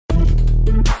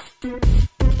That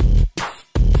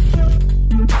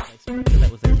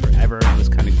was there forever. It was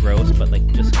kind of gross, but like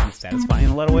just kind of satisfying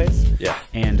in a lot of ways. Yeah.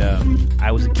 And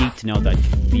I was a geek to know that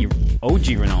the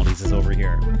OG Rinaldi's is over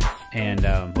here, and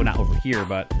well, not over here,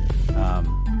 but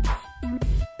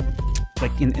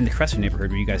like in the Crescent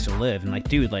neighborhood where you guys still live, and like,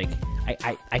 dude, like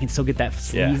I can still get that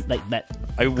sleaze, like that.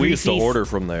 We used to order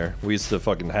from there. We used to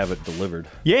fucking have it delivered.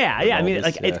 Yeah. I mean,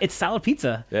 like it's solid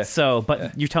pizza. Yeah. So,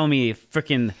 but you're telling me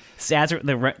freaking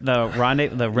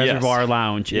the Reservoir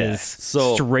Lounge is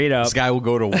so straight up. This guy will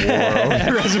go to war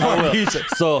over Reservoir Pizza.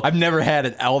 So I've never had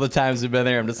it. All the times I've been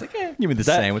there, I'm just like, give me the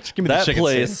sandwich. Give me the chicken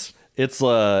place.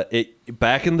 Sandwich. It's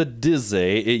back in the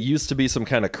Disney. It used to be some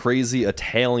kind of crazy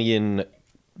Italian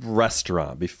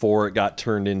restaurant before it got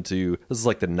turned into, this is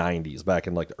like the 90s, back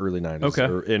in like the early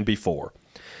 90s and before.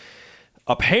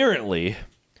 Apparently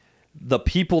the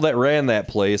people that ran that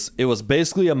place, it was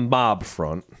basically a mob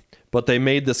front, but they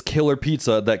made this killer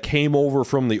pizza that came over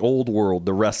from the old world,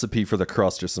 the recipe for the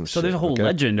crust or some shit. So there's a whole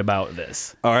legend about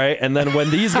this. All right, and then when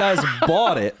these guys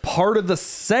bought it, part of the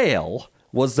sale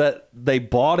was that they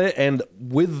bought it, and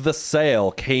with the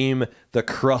sale came the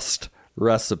crust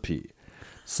recipe.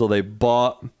 So they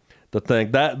bought the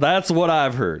thing. That's what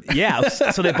I've heard. Yeah,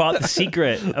 so they bought the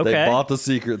secret. Okay. They bought the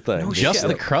secret thing. No Just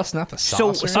the crust, not the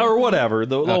sauce? Or whatever.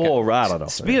 The whole, I don't know.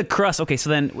 Speaking of crust, okay, so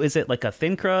then is it like a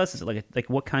thin crust? Is it like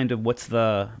what kind of, what's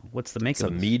the makeup? It's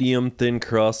a medium thin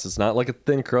crust. It's not like a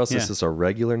thin crust. It's just a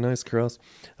regular nice crust.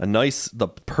 The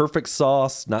perfect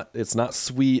sauce. It's not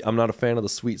sweet. I'm not a fan of the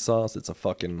sweet sauce. It's a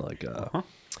fucking like, I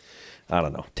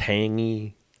don't know,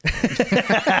 tangy. Well,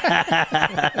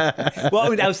 I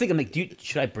mean, I was thinking, like,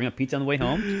 should I bring up pizza on the way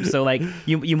home? So, like,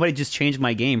 you might have just changed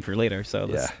my game for later. So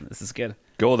this is good.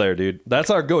 Go there, dude. That's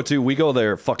our go-to. We go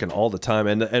there fucking all the time.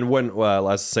 And when I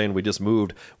was saying we just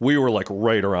moved, we were like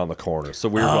right around the corner. So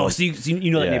we were going, so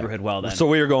you know that neighborhood well then. So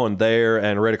we were going there,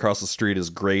 and right across the street is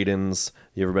Graydon's.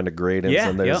 You ever been to Graydon's? Yeah.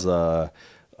 And there's the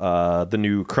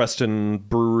new Creston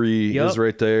Brewery is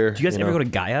right there. Do you guys ever go to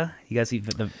Gaia? You guys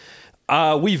even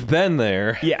we've been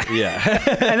there. Yeah.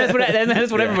 and that's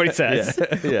what everybody says.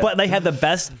 Yeah. But they have the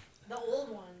best. The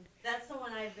old one. That's the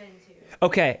one I've been to.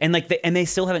 Okay, and they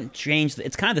still haven't changed.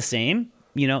 It's kind of the same,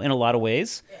 in a lot of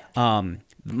ways. Yeah.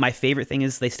 My favorite thing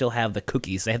is they still have the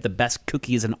cookies. They have the best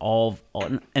cookies in all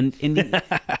of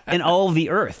the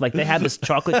earth. Like they have this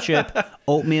chocolate chip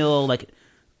oatmeal like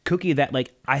cookie that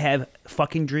like I have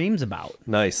fucking dreams about.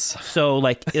 Nice. So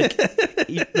like.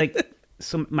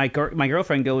 So my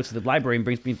girlfriend goes to the library and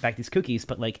brings me back these cookies.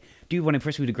 But like, dude, when I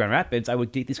first moved to Grand Rapids, I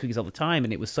would eat these cookies all the time,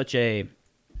 and it was such a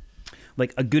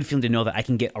good feeling to know that I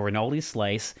can get a Rinaldi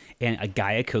slice and a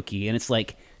Gaia cookie, and it's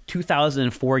like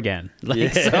 2004 again.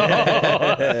 Like,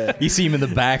 so... You see him in the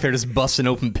back; they're just busting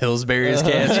open Pillsbury's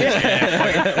cans.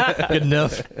 Yeah, good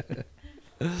enough.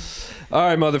 All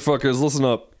right, motherfuckers, listen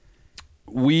up.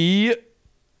 We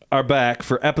are back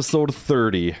for episode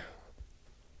 30.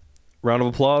 Round of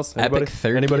applause. Anybody? Epic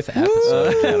 30th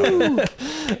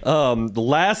episode.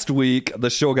 Last week the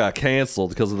show got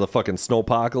canceled because of the fucking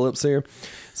snowpocalypse here.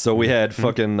 So we had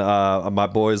fucking my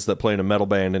boys that play in a metal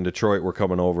band in Detroit were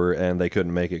coming over, and they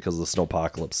couldn't make it because of the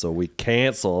snowpocalypse. So we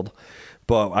canceled.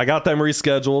 But I got them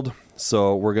rescheduled.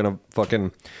 So we're gonna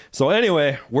fucking. So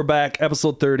anyway, we're back,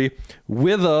 episode 30.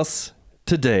 With us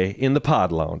today in the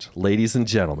Pod Lounge, ladies and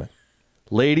gentlemen.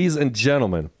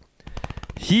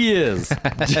 He is.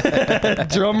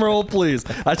 Drum roll, please.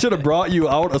 I should have brought you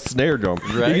out a snare drum.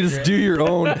 Right? You can just do your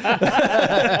own.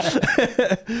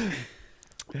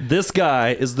 This guy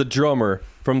is the drummer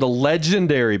from the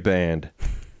legendary band,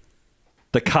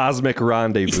 The Cosmic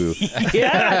Rendezvous.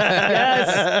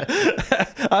 Yes.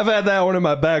 I've had that one in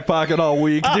my back pocket all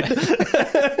week. I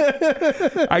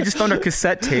just found a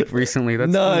cassette tape recently.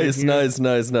 That's nice.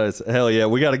 Hell yeah,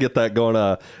 we got to get that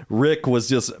going. Rick was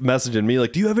just messaging me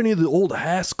like, "Do you have any of the old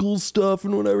Haskell stuff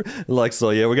and whatever?" Like,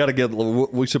 so yeah, we got to get.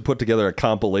 We should put together a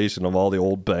compilation of all the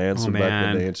old bands from back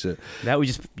in the day and shit. That would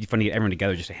just be fun to get everyone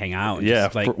together just to hang out. And yeah,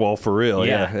 just, for real.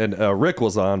 Yeah, and Rick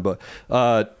was on, but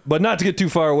not to get too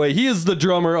far away. He is the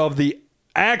drummer of the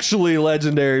actually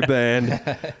legendary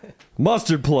band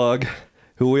Mustard Plug,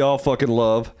 who we all fucking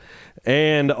love.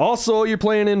 And also you're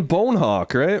playing in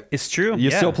BoneHawk, right? It's true. You're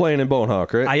still playing in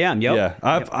BoneHawk, right? I am. Yep. Yeah,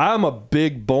 I'm a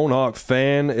big BoneHawk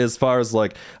fan. As far as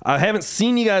like, I haven't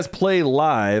seen you guys play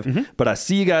live, but I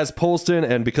see you guys posting,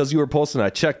 and because you were posting, I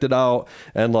checked it out,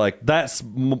 and like that's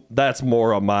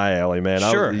more up my alley, man.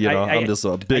 Sure. I'm just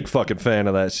a big fucking fan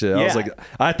of that shit. I was like,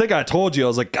 I think I told you, I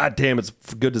was like, God damn, it's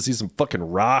good to see some fucking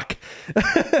rock,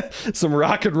 some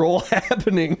rock and roll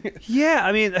happening. Yeah,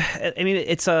 I mean,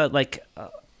 it's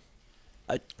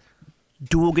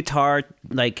dual guitar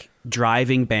like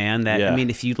driving band that Yeah. I mean,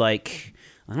 if you like,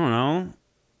 I don't know,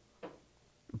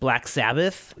 Black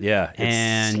Sabbath, Yeah, it's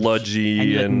and sludgy and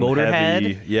you like and Motorhead,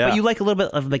 heavy. Yeah. but you like a little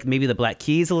bit of like maybe the Black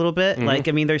Keys a little bit. Like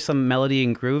I mean, there's some melody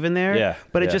and groove in there. Yeah,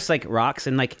 but it yeah. just like rocks,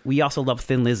 and like we also love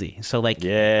Thin Lizzy. So like,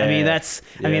 Yeah, I mean that's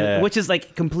I yeah. mean, which is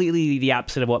like completely the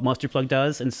opposite of what Mustard Plug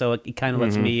does, and so it kind of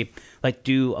lets me like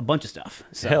do a bunch of stuff.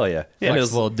 So, Hell yeah. Yeah, And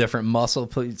it's a little different muscle,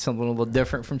 play something a little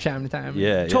different from time to time.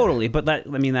 yeah, yeah. totally. But that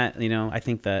I mean that I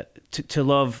think that to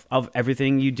love of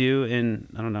everything you do in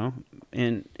I don't know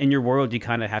in your world, you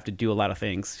kind of have to do a lot of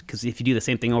things, because if you do the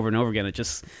same thing over and over again,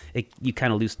 you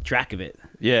kind of lose track of it.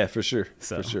 Yeah, for sure.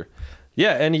 So. For sure.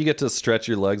 Yeah, and you get to stretch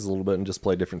your legs a little bit and just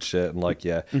play different shit and like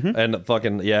and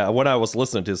fucking when I was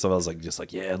listening to stuff, I was like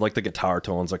like the guitar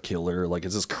tones are killer. Like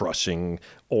it's just crushing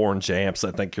orange amps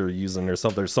I think you're using or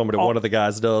something. Or somebody one of the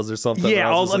guys does or something. Yeah, and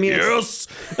I was just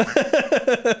like,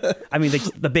 yes. I mean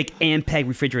the big Ampeg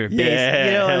refrigerator bass.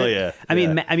 Yeah, hell yeah. I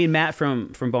mean, Yeah. I mean Matt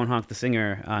from BoneHawk, the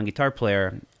singer and guitar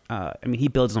player. I mean, he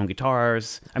builds his own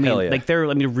guitars. I mean, Hell yeah. like they're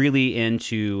really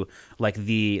into like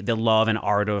the love and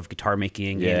art of guitar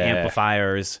making Yeah. and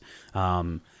amplifiers.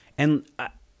 And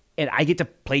I get to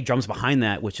play drums behind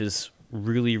that, which is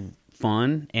really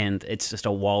fun, and it's just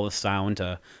a wall of sound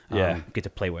to get to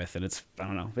play with, and it's I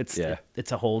don't know, it's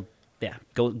a whole. Yeah,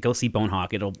 go see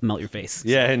BoneHawk. It'll melt your face.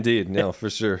 Yeah, indeed. No, for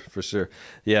sure, for sure.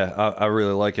 Yeah, I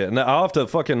really like it. And I'll have to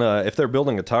fucking if they're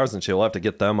building guitars and shit, we'll have to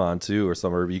get them on too, or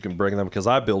somewhere you can bring them, because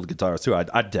I build guitars too.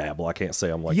 I dabble. I can't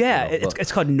say I'm like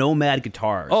it's called Nomad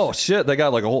Guitars. Oh shit, they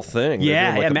got like a whole thing.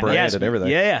 They're doing, like, the brand and everything.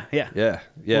 Yeah.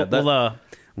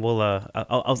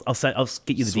 I'll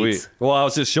get you the Sweet. deets. Well, I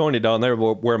was just showing you down there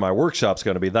where my workshop's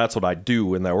going to be. That's what I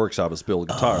do in that workshop is build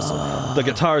guitars. So the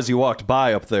guitars you walked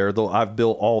by up there, though, I've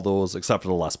built all those except for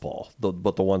the Les Paul.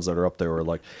 But the ones that are up there are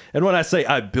like. And when I say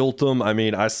I built them, I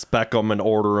mean I spec them and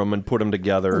order them and put them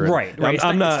together. Right. It's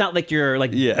not like you're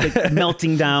like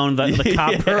melting down the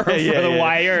copper for the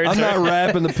wires. I'm not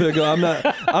wrapping the pig.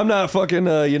 I'm not fucking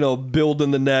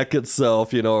building the neck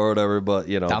itself, or whatever. But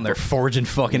down there forging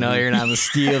fucking iron on the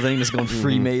steel, then just going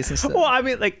Freemason stuff. Well, I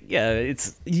mean, like,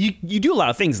 it's you do a lot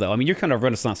of things though. I mean, you're kind of a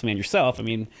Renaissance man yourself. I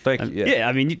mean, thank you. Yeah,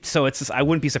 I mean, so it's just, I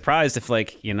wouldn't be surprised if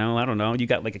like I don't know, you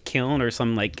got like a kiln or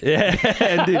some like dude,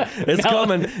 it's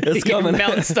coming. It's coming.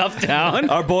 Melting stuff down.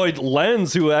 Our boy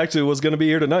Lenz, who actually was going to be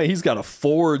here tonight, he's got a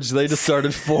forge. They just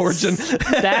started forging.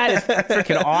 That is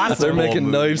freaking awesome. They're making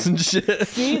knives and shit.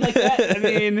 See, like that. I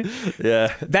mean,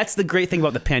 yeah. That's the great thing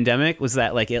about the pandemic, was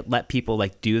that like it let people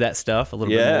like do that stuff a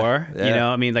little bit more. Yeah.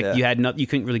 I mean, like you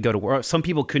couldn't really go to work. Some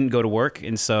people couldn't go to work,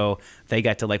 and so they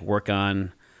got to like work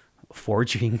on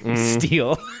forging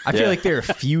steel. I feel like there are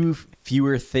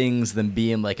fewer things than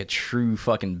being like a true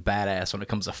fucking badass when it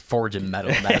comes to forging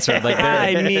metal and that sort of like.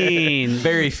 I mean,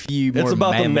 very few more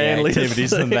about the manly manliest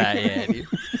activities than that. Yeah, dude.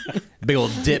 Big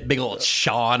old dip, big old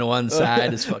shaw on one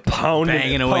side, just fucking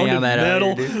banging away on that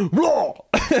metal. Other, dude.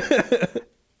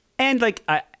 and like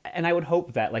I would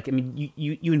hope that like I mean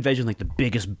you envision like the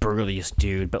biggest burliest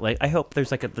dude, but like I hope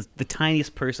there's like the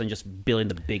tiniest person just building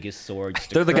the biggest swords.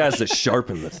 They're the guys that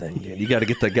sharpen the thing, dude. You got to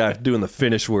get that guy doing the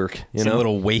finish work. You Some know,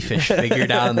 little wayfish figure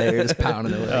down there, just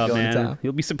pounding away. Oh going man, down.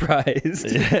 you'll be surprised.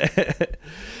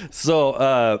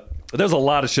 So there's a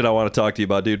lot of shit I want to talk to you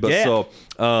about, dude. But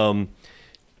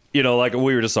like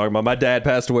we were just talking about, my dad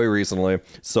passed away recently,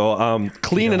 so I'm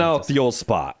cleaning out the old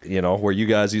spot, where you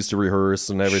guys used to rehearse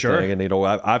and everything. Sure. And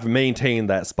I've maintained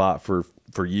that spot for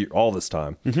all this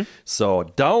time. So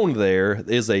down there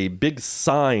is a big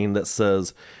sign that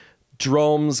says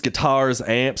drums, guitars,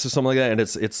 amps, or something like that, and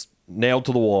it's nailed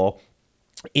to the wall.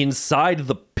 Inside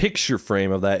the picture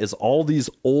frame of that is all these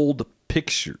old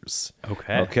pictures.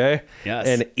 Okay. Yes.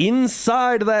 And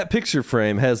inside that picture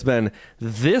frame has been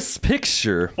this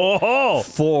picture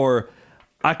for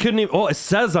it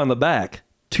says on the back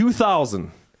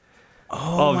 2000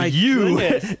 of you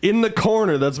in the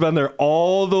corner that's been there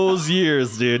all those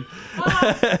years, dude.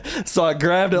 So I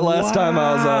grabbed it last time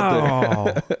I was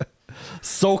out there.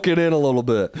 Soak it in a little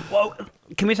bit. Well,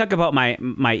 can we talk about my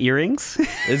earrings?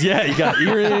 Yeah, you got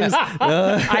earrings.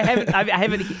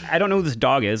 I don't know who this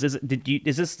dog is. Is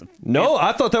this? No,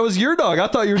 I thought that was your dog. I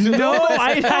thought you were doing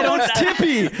I don't.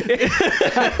 Tippy.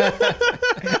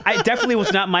 I definitely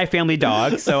was not my family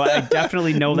dog, so I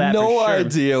definitely know that. No for sure.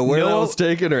 idea where that was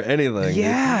taken or anything.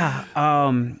 Yeah.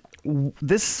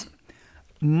 This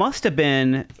must have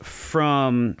been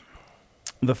from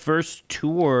the first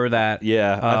tour that.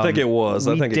 Yeah, I think it was.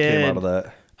 I think it came out of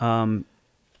that.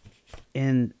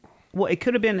 And it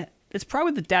could have been. It's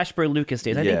probably the Dashbird Lucas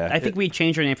days. I think we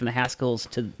changed our name from the Haskells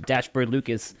to Dashbird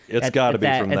Lucas. It's got to be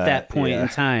from at that point in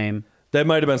time. That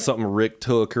might have been something Rick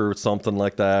took or something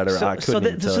like that, or I couldn't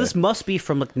even tell so this must be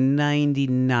from like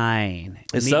 99.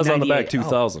 It says on the back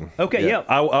 2000. Oh. Okay, yeah.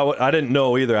 I didn't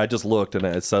know either. I just looked, and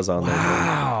it says on there.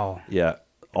 Wow. Yeah,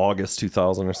 August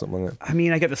 2000 or something like that. I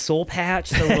mean, I got the soul patch,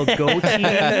 the little goatee.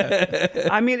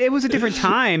 I mean, it was a different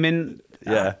time, and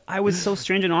Yeah. I was so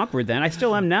strange and awkward then. I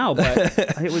still am now, but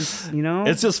it was, you know.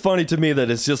 It's just funny to me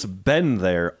that it's just been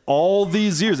there all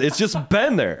these years. It's just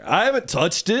been there. I haven't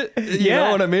touched it. You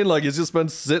know what I mean? Like, it's just been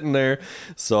sitting there.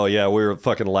 So, yeah, we were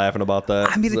fucking laughing about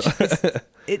that. I mean,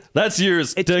 that's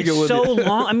yours. It's Take it with so you.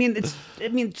 long. I mean, it's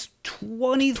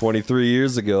 23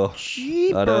 years ago.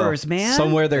 Jeepers, man.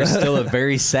 Somewhere there's still a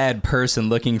very sad person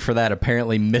looking for that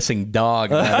apparently missing dog.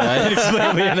 That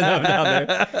inexplicably ended up down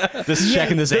there. Just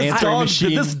checking this answering machine.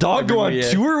 Did this dog go on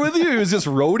tour with you? He was just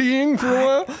roadieing for a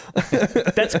while?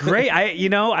 That's great.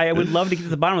 I would love to get to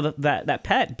the bottom of that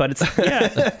pet, but it's,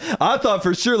 yeah. I thought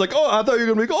for sure, like, I thought you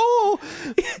were going to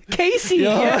be like, Casey.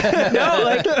 Yeah. No,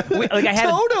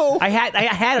 I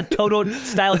had a Toto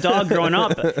style dog growing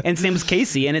up, and his name was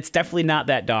Casey, and it's definitely not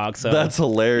that dog. So that's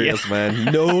hilarious, man.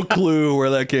 No clue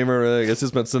where that came from. It's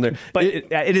just been sitting there. But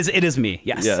it is me.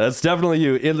 Yes. Yeah, that's definitely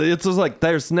you. It's just like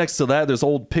there's next to that. There's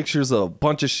old pictures of a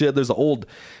bunch of shit. There's you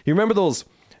remember those?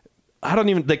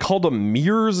 They called them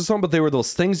mirrors or something, but they were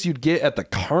those things you'd get at the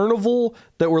carnival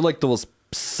that were like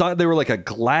they were like a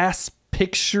glass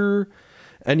picture.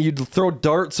 And you'd throw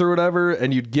darts or whatever,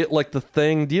 and you'd get like the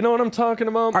thing. Do you know what I'm talking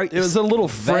about? It was a little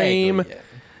frame. Vaguely, yeah.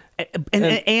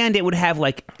 And it would have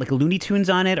like Looney Tunes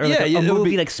on it, or like a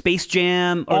movie like Space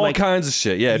Jam, or all kinds of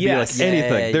shit. Yeah, it'd be like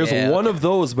anything. There's one of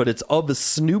those, but it's of the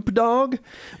Snoop Dogg,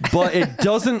 but it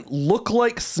doesn't look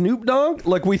like Snoop Dogg.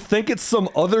 Like we think it's some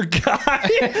other guy,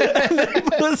 and they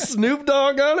put Snoop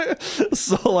Dogg on it.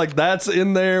 So like that's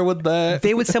in there with that.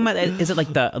 They would somehow. Is it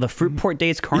like the Fruitport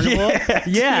Days Carnival?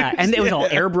 Yeah, and it was all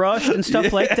airbrushed and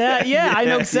stuff like that. Yeah, I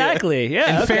know exactly.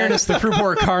 Yeah. In fairness, the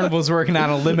Fruitport Carnival was working on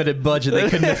a limited budget. They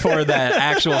couldn't afford that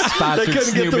actual sponsored they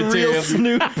couldn't Snoop get the material. real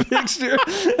Snoop picture.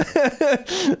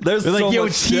 There's They're like, so yo,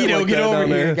 much shit Tito, like get that over down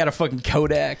here. there. You got a fucking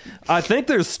Kodak. I think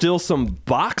there's still some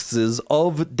boxes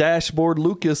of Dashboard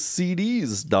Lucas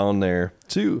CDs down there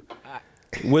too,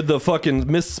 with the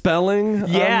fucking misspelling.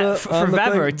 Yeah, on the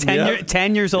forever. thing.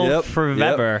 10 years old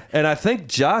forever. Yep. And I think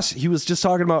Josh, he was just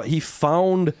talking about he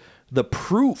found the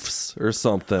proofs or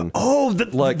something. Oh,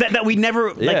 that we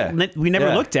never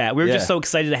looked at. We were just so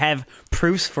excited to have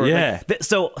proofs for it.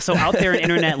 So out there in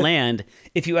internet land,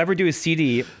 if you ever do a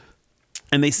CD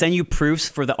and they send you proofs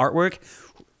for the artwork,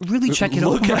 really check it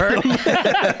over.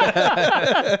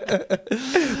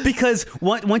 Because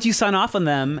once you sign off on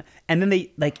them, and then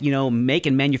they make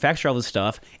and manufacture all this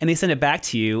stuff, and they send it back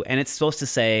to you, and it's supposed to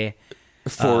say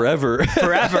forever, and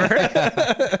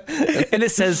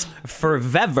it says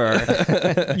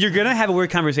forever. You're gonna have a weird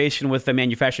conversation with the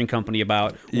manufacturing company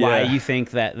about why you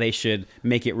think that they should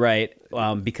make it right,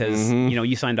 because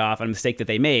you signed off on a mistake that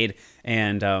they made,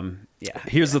 and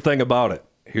Here's the thing about it.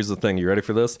 Here's the thing. You ready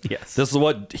for this? Yes. This is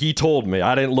what he told me.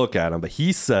 I didn't look at him, but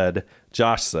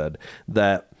Josh said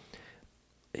that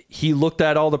he looked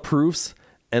at all the proofs,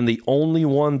 and the only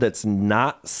one that's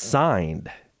not signed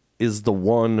is the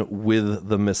one with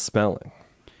the misspelling.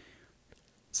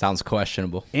 Sounds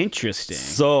questionable. Interesting.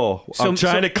 So I'm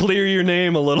trying to clear your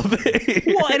name a little bit.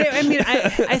 Well,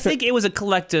 I think it was a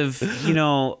collective,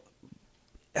 debacle.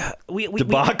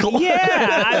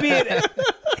 I mean,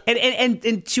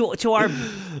 and to our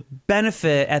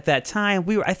benefit at that time,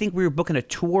 I think we were booking a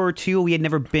tour or two. We had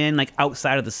never been like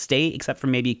outside of the state, except for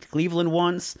maybe Cleveland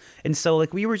once, and so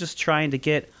like we were just trying to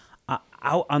get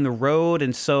out on the road,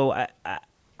 and so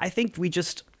I think we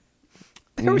just.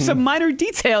 There were some minor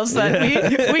details that we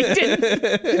didn't.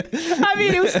 I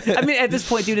mean, at this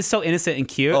point, dude, it's so innocent and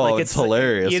cute. Oh, like it's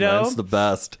hilarious, man. It's the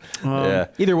best. Yeah.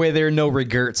 Either way, there are no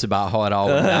regrets about how it all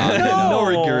went down. No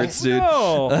regrets, dude.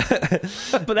 No.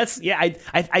 But that's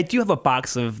I do have a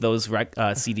box of those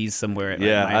CDs somewhere.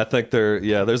 I think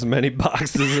there's many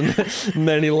boxes and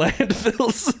many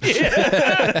landfills.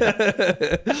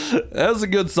 There's some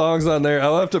good songs on there.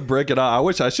 I'll have to break it out. I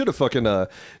wish I should have fucking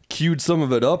queued some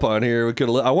of it up on here. We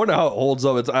could. I wonder how it holds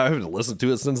up. I haven't listened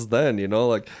to it since then.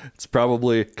 Like it's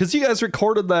probably because you guys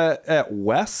recorded that at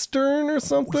Western or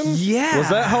something. Yeah.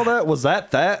 Was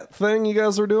that thing you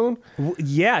guys were doing?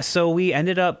 Yeah. So we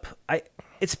ended up.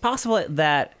 It's possible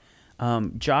that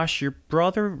Josh, your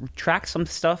brother, tracked some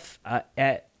stuff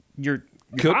at your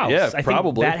house. Yeah, I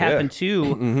probably. think that happened too.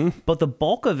 Mm-hmm. But the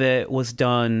bulk of it was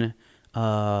done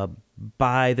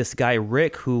by this guy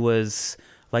Rick, who was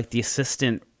like the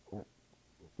assistant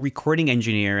recording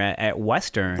engineer at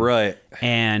Western, right?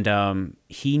 And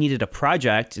he needed a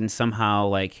project, and somehow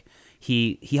like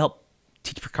he helped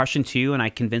teach percussion too, and I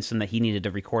convinced him that he needed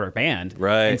to record our band.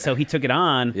 Right. And so he took it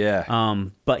on. Yeah.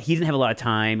 But he didn't have a lot of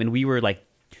time, and we were like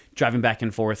driving back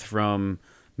and forth from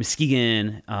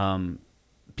Muskegon,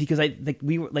 because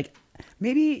we were like,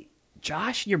 maybe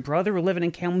Josh, your brother, were living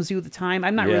in Kalamazoo at the time.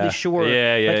 I'm not really sure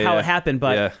how it happened,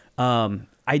 but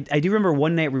I do remember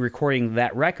one night we were recording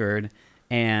that record,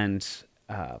 and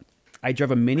I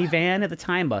drove a minivan at the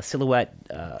time, a Silhouette.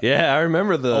 I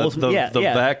remember the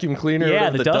vacuum cleaner,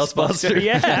 the dust buster.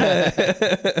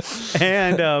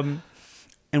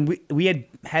 And we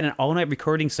had an all night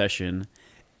recording session,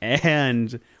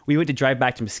 and we went to drive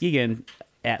back to Muskegon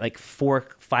at like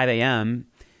 5 a.m.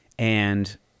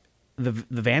 and the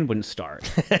van wouldn't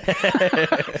start.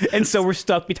 And so we're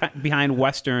stuck behind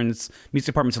Western's music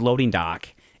department's loading dock,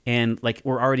 and like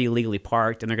we're already illegally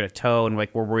parked, and they're gonna tow, and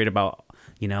like we're worried about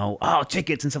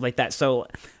tickets and stuff like that. So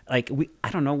like I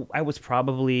don't know, I was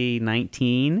probably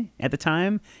 19 at the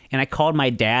time, and I called my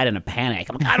dad in a panic.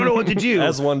 I'm like, I don't know what to do.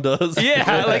 As one does.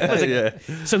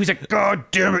 So he's like, God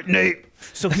damn it, Nate.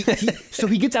 So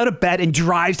he gets out of bed and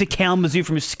drives to Kalamazoo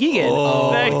from Muskegon.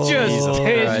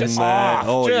 Pissed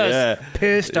off.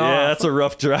 Pissed off. Yeah, that's a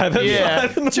rough drive.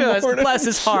 Bless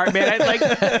his heart, man.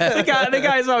 The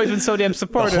guy's always been so damn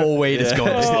supportive. The whole way is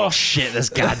going, oh shit, this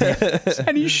goddamn.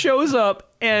 And he shows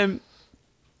up and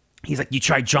he's like, you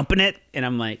tried jumping it? And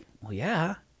I'm like, well,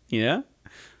 yeah.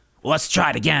 Well, let's try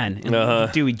it again.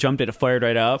 And dude, we jumped it, it fired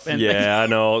right up. And I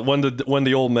know. When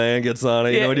the old man gets on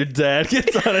it, when your dad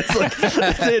gets on it, it's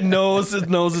like it knows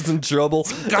it's in trouble.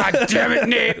 God damn it,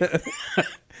 Nate.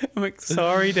 I'm like,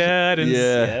 sorry, Dad. And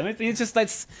it's just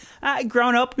that's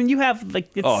grown up, and you have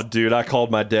like. Dude, I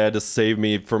called my dad to save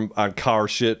me from on car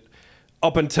shit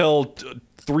up until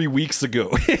 3 weeks ago.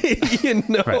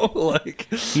 Like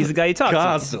he's the guy you talk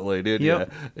constantly, to. dude.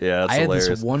 Yep. Yeah. I had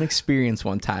this one experience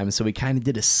one time, so we kind of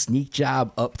did a sneak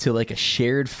job up to like a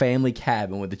shared family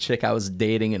cabin with the chick I was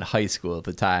dating in high school at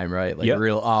the time, right? Like a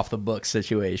real off the book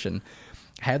situation.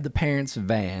 Had the parents'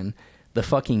 van. The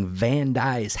fucking van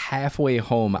dies halfway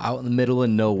home out in the middle of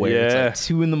nowhere. It's like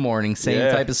 2 a.m,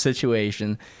 same type of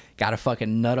situation. Got to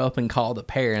fucking nut up and call the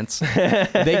parents. They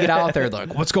get out there, they're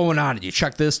like, what's going on? Did you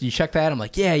check this? Did you check that? I'm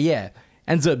like, yeah.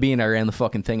 Ends up being I ran the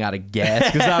fucking thing out of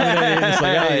gas. Because I'm just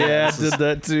like, I did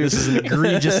that too. This is an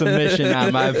egregious omission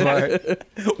on my part.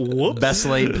 Whoops. Best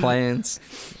laid plans.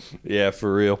 Yeah,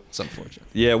 for real. It's unfortunate.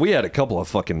 Yeah, we had a couple of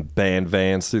fucking band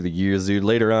vans through the years, dude.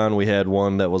 Later on, we had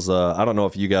one that was, I don't know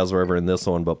if you guys were ever in this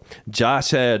one, but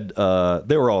Josh had,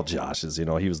 they were all Josh's, he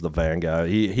was the van guy.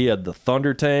 He had the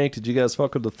Thunder Tank. Did you guys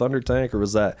fuck with the Thunder Tank, or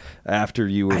was that after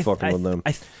you were fucking with them?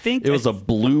 I think it was a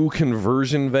blue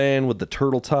conversion van with the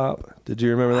turtle top. Did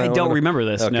you remember that I don't remember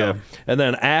this, no. And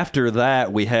then after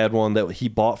that, we had one that he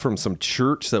bought from some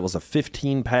church that was a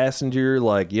 15-passenger,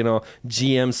 like,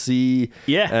 GMC.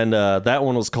 Yeah. And that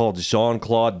one was called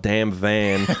Jean-Claude Damn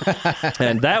Van.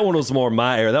 And that one was more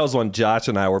my era. That was when Josh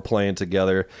and I were playing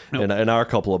together in our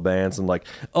couple of bands. And like,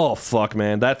 oh, fuck,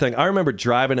 man. That thing, I remember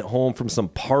driving it home from some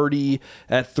party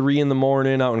at 3 a.m.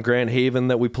 out in Grand Haven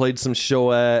that we played some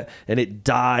show at, and it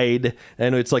died.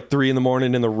 And it's like 3 a.m.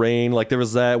 in the rain. Like, there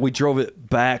was that. We drove it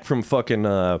back from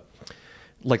fucking...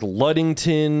 like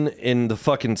Ludington in the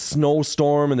fucking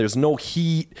snowstorm, and there's no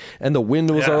heat, and the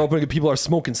windows are open, and people are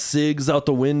smoking cigs out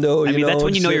the window. I mean, that's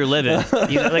when you know you're living.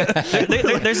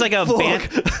 There's like a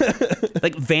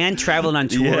van traveling on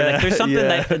tour. Like, there's something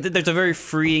there's a very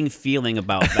freeing feeling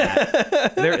about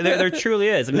that. There truly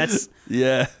is. I mean, that's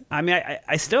I mean,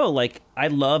 I still like. I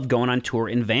love going on tour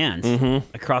in vans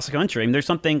across the country. I mean, there's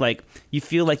something like you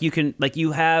feel like you can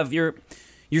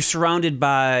you're surrounded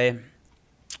by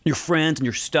your friends and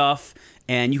your stuff,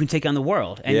 and you can take on the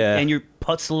world. And you're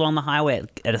putzled on the highway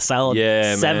at a solid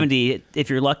 70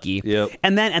 if you're lucky. Yep.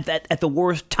 And then at the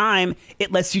worst time,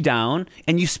 it lets you down,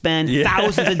 and you spend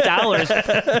thousands of dollars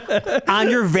on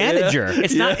your Vanager.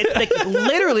 It's not like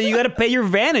literally you got to pay your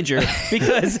Vanager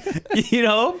because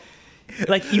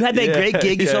like you had that great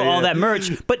gig, you sold all that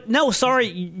merch, but no, sorry,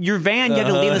 your van you had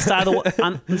to leave on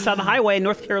the side of the highway in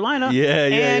North Carolina,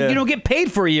 and you don't get paid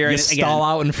for a year. You stall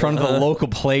out in front of the local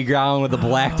playground with the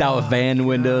blacked out van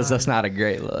windows. That's not a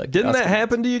great look. Didn't that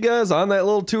happen to you guys on that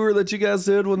little tour that you guys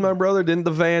did with my brother? Didn't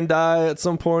the van die at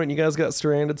some point? And you guys got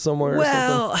stranded somewhere or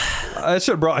something? I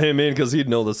should have brought him in because he'd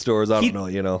know the stories. I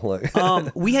don't know,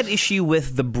 like we had issue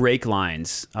with the brake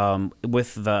lines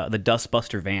with the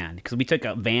Dustbuster van, because we took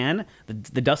a van,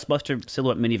 the Dustbuster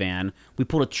Silhouette minivan, we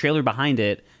pulled a trailer behind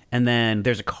it, and then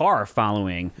there's a car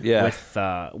following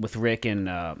with Rick and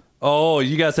Oh,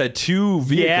 you guys had 2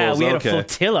 vehicles. Yeah, we had okay. a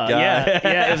flotilla. Got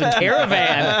Yeah, it was a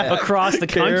caravan across the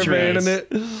country. Caravan in it.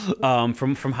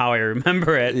 From how I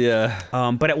remember it. Yeah.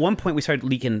 But at one point we started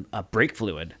leaking brake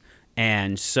fluid.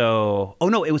 And so, oh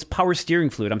no, it was power steering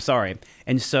fluid. I'm sorry.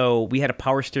 And so we had a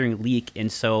power steering leak.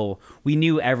 And so we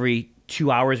knew every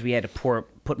 2 hours we had to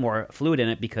put more fluid in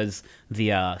it because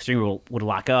the steering wheel would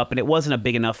lock up. And it wasn't a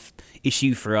big enough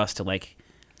issue for us to like,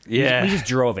 we just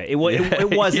drove it. It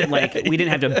wasn't like we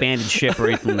didn't have to abandon ship or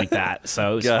anything like that.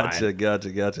 So it was fine.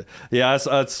 Gotcha. Yeah,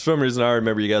 for some reason I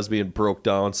remember you guys being broke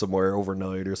down somewhere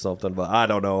overnight or something, but I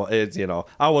don't know. It's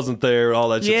I wasn't there. All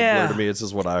that shit's blurred to me. It's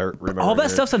just what I remember. All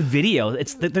that stuff's on video.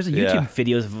 There's a YouTube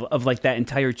videos of like that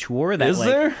entire tour. That, is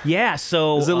there? Yeah.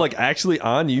 So is it like actually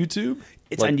on YouTube?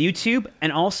 It's on YouTube,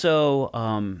 and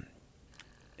also.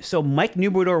 So Mike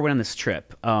Numidor went on this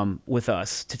trip with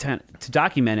us to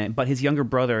document it, but his younger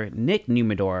brother, Nick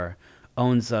Numidor,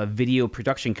 owns a video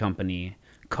production company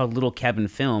called Little Cabin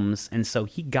Films, and so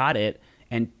he got it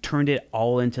and turned it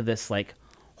all into this like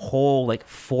whole like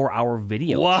 4-hour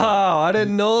video. Wow, I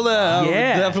didn't know that.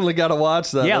 Yeah. I definitely got to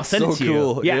watch that. Yeah, That's I'll send so it to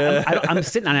cool. you. Yeah, I'm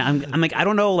sitting on it. I'm like, I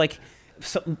don't know, like,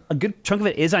 a good chunk of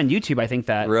it is on YouTube, I think,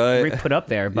 that Rick put up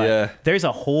there, but there's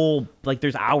a whole, like,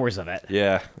 there's hours of it.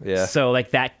 Yeah. So,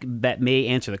 like, that may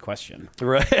answer the question.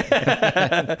 Right.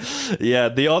 Yeah,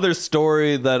 the other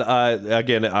story that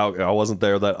I wasn't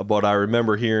there, but I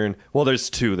remember hearing, well, there's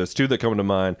two that come to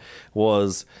mind,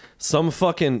 was some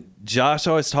fucking, Josh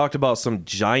always talked about some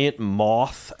giant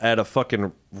moth at a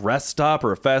fucking rest stop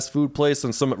or a fast food place,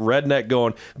 and some redneck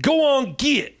going, "Go on,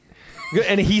 get."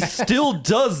 And he still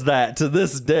does that to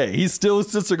this day. He still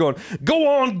sits there going, "Go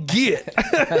on, get."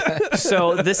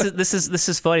 So this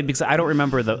is funny because I don't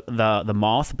remember the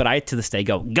moth, but I to this day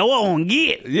go on,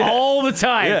 get all the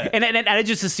time. Yeah. And I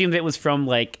just assumed it was from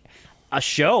like a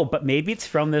show, but maybe it's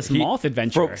from this moth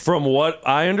adventure. From what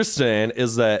I understand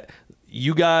is that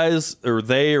you guys or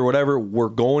they or whatever were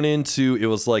going into, it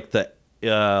was like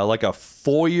like a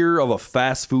foyer of a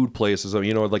fast food place or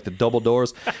something, like the double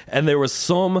doors, and there was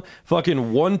some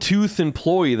fucking one-tooth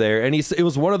employee there, and it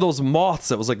was one of those moths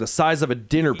that was like the size of a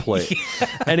dinner plate.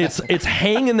 And it's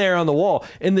hanging there on the wall,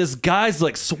 and this guy's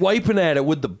like swiping at it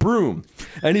with the broom,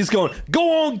 and he's going,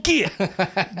 "Go on, get,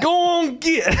 go on,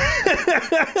 get."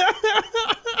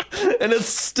 And it's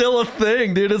still a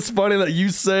thing, dude. It's funny that you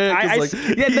say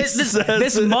it.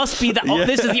 This must be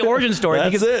this is the origin story.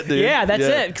 That's it, dude. Yeah, that's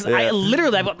it. Because I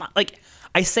literally, like,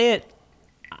 I say it,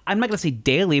 I'm not going to say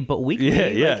daily, but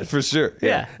weekly. Yeah, for sure.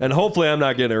 Yeah. And hopefully I'm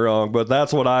not getting it wrong, but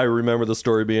that's what I remember the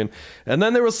story being. And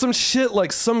then there was some shit,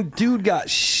 like some dude got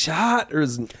shot or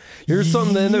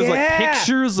something. And there's like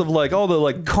pictures of like all the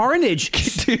like carnage.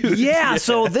 Dude. Yeah.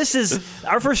 So this is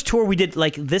our first tour we did.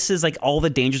 Like, this is like all the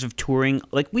dangers of touring.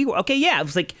 Like, it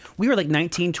was like, we were like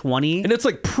 19, 20. And it's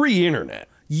like pre-internet.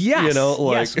 Yes.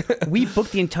 Yes. We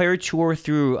booked the entire tour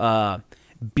through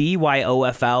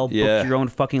BYOFL,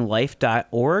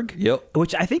 bookyourownfuckinglife.org. Yep.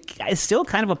 Which I think is still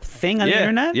kind of a thing on the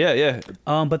internet. Yeah.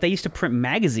 But they used to print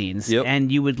magazines,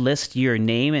 and you would list your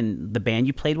name and the band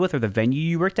you played with or the venue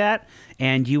you worked at,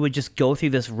 and you would just go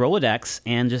through this Rolodex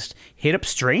and just hit up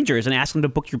strangers and ask them to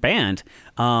book your band.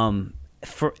 And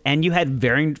you had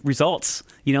varying results.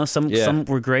 Some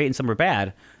were great and some were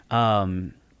bad.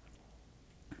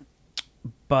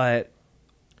 But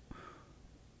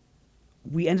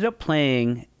we ended up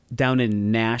playing down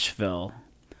in Nashville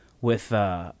with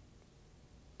our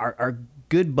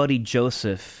good buddy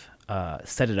Joseph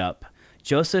set it up.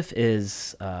 Joseph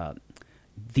is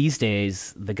these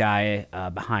days the guy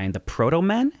behind the Proto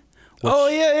Men.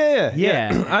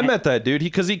 Yeah. I met that dude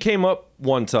because he came up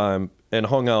one time and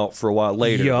hung out for a while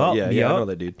later. I know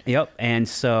that dude. Yep. And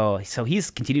so he's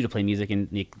continued to play music, and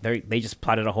they just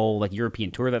plotted a whole like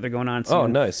European tour that they're going on soon. Oh,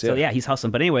 nice. Yeah. So he's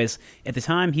hustling. But anyways, at the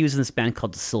time he was in this band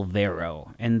called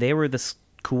Silvero, and they were this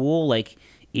cool like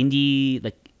indie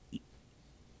like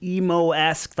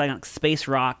emo-esque like space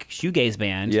rock shoegaze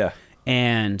band. Yeah.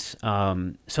 And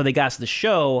so they got us the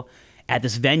show at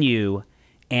this venue,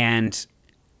 and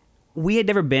we had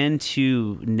never been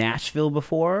to Nashville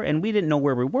before, and we didn't know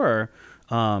where we were.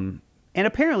 And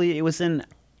apparently it was in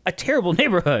a terrible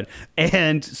neighborhood.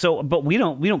 And so, but we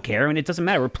don't care, and it doesn't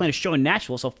matter. We're playing a show in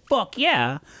Nashville, so fuck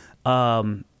yeah.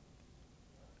 And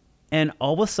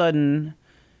all of a sudden,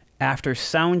 after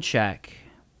sound check,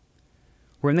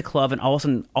 we're in the club, and all of a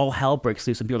sudden, all hell breaks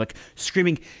loose, and people are like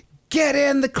screaming, "Get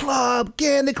in the club!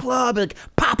 Get in the club!" And like,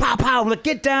 pow, pow, pow. Like,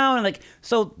 get down. And like,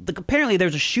 so apparently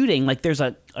there's a shooting. Like, there's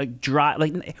a drive.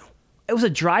 Like, was a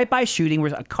drive-by shooting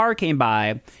where a car came by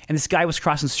and this guy was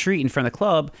crossing the street in front of the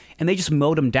club and they just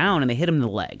mowed him down and they hit him in the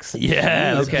legs.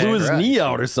 Yeah, blew his knee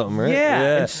out or something, right?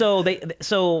 Yeah. And so they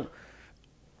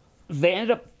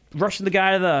ended up rushing the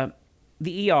guy to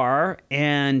the ER,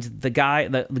 and the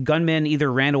gunman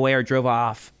either ran away or drove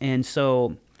off. And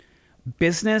so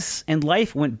business and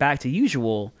life went back to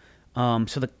usual. So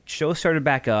the show started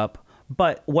back up.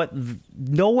 But what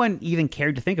no one even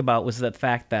cared to think about was the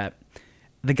fact that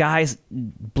the guy's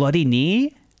bloody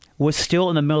knee was still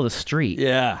in the middle of the street.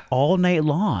 Yeah. All night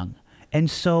long. And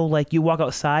so, like, you walk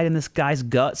outside and this guy's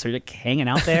guts are like hanging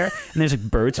out there, and there's like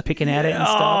birds picking at it and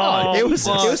stuff. Oh, it was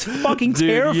fucking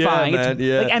terrifying. Yeah, man,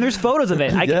 yeah. Like, and there's photos of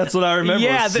it. That's what I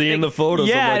remember. Seeing the photos.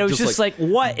 Yeah, of, like, it was just like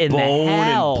what in the bone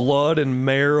hell? and blood and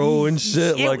marrow and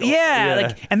shit.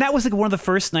 And that was like one of the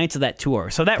first nights of that tour.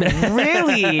 So that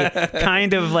really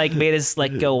kind of like made us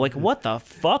like go like, what the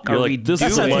fuck are we doing?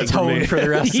 That's like the tone for the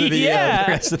rest of the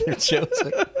rest of their shows.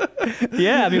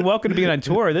 Yeah, I mean, welcome to being on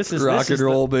tour. This is rock and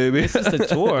roll, baby. This is the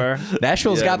tour.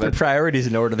 Nashville's got their priorities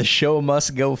in order. The show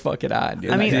must go fucking on,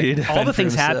 dude. I mean, all the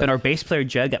things happened. Our bass player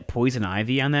Judd got poison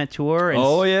ivy on that tour. And,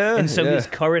 and so his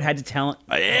cover had to tell.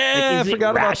 I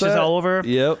forgot about that. Rashes all over.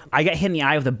 Yep. I got hit in the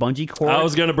eye with a bungee cord. I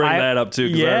was gonna bring that up too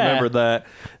because I remember that.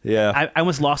 Yeah. I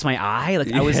almost lost my eye.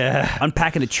 Like I was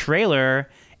unpacking a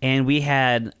trailer, and we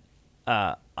had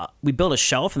we built a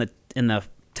shelf in the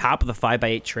top of the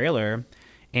 5x8 trailer,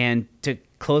 and to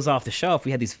close off the shelf, we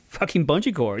had these fucking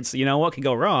bungee cords. You know what could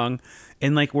go wrong?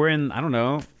 And like we're in, I don't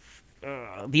know,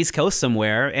 the East Coast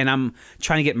somewhere, and I'm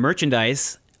trying to get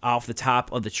merchandise off the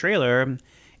top of the trailer,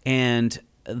 and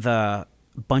the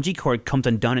bungee cord comes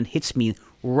undone and hits me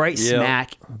right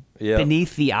smack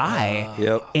beneath the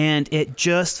eye. And it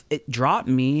dropped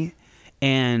me,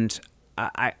 and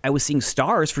I was seeing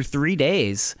stars for 3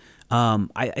 days.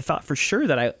 I thought for sure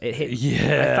that it hit.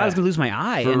 I thought I was gonna lose my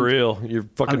eye. For real, your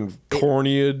fucking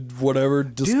cornea, whatever,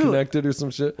 disconnected or some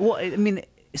shit. Well, I mean,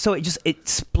 so it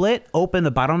split open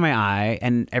the bottom of my eye,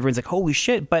 and everyone's like, "Holy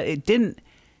shit!" But it didn't.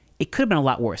 It could have been a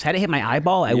lot worse. Had it hit my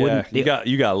eyeball, I wouldn't. You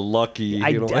got lucky.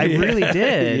 I really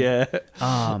did.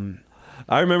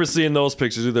 I remember seeing those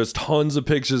pictures. Dude, there's tons of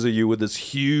pictures of you with this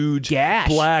huge gash,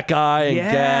 black eye and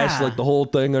gash, like the whole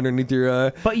thing underneath your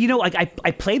eye. But you know, like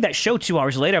I played that show 2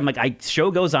 hours later. I'm like,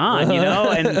 show goes on, you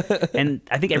know, and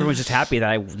I think everyone's just happy that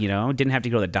I, you know, didn't have to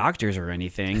go to the doctors or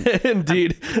anything.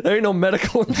 Indeed, there ain't no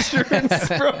medical insurance,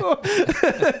 bro.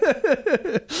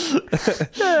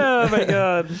 Oh my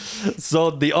god.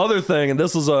 So the other thing, and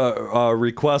this was a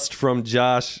request from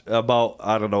Josh about,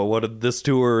 I don't know what this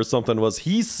tour or something was.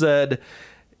 He said,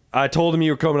 I told him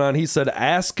you were coming on. He said,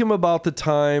 ask him about the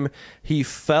time he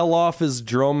fell off his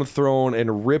drum throne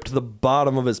and ripped the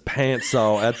bottom of his pants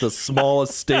out at the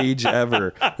smallest stage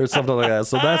ever, or something like that.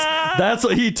 So that's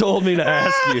what he told me to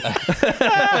ask you.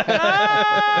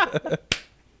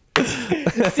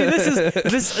 See,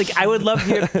 this like I would love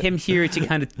him here to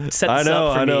kind of set this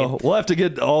up for me. I know. We'll have to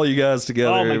get all you guys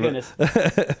together. Oh my goodness.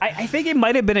 I think it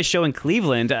might have been a show in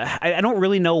Cleveland. I don't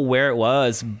really know where it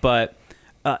was, but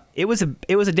it was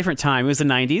a different time. It was the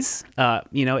 90s.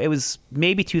 You know, it was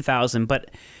maybe 2000, but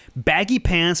baggy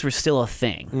pants were still a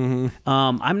thing. Mm-hmm.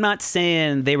 I'm not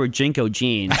saying they were Jinko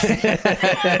jeans,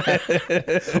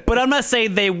 but I'm not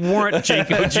saying they weren't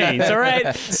Jinko jeans. All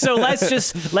right. So let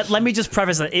me just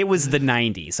preface that it was the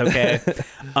 90s. Okay.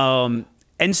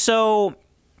 And so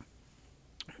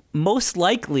most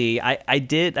likely I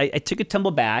took a tumble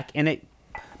back and it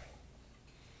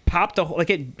popped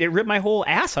it ripped my whole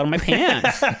ass out of my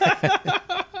pants.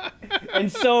 And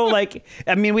so, like,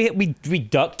 I mean, we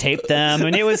duct taped them,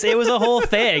 and it was a whole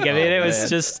thing. I mean, it was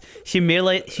just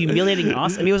humiliating.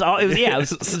 Awesome. I mean,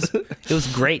 it was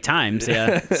great times.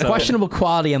 Yeah. So. Questionable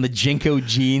quality on the Jinko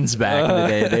jeans back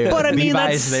in the day. But I mean,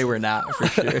 Levi's, they were not for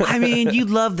sure. I mean, you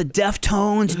love the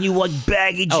Deftones, and you like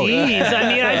baggy jeans. Yeah.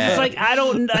 I mean, I just like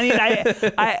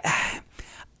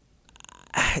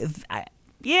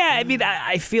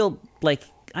I feel like.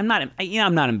 I'm not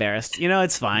embarrassed. You know,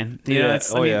 it's fine. You know,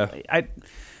 I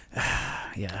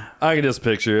can just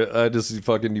picture it. I just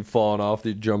fucking you falling off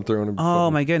the jump throne. And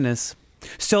oh my goodness.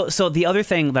 So the other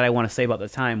thing that I want to say about the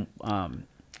time,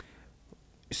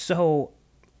 so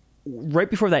right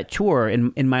before that tour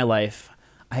in my life,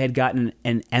 I had gotten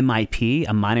an MIP,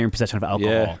 a minor in possession of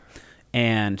alcohol,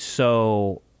 and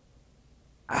so.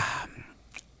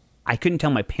 I couldn't tell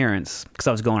my parents because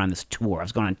I was going on this tour. I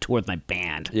was going on tour with my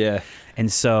band. Yeah.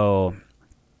 And so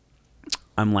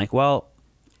I'm like, well,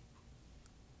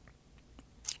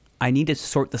 I need to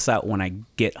sort this out when I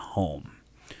get home.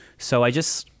 So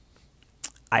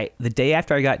the day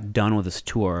after I got done with this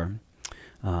tour,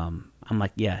 I'm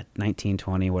like, 19,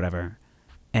 20, whatever.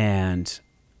 and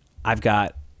I've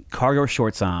got cargo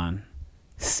shorts on,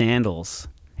 sandals,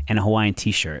 and a Hawaiian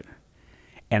t-shirt.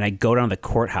 And I go down to the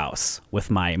courthouse with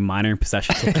my minor in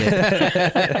possession ticket.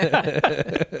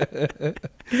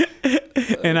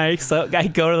 And I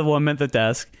go to the woman at the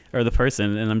desk, or the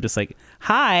person, and I'm just like,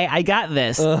 hi, I got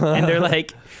this. And they're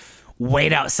like,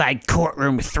 wait outside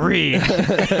courtroom 3. yeah.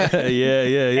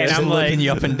 And And I'm like, looking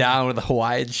you up and down with a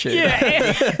Hawaiian shirt.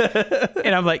 yeah.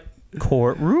 And I'm like,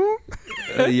 courtroom?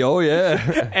 Oh,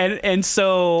 yeah. And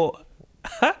so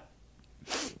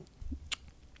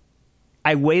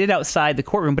I waited outside the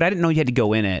courtroom, but I didn't know you had to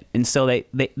go in it. And so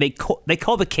they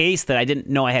called the case that I didn't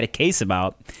know I had a case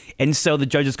about. And so the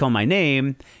judges called my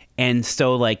name. And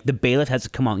so, like, the bailiff has to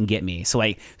come out and get me. So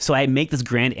I make this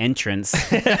grand entrance,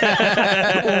 rolling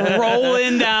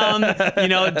down,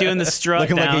 doing the strut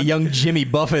Looking down. like a young Jimmy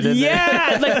Buffett in there.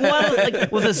 Yeah,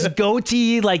 like with this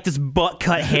goatee, like this butt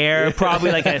cut hair,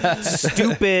 probably like a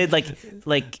stupid like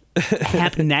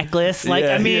hemp necklace.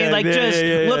 Like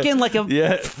looking like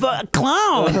a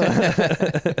clown.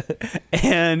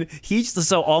 And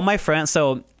so all my friends.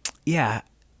 So yeah.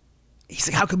 He's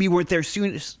like, how come you weren't there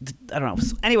soon? I don't know.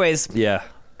 So anyways, Yeah.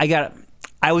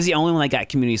 I was the only one that got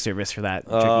community service for that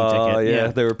drinking ticket. Yeah,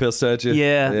 they were pissed at you.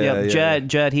 Yeah.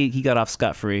 Judd, he got off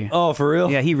scot-free. Oh, for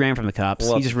real? Yeah, he ran from the cops.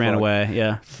 What he just the ran fuck? away.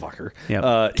 Yeah. Fucker.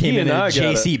 Yep. Came in a I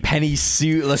J.C. Penney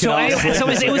suit. Looking So all it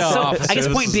was officers. I guess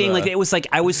point being, like, it was like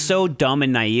I was so dumb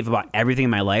and naive about everything in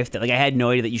my life that, like, I had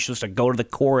no idea that you're supposed to go to the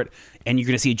court and you're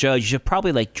gonna see a judge. You should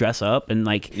probably, like, dress up and,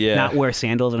 like, not wear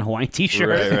sandals and a Hawaiian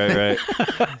t-shirt. Right.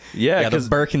 Yeah, the because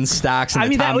Birkenstocks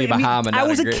and the Tommy Bahama. I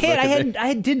was a kid.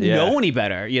 I didn't know any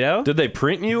better, Did they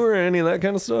print you or any of that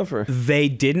kind of stuff? Or They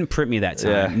didn't print me that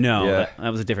time. Yeah, No, yeah. that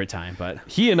was a different time. But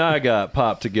he and I got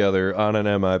popped together on an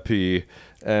MIP,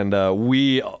 and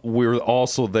we were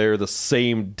also there the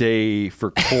same day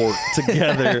for court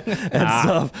together and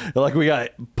stuff. Like, we got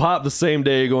popped the same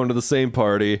day, going to the same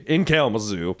party in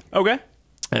Kalamazoo. okay.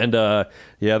 And then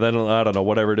I don't know,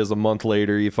 whatever it is, a month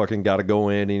later, you fucking got to go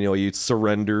in, and you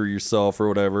surrender yourself or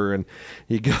whatever, and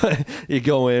you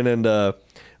go in, and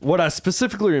what I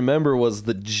specifically remember was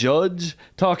the judge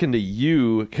talking to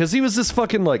you, because he was this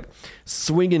fucking, like,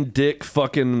 swinging dick,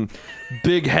 fucking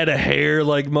big head of hair,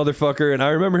 like, motherfucker. And I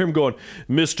remember him going,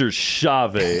 Mr.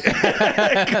 Chave,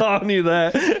 calling you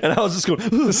that. And I was just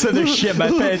going, so there's shit my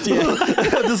pants.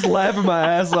 just laughing my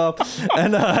ass off.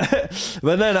 And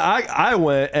but then I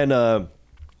went and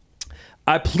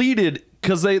I pleaded,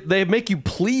 because they make you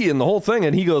plea in the whole thing.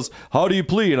 And he goes, how do you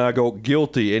plead? And I go,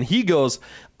 guilty. And he goes,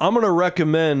 I'm going to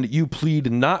recommend you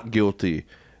plead not guilty.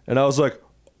 And I was like,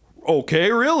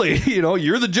 okay, really?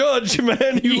 You're the judge,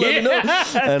 man. You let me know.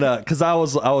 And because I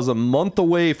was a month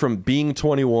away from being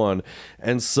 21.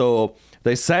 And so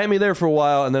they sat me there for a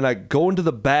while, and then I go into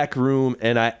the back room,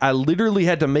 and I literally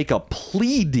had to make a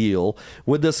plea deal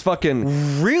with this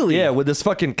fucking... Really? Yeah, with this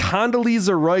fucking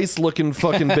Condoleezza Rice-looking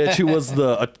fucking bitch who was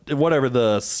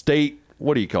the state...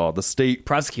 What do you call it? The state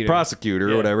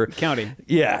prosecutor or whatever. County.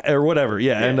 Yeah, or whatever.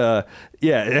 Yeah.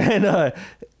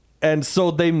 And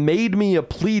so they made me a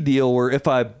plea deal where if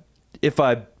I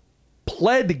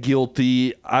pled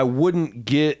guilty, I wouldn't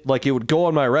get, like, it would go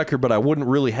on my record, but I wouldn't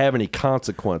really have any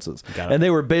consequences. And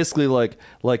they were basically like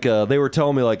they were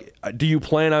telling me, like, do you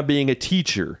plan on being a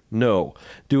teacher? No.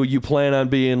 Do you plan on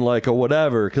being, like, a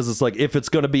whatever? Because it's like, if it's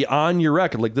going to be on your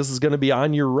record, like, this is going to be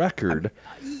on your record.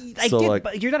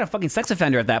 But you're not a fucking sex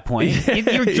offender at that point.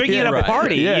 You're drinking at a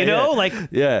party,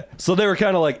 Yeah. So they were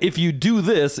kind of like, if you do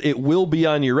this, it will be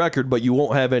on your record, but you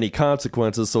won't have any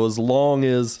consequences. So as long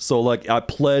as, like,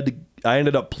 I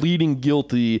ended up pleading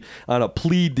guilty on a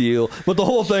plea deal, but the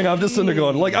whole thing, I'm just sitting there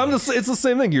going, like, it's the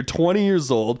same thing. You're 20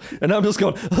 years old, and I'm just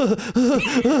going, how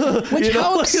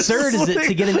absurd is it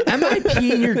to get an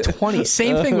MIP in your 20s?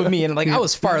 Same thing with me, and, like, I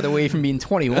was farther away from being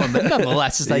 21, but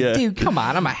nonetheless, it's like, dude, come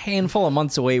on, I'm a handful of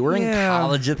months away. We're in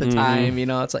college at the time,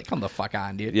 it's like, come the fuck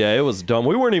on, dude. Yeah, it was dumb.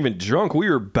 We weren't even drunk. We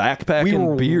were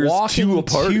backpacking beers walking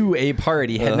to a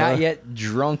party. Had not yet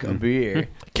drunk a beer.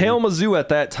 Kalamazoo at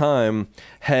that time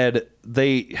had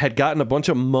gotten a bunch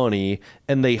of money,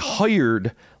 and they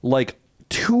hired like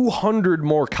 200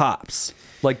 more cops.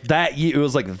 Like that year, it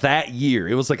was like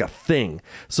a thing.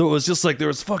 So it was just like there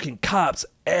was fucking cops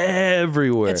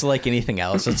everywhere. It's like anything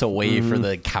else. It's a way for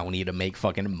the county to make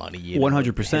fucking money.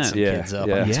 100%. Kids up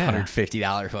on these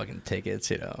 $150 fucking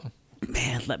tickets.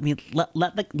 man, let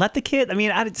the kid. I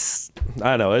mean,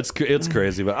 I know it's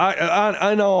crazy, but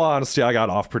I know honesty, I got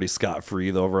off pretty scot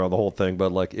free over on the whole thing,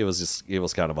 but like it was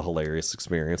kind of a hilarious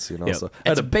experience, you know. Yep. So I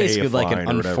had It's to pay basically a like an fine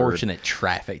or whatever. unfortunate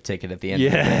traffic ticket at the end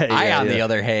of the day. On the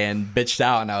other hand, bitched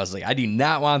out, and I was like, I do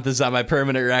not want this on my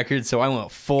permanent record, so I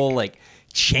went full like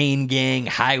chain gang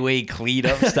highway cleat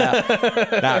up stuff.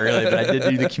 Not really, but I did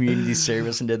do the community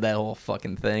service and did that whole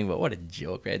fucking thing. But what a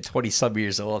joke, man. 20-some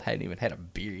years old, hadn't even had a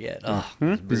beer yet.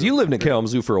 Because you lived in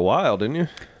Kalamazoo for a while, didn't you?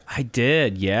 I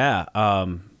did, yeah.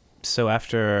 So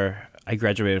after I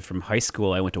graduated from high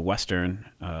school, I went to Western,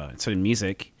 studied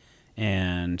music,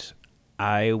 and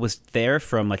I was there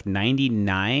from like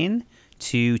 99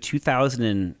 to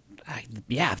 2000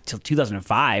 till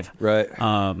 2005. Right.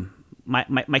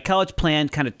 My college plan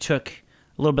kind of took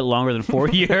a little bit longer than 4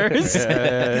 years,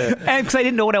 and because I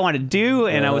didn't know what I wanted to do,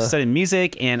 and I was studying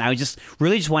music, and I just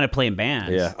wanted to play in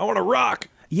bands. Yeah, I want to rock.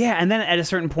 Yeah, and then at a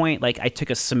certain point, like I took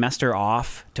a semester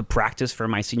off to practice for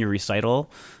my senior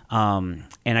recital, and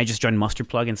I just joined Mustard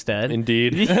Plug instead.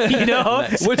 Indeed, you know,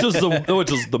 which is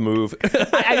the move.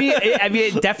 I mean,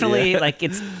 it definitely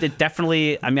it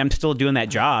definitely. I mean, I'm still doing that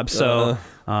job, so.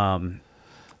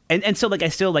 And so I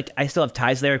still have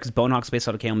ties there because BoneHawk's based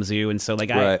out of Kalamazoo, and so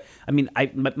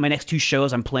my next 2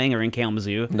 shows I'm playing are in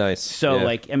Kalamazoo. Nice. So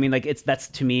that's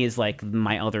to me is like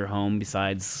my other home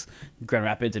besides Grand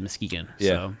Rapids and Muskegon. Yeah,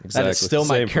 so. exactly. That is still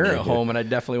my Same for current me, home, and I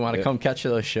definitely want to come catch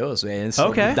those shows, man. It's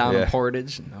still down in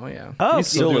Portage. Oh yeah. Oh, He's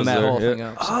still doing that there, whole thing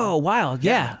up. So. Oh, wild.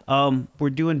 Yeah. We're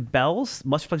doing bells.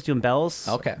 Mustard Plug's doing bells.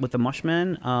 Okay. With the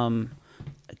Mushmen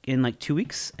in like 2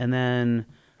 weeks, and then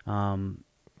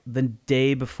the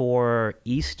day before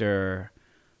Easter,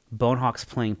 BoneHawk's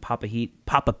playing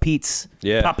Papa Pete's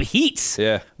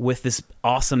with this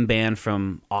awesome band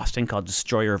from Austin called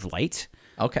Destroyer of Light.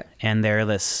 Okay. And they're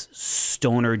this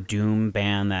stoner doom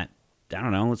band that, I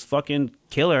don't know, it's fucking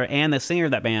killer. And the singer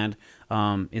of that band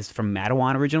is from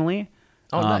Mattawan originally.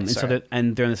 Oh, nice.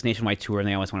 And they're on this nationwide tour, and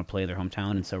they always want to play their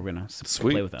hometown, and so we're gonna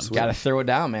play with them. Got to throw it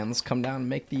down, man. Let's come down and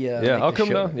make the I'll come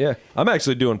down. Yeah, I'm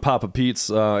actually doing Papa Pete's.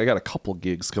 I got a couple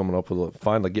gigs coming up with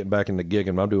finally getting back into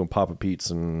gigging. I'm doing Papa Pete's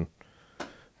in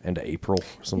end of April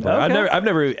or something. Okay. I've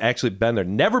never actually been there.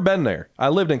 Never been there. I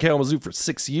lived in Kalamazoo for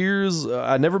 6 years.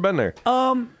 I've never been there.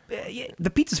 Yeah, the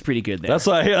pizza's pretty good there. That's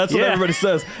what everybody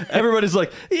says. Everybody's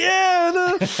like,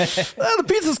 the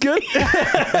pizza's good.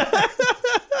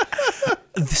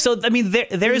 So, I mean,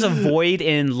 there is a void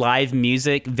in live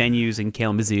music venues in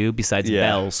Kalamazoo besides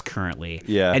Bell's currently.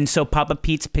 Yeah. And so Papa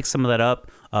Pete's picks some of that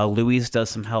up. Louis does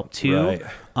some help too. Right.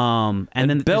 And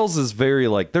then Bell's is very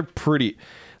they're pretty.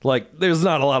 Like, there's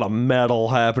not a lot of metal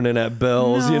happening at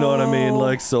Bell's. No. You know what I mean?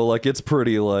 It's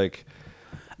pretty I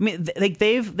mean,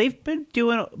 they've been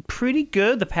doing pretty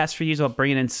good the past few years about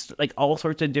bringing in all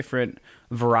sorts of different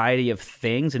variety of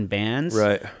things and bands.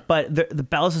 Right. But the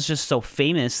Bells is just so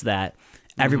famous that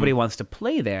everybody wants to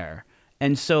play there,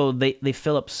 and so they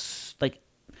fill up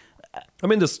I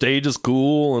mean, the stage is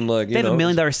cool, and they have $1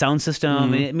 million sound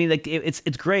system. I mean,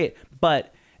 it's great,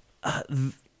 but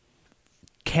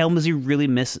Kalamazoo really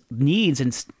needs,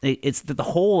 and it's the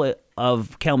whole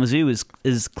of Kalamazoo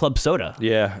is Club Soda.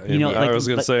 Yeah, I was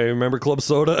gonna say, remember Club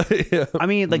Soda? Yeah. I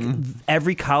mean,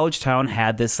 every college town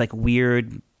had this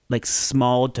weird,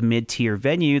 small to mid tier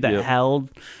venue that held,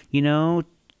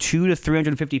 200 to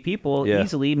 350 people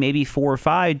easily, maybe 4 or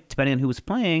 5 depending on who was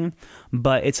playing.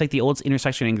 But it's like the old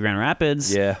intersection in Grand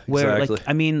Rapids, where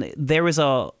exactly. there was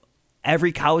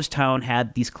every college town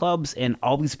had these clubs, and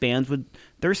all these bands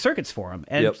there were circuits for them,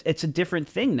 and it's a different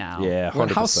thing now. Yeah, 100%. Well,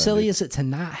 how silly is it to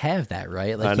not have that,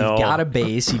 right? I know. You've got a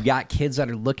base, you've got kids that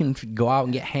are looking to go out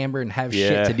and get hammered and have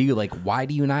shit to do. Why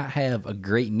do you not have a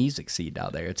great music scene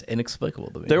out there? It's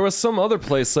inexplicable to me. There was some other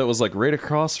place that was right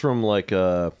across from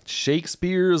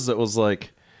Shakespeare's that was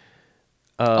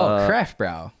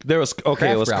Kraftbrau. There was it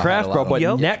was Kraftbrau, but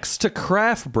next to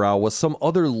Kraftbrau was some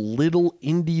other little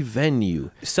indie venue.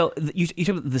 So you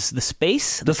talk about the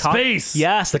space, the space,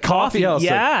 yes, the coffee house.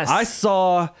 Yes, I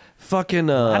saw fucking.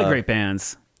 A lot of great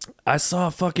bands. I saw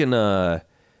fucking. Are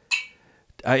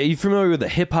you familiar with the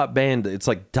hip hop band? It's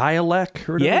Dalek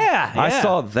or whatever? Yeah, I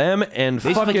saw them and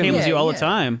they fucking Kalamazoo all the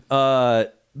time.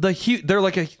 They're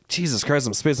Jesus Christ,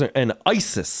 I'm spacing and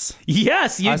ISIS.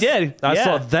 Yes, you did. I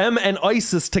saw them and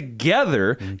ISIS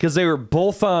together because they were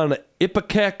both on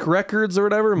Ipecac Records or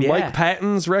whatever, Mike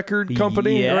Patton's record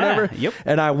company or whatever. Yep.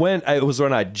 And I went. It was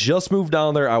when I just moved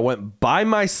down there. I went by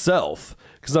myself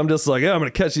because I'm just like, yeah, I'm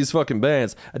gonna catch these fucking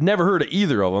bands. I'd never heard of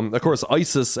either of them. Of course,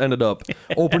 ISIS ended up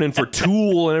opening for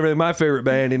Tool and everything, my favorite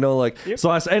band, you know, like, so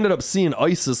I ended up seeing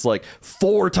ISIS like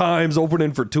 4 times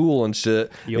opening for Tool and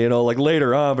shit, you know, like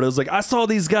later on. But it was like, I saw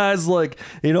these guys, like,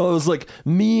 you know, it was like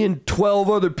me and 12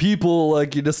 other people,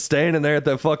 like, you just standing there at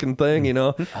that fucking thing, you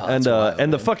know. And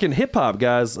the fucking hip hop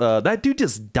guys, that dude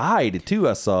just died too.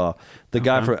 I saw the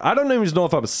guy from, I don't even know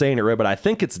if I was saying it right, but I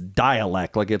think it's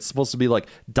Dialect, like it's supposed to be like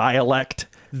dialect,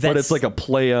 but it's like a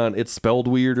play on, it's spelled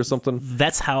weird or something.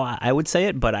 That's how I would say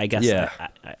it, but I guess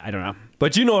I don't know.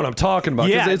 But you know what I'm talking about,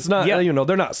 'cause Yeah, it's not, you know,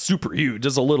 they're not super huge,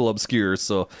 just a little obscure.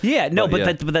 So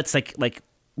but that's like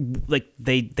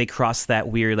they cross that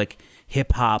weird like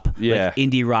hip hop, like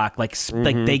indie rock, like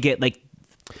like they get like.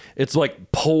 It's like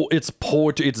it's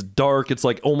poetry. It's dark. It's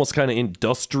like almost kind of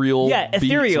industrial,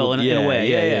 ethereal in a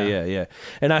way. Yeah.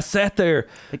 And I sat there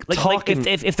talking. Like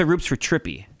if the Roots were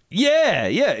trippy.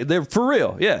 Yeah, they're for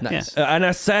real. Yeah, Nice. And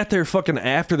I sat there fucking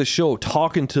after the show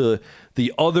talking to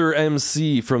the other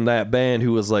MC from that band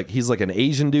who was like, he's like an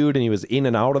Asian dude and he was in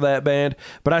and out of that band.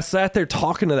 But I sat there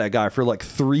talking to that guy for like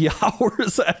 3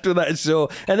 hours after that show,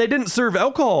 and they didn't serve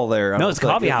alcohol there. No, it's a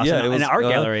coffee house and an art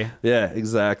gallery. Yeah,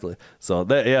 exactly. So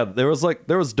that there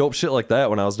was dope shit like that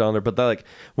when I was down there. But like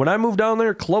when I moved down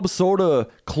there, Club Soda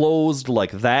closed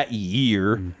like that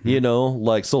year. You know,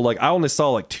 like so like I only saw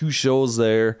like 2 shows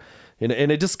there.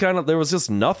 And it just kind of, there was just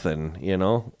nothing, you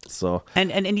know. So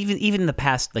and even the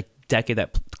past like decade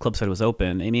that Club Soda was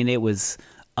open, I mean, it was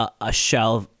a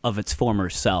shell of its former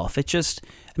self. It just,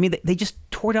 I mean, they just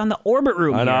tore down the Orbit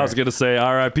Room. I know, I was gonna say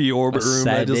R.I.P. Orbit Room.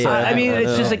 I mean,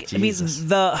 it's just like, Jesus. I mean,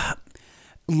 the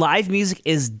live music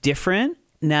is different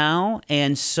now,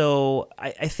 and so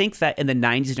I think that in the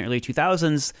 90s and early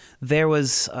 2000s there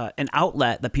was an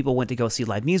outlet that people went to go see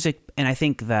live music, and I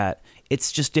think that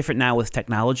it's just different now with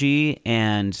technology,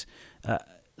 and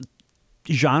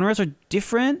genres are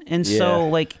different, and so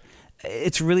like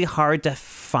it's really hard to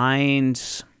find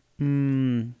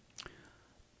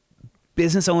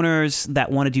business owners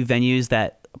that want to do venues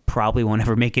that probably won't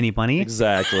ever make any money.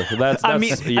 Exactly. That's I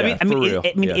mean,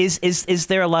 is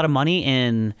there a lot of money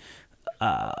in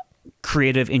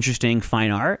creative, interesting,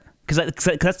 fine art?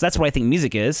 Because that's what I think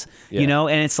music is, you know.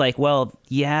 And it's like, well,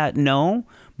 no,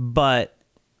 but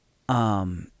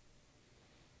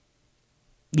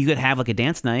you could have like a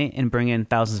dance night and bring in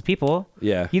thousands of people.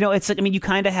 Yeah, you know, it's like, I mean, you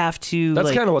kind of have to. That's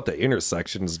like, kind of what the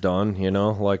Intersection's done, you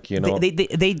know. Like, you know,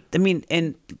 they I mean,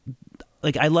 and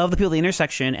like I love the people at the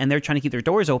Intersection, and they're trying to keep their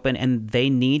doors open, and they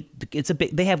need, it's a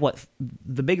big, they have what,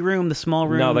 the big room, the small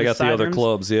room. Now they got the other rooms.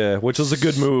 clubs, which was a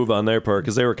good move on their part,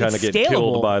 because they were kind of getting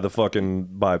killed by the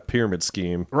by pyramid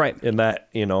scheme, right? In that,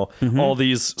 you know, all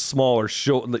these smaller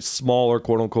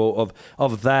quote unquote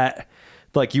of that.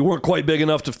 Like, you weren't quite big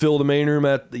enough to fill the main room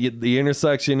at the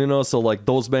Intersection, you know, so like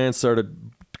those bands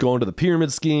started going to the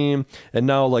pyramid scheme, and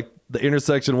now like the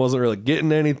Intersection wasn't really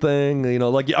getting anything, you know.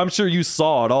 Like, I'm sure you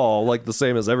saw it all, like the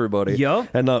same as everybody.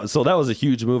 Yep. And so that was a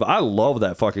huge move. I love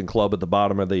that fucking club at the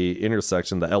bottom of the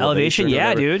Intersection, the elevation.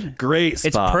 Yeah, dude. Great spot.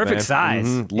 It's perfect man.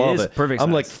 size. Love it. Perfect.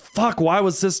 I'm like, fuck, why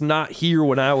was this not here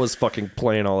when I was fucking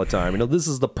playing all the time? You know, this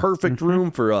is the perfect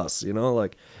room for us, you know,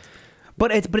 like.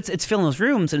 But it's filling those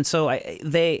rooms, and so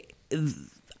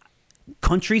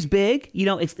country's big, you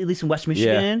know. It's at least in West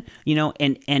Michigan, you know,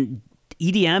 and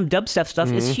EDM dubstep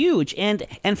stuff is huge, and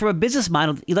from a business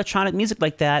model, electronic music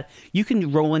like that, you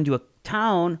can roll into a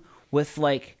town with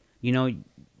like, you know,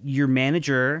 your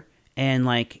manager and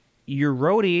like your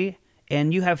roadie,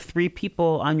 and you have 3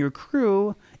 people on your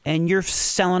crew, and you're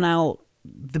selling out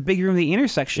the big room of the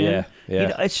Intersection. Yeah. You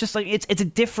know, it's just like it's a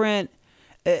different.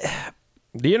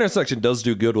 The Intersection does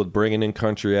do good with bringing in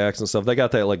country acts and stuff. They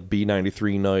got that like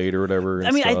B93 night or whatever.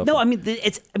 And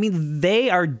they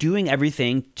are doing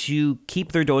everything to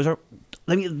keep their doors.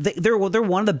 I mean, they're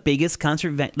one of the biggest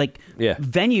concert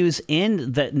venues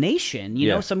in the nation. You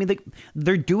know, so I mean,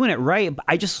 they're doing it right. But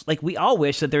I just like, we all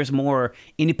wish that there's more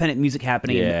independent music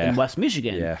happening in West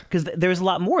Michigan, because there's a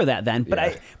lot more of that then.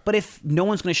 But if no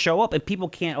one's going to show up and people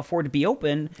can't afford to be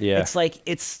open, it's like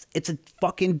it's a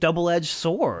fucking double-edged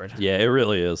sword. Yeah, it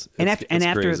really is. After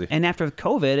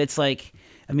COVID, it's like,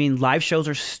 I mean, live shows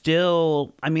are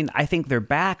still. I mean, I think they're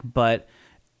back, but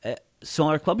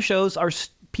smaller club shows are.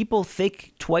 People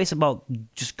think twice about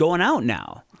just going out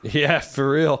now. Yeah,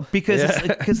 for real.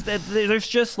 Because there's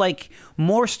just like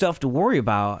more stuff to worry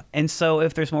about, and so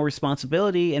if there's more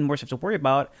responsibility and more stuff to worry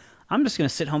about, I'm just gonna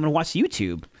sit home and watch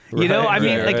YouTube. You know, I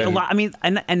mean, a lot. I mean,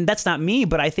 and that's not me,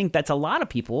 but I think that's a lot of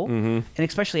people, and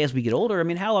especially as we get older. I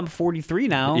mean, hell, I'm 43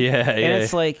 now. And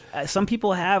it's like a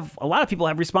lot of people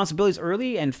have responsibilities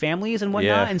early and families and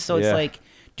whatnot, and so it's like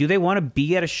do they want to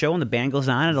be at a show and the band goes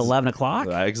on at 11 o'clock?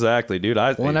 Exactly, dude.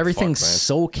 And everything's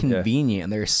so convenient.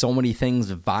 And there's so many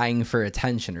things vying for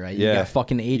attention, right? You got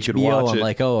fucking HBO and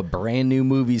like, a brand new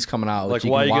movie's coming out, like, which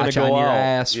you can watch on your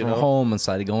ass from home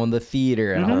instead of going to the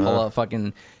theater. And I'll pull up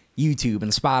fucking YouTube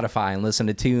and Spotify and listen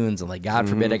to tunes, and like, God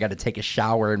forbid I got to take a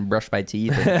shower and brush my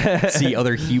teeth and see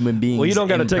other human beings. Well, you don't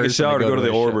got to take a shower to go to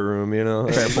the Orbit Room, you know.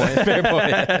 Fair point. Fair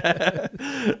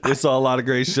point. We saw a lot of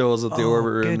great shows at the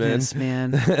Orbit Room,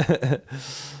 man.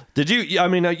 Did you? I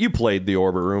mean, you played the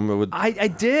Orbit Room. I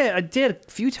did a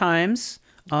few times.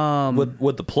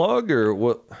 With the Plug or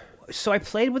what? So I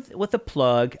played with the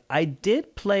Plug. I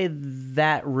did play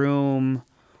that room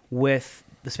with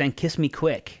this band Kiss Me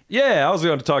Quick. Yeah, I was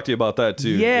going to talk to you about that too.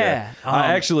 Yeah.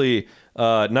 I actually,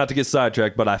 not to get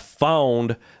sidetracked, but I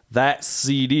found that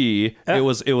CD. It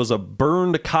was a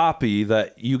burned copy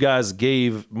that you guys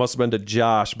must have been to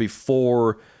Josh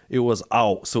before it was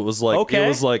out. So it was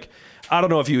like, I don't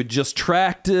know if you had just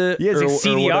tracked it. Yeah, it's like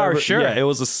CDR, sure. Yeah, it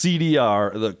was a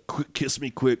CDR. The Kiss Me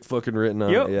Quick fucking written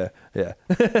on it. Yeah.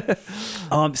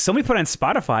 Somebody put it on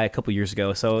Spotify a couple years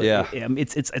ago. So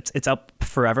it's up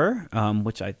forever,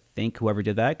 which I think whoever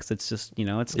did that, because it's just,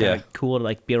 it's kind of cool to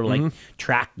like be able to like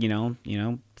track,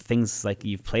 things like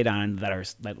you've played on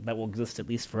that will exist at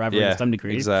least forever to some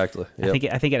degree. Exactly.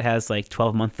 Yep. I think it has like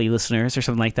 12 monthly listeners or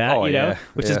something like that.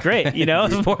 Which is great.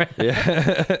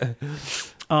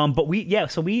 But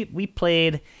we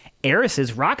played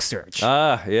Eris's Rock Search.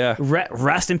 Yeah.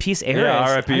 Rest in peace, Eris. Yeah,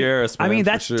 R.I.P. Eris. Man, I mean,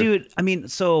 that's sure. dude. I mean,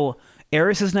 so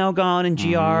Eris is now gone in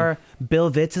GR.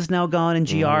 Bill Vitz is now gone in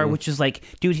GR, which is like,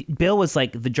 dude, Bill was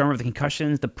like the drummer of the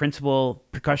Concussions, the principal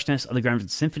percussionist of the Grand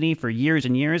Rapids Symphony for years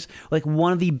and years. Like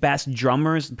one of the best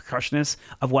drummers and percussionists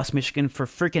of West Michigan for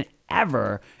freaking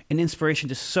ever. An inspiration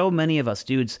to so many of us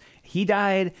dudes. He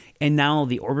died, and now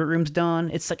the Orbit Room's done.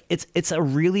 It's like it's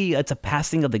a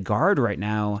passing of the guard right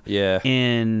now. Yeah.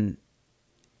 And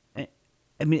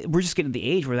I mean, we're just getting to the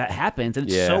age where that happens, and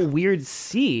it's so weird to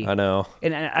see. I know.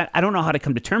 And I don't know how to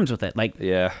come to terms with it. Like,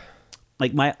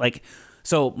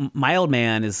 so my old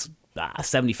man is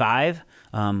 75,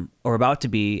 or about to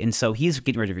be, and so he's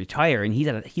getting ready to retire, and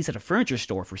he's at a furniture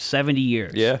store for 70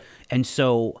 years. Yeah. And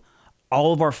so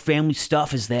all of our family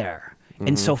stuff is there.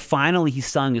 And so finally he's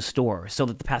selling his store. So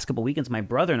that the past couple of weekends, my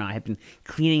brother and I have been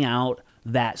cleaning out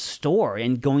that store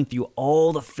and going through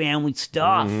all the family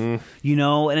stuff, and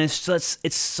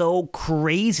it's so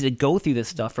crazy to go through this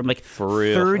stuff from like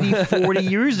 30, 40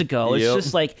 years ago. It's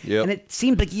just like, and it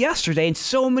seemed like yesterday in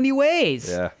so many ways.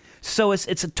 Yeah. So it's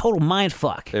a total mind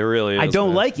fuck. It really is. I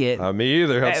don't like it. Me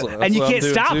either. That's and you can't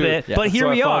stop it. Yeah. But here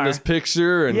we I are. found this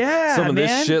picture and some of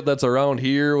this shit that's around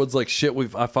here was like shit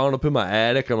I found up in my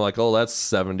attic. I'm like, oh, that's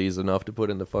 70s enough to put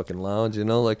in the fucking lounge,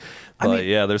 Like, but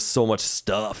there's so much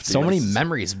stuff. Dude. So many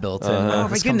memories built in. Oh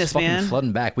my goodness, man!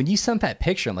 Flooding back. When you sent that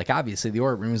picture, and like obviously the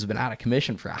Orbit Room has been out of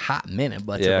commission for a hot minute,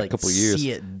 but to like a couple years.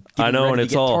 See it, I know, and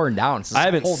it's all torn down. I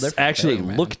haven't actually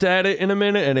looked at it in a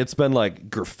minute, and it's been like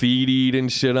graffitied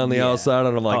and shit on the outside,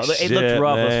 and I'm like, shit, it looked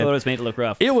rough. Man. Those photos made it look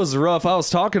rough. It was rough. I was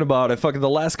talking about it. Fucking the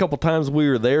last couple times we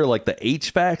were there, like the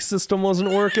HVAC system wasn't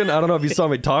working. I don't know if you saw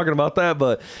me talking about that,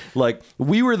 but like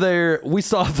we were there. We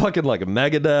saw fucking like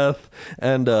Megadeth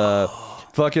and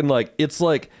fucking like it's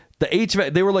like the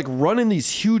HVAC. They were like running these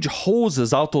huge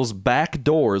hoses out those back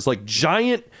doors, like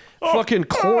giant fucking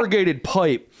corrugated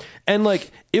pipe, and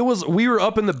like it was. We were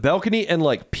up in the balcony, and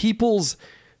like people's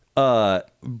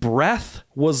breath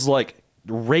was like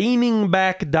raining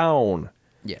back down.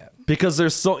 Yeah. Because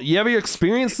there's so... You ever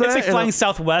experienced that? It's like flying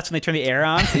Southwest when they turn the air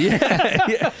on.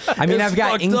 Yeah. I mean, I've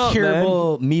got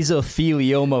incurable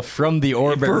mesothelioma from the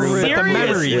Orbit Room. The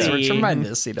memories were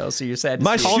tremendous, So you're sad.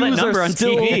 My call shoes that number are on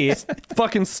still TV.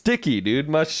 fucking sticky, dude.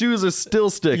 My shoes are still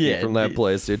sticky from that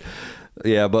place, dude.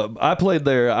 Yeah, but I played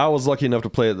there. I was lucky enough to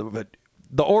play it.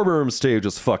 The Orbit Room stage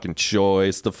was fucking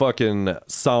choice. The fucking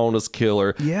sound is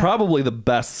killer. Yeah. Probably the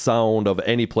best sound of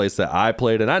any place that I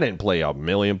played. And I didn't play a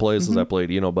million places. I played,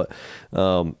 but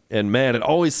and man, it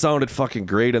always sounded fucking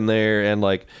great in there. And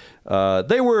like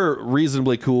they were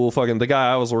reasonably cool. Fucking the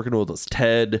guy I was working with was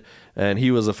Ted, and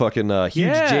he was a fucking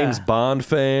huge James Bond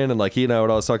fan, and like he and I would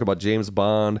always talk about James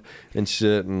Bond and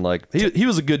shit, and like he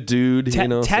was a good dude.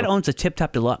 Ted owns a Tip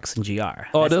Top Deluxe in GR.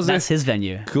 Oh, does he? That's his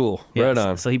venue. Cool, right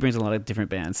on. So he brings a lot of different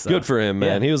bands. So. Good for him,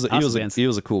 man. Yeah, he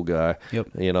was a cool guy. Yep.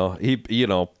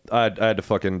 I had to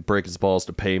fucking break his balls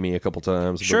to pay me a couple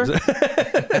times. Sure.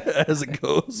 As it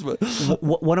goes. But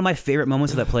one of my favorite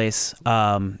moments of that place.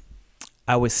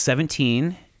 I was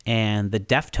 17, and the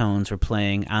Deftones were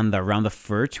playing on the Around the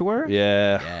Fur tour.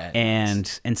 Yeah. And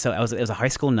so it was a high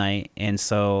school night, and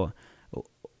so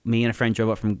me and a friend drove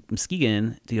up from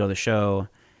Muskegon to go to the show,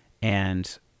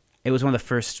 and it was one of the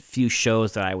first few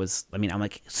shows that I'm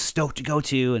like stoked to go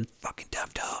to, and fucking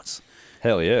Deftones.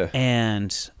 Hell yeah.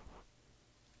 And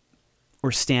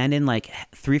we're standing like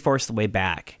 3/4 of the way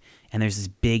back, and there's this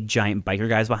big giant biker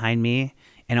guys behind me,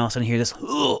 and all of a sudden I hear this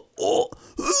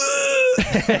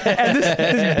and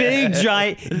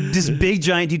this big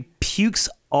giant dude pukes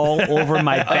all over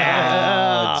my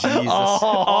back. Oh, Jesus.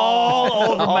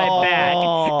 All over my back.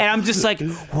 And I'm just like,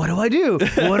 what do I do?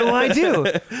 What do I do?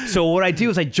 So what I do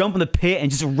is I jump in the pit and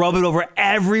just rub it over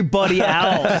everybody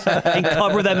else and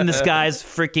cover them in this guy's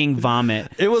freaking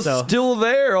vomit. It was still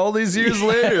there all these years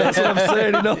later. That's what I'm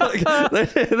saying. You know,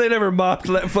 like, they never mopped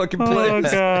that fucking place.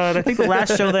 Oh god! I think the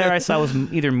last show there I saw was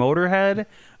either Motorhead,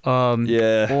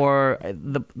 or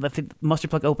the Mustard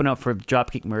Plug opened up for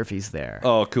Dropkick Murphys there.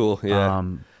 Oh, cool. Yeah.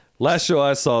 Last show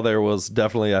I saw there was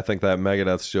definitely, I think, that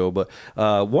Megadeth show. But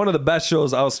one of the best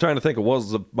shows, I was trying to think, it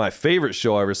was my favorite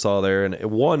show I ever saw there. And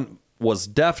one was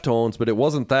Deftones, but it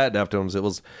wasn't that Deftones. It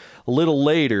was a little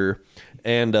later.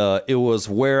 And it was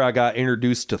where I got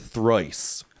introduced to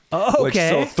Thrice. Oh, okay.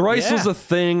 So Thrice was a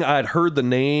thing. I'd heard the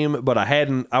name, but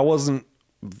I wasn't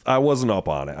up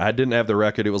on it. I didn't have the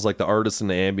record. It was like the Artist in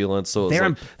the Ambulance. So it was they're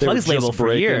like, on Plug's label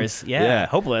for years. Yeah.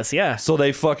 Hopeless. Yeah. So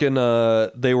they fucking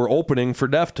they were opening for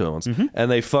Deftones,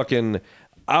 and they fucking.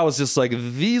 I was just like,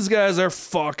 these guys are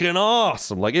fucking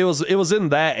awesome. Like it was in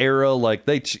that era. Like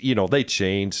they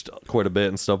changed quite a bit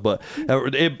and stuff, but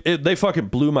they fucking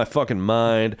blew my fucking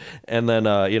mind. And then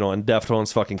and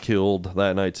Deftones fucking killed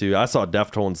that night too. I saw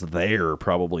Deftones there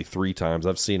probably 3 times.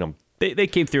 I've seen them. They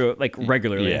came through like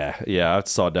regularly. Yeah. I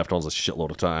saw Deftones a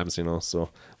shitload of times, So,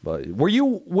 but were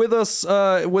you with us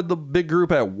with the big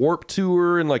group at Warped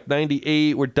Tour in like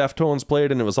 '98 where Deftones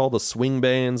played and it was all the swing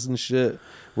bands and shit?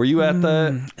 Were you at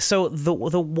that? So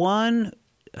the one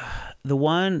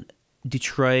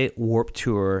Detroit Warped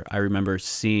Tour I remember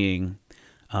seeing,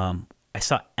 I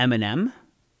saw Eminem.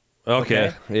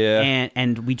 Okay. Yeah.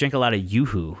 And we drank a lot of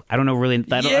Yoo-Hoo. I don't know really.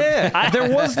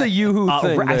 There was the Yoo-Hoo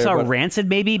thing. I saw Rancid.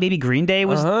 Maybe Green Day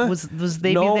was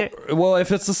they there? Well,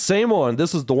 if it's the same one,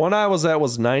 this is the one I was at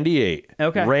was '98.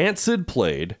 Okay. Rancid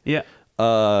played. Yeah.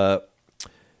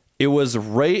 It was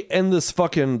right in this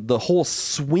fucking the whole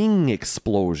swing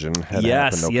explosion had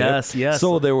happened. Okay? Yes.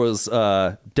 So there was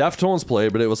Deftones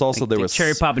played, but it was also there was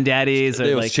Cherry Poppin' Daddies.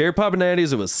 It was Cherry Poppin'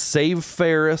 Daddies. It was Save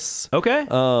Ferris. Okay.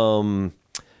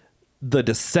 The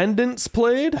Descendants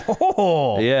played.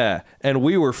 Oh. Yeah. And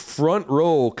we were front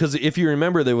row because if you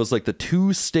remember, there was like the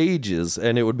 2 stages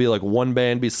and it would be like one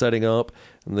band be setting up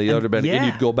and the other band and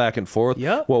you'd go back and forth.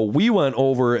 Yep. Well, we went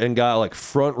over and got like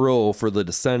front row for the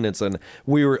Descendants and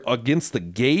we were against the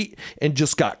gate and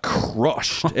just got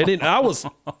crushed. And I was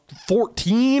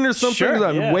 14 or something. Sure,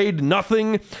 I weighed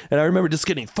nothing. And I remember just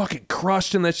getting fucking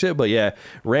crushed in that shit. But yeah,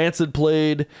 Rancid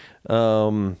played.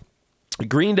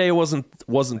 Green Day wasn't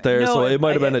there, so it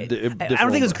might have been a different. I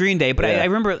don't think it was Green Day, but I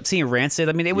remember seeing Rancid.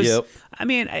 I mean, it was. Yep. I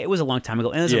mean, it was a long time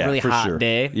ago, and it was a really hot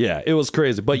day. Yeah, it was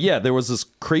crazy. But yeah, there was this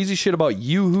crazy shit about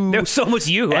Yoo-Hoo. There was so much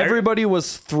Yoo-Hoo. Everybody was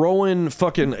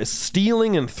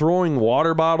stealing and throwing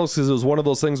water bottles because it was one of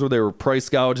those things where they were price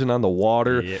gouging on the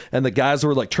water, and the guys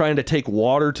were like trying to take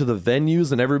water to the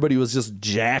venues, and everybody was just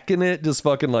jacking it, just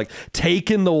fucking like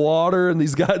taking the water, and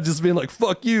these guys just being like,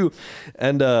 "Fuck you,"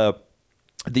 and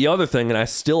the other thing, and I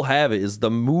still have it, is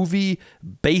the movie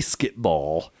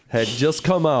Basketball had just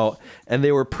come out, and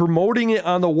they were promoting it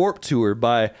on the Warped Tour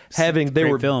by having, they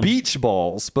were beach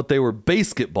balls, but they were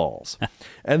basketballs.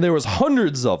 And there was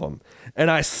hundreds of them. And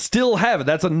I still have it.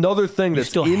 That's another thing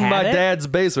that's in my dad's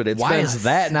basement. Why is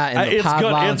that not in the pod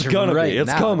lounge right now?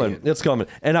 It's coming. It's coming.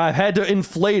 And I've had to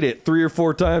inflate it 3 or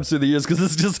 4 times through the years because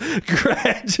it's just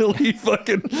gradually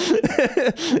fucking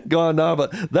gone down.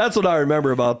 But that's what I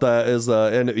remember about that is,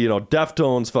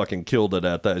 Deftones fucking killed it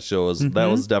at that show. That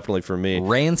was definitely for me.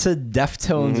 Rancid,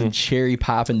 Deftones, and Cherry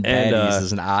Poppin' Daddies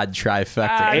is an odd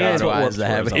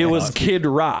trifecta. It was Kid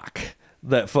Rock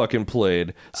that fucking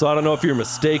played. So I don't know if you're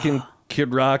mistaken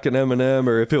Kid Rock and Eminem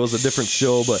or if it was a different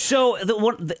show, but so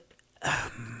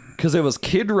because it was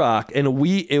Kid Rock and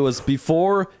it was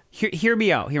before. Hear me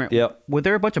out. Yep. Were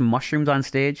there a bunch of mushrooms on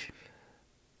stage?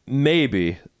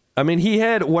 Maybe. I mean, he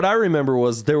had, what I remember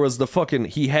was there was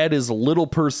he had his little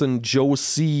person Joe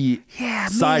C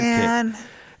sidekick. Man.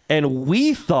 And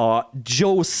we thought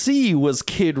Joe C was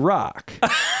Kid Rock.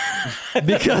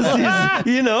 Because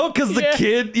because the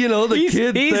kid, he's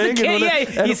kid the thing. Kid,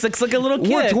 and he looks like a little kid.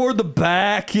 We're toward the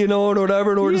back, and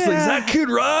whatever, and we're just like, is that Kid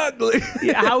Rock?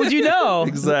 How would you know?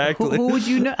 Exactly. Who would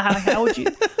you know? How would you?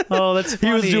 Oh, that's funny.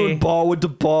 He was doing ball with the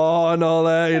ball and all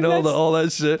that, all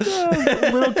that shit.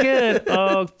 Little kid.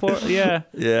 Oh, poor, yeah.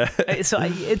 Yeah. So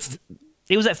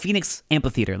It was at Phoenix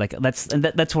Amphitheater. Like that's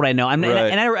what I know.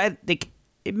 Right. I think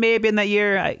it may have been that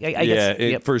year. I guess.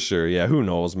 Yep. For sure. Yeah, who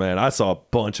knows, man? I saw a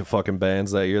bunch of fucking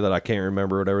bands that year that I can't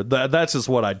remember or whatever. That's just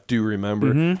what I do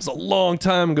remember. It's a long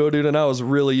time ago, dude, and I was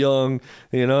really young,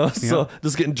 you know? So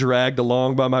just getting dragged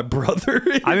along by my brother.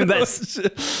 I mean, that's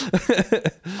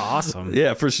awesome.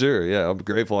 Yeah, for sure. Yeah, I'm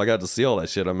grateful I got to see all that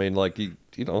shit. I mean, like, you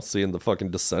know, seeing the fucking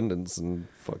Descendants and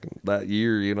fucking that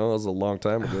year, you know, it was a long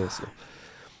time ago. So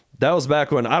that was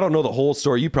back when, I don't know the whole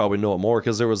story. You probably know it more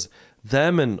because there was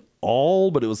them and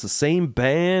but it was the same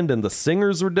band and the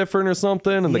singers were different or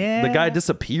something, and the guy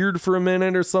disappeared for a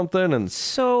minute or something. And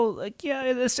so, like,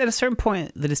 at a certain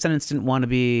point, the Descendants didn't want to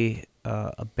be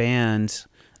a band.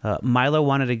 Milo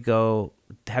wanted to go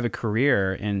have a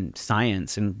career in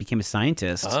science and became a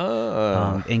scientist,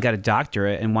 and got a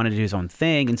doctorate and wanted to do his own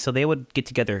thing. And so they would get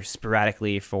together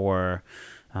sporadically for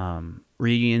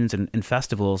reunions and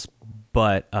festivals,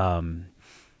 but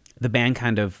the band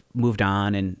kind of moved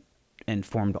on and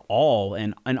formed All,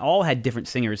 and All had different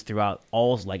singers throughout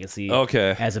All's legacy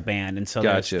as a band. And so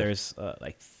there's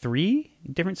like 3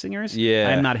 different singers. Yeah,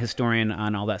 I'm not a historian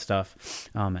on all that stuff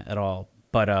at all,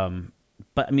 but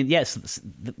I mean, yes,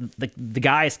 the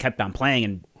guys kept on playing,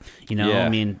 and you know, I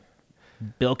mean,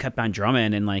 Bill kept on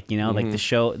drumming, and like, you know, like the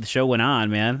show went on,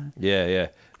 man. Yeah,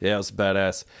 it was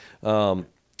badass. All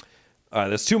right,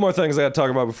 there's 2 more things I got to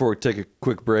talk about before we take a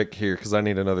quick break here, because I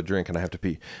need another drink and I have to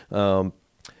pee.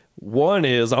 One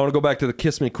is, I want to go back to the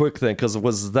Kiss Me Quick thing, because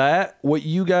was that what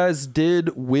you guys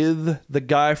did with the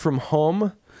guy from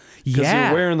Hum? Because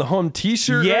you're wearing the Hum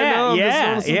T-shirt right now?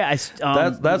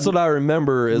 That's what I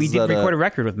remember. Is we did record a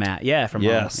record with Matt, from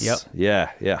Hum. Yep.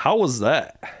 Yeah. How was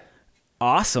that?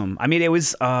 Awesome. I mean, it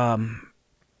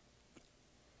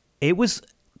was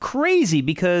crazy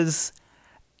because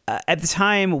at the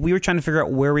time we were trying to figure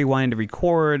out where we wanted to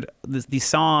record these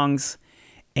songs,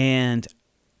 and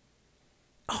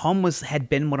Hum had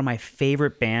been one of my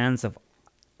favorite bands of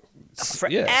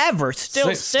forever.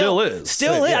 Still is.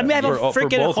 Yeah. I mean, I have a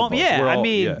freaking Hum. Yeah, I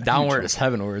mean, Downward is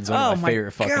Heavenward is one of my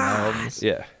favorite fucking albums.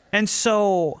 Yeah. And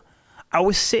so I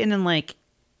was sitting in like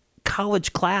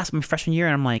college class my freshman year,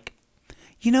 and I'm like,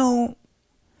 you know,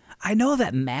 I know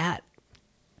that Matt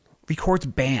records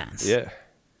bands. Yeah.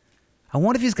 I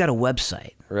wonder if he's got a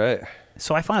website. Right.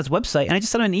 So I found his website, and I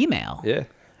just sent him an email. Yeah.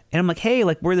 And I'm like, hey,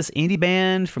 like, we're this indie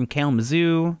band from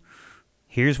Kalamazoo.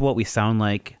 Here's what we sound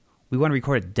like. We want to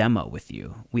record a demo with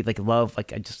you. We like love,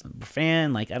 like, I'm a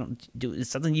fan. Like, is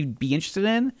something you'd be interested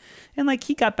in? And like,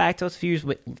 he got back to us a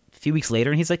few weeks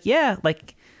later, and he's like, yeah,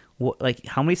 like, like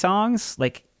how many songs?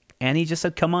 Like, and he just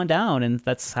said, come on down, and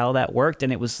that's how that worked.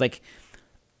 And it was like,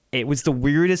 it was the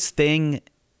weirdest thing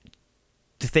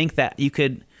to think that you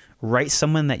could write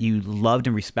someone that you loved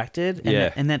and respected,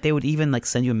 and that they would even like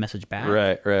send you a message back.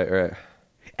 Right.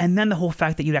 And then the whole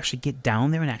fact that you'd actually get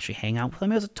down there and actually hang out with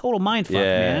them, it was a total mindfuck,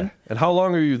 man. And how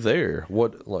long are you there?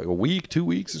 What, like a week, 2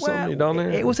 weeks or something? You down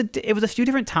there? It was a few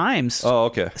different times. Oh,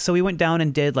 okay. So we went down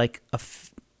and did like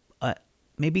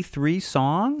maybe 3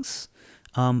 songs,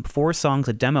 4 songs,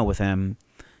 a demo with him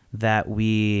that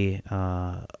we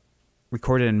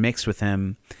recorded and mixed with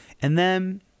him, and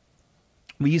then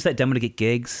we used that demo to get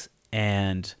gigs,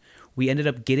 and we ended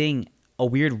up getting a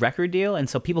weird record deal, and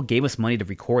so people gave us money to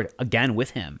record again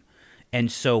with him.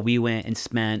 And so we went and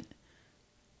spent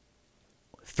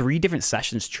 3 different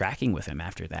sessions tracking with him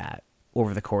after that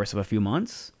over the course of a few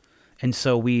months. And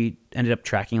so we ended up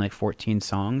tracking like 14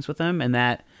 songs with him, and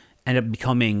that ended up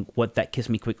becoming what that Kiss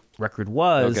Me Quick record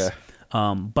was. Okay.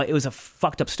 But it was a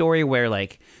fucked up story where,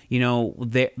 like, you know,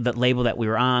 the label that we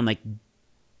were on, like,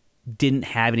 didn't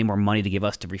have any more money to give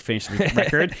us to refinish the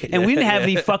record, and we didn't have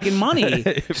any fucking money,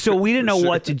 so we didn't know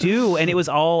what to do. And it was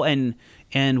all and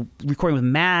recording with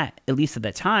Matt, at least at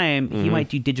that time, he might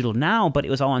do digital now, but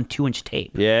it was all on 2-inch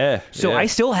tape. So I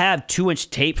still have 2-inch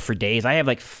tape for days. I have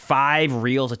like 5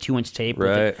 reels of 2-inch tape.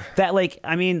 Right. That, like,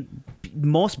 I mean,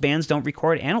 most bands don't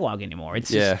record analog anymore.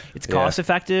 It's just, it's cost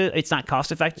effective. It's not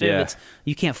cost effective. It's,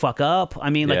 you can't fuck up.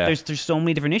 I mean, like, there's so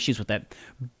many different issues with that,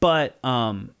 but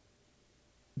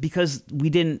because we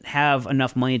didn't have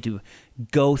enough money to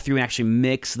go through and actually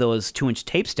mix those 2-inch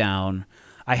tapes down,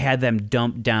 I had them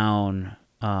dumped down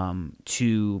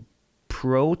to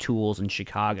Pro Tools in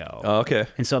Chicago. Oh, okay.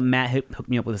 And so Matt hooked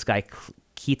me up with this guy,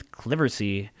 Keith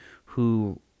Cliversey,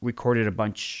 who recorded a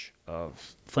bunch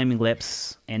of Flaming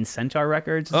Lips and Centaur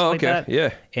records and stuff like that.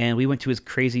 Yeah. And we went to his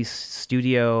crazy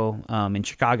studio in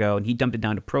Chicago, and he dumped it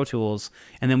down to Pro Tools,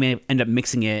 and then we ended up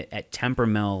mixing it at Temper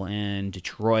Mill in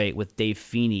Detroit with Dave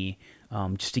Feeney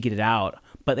just to get it out.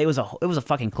 But it was a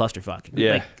fucking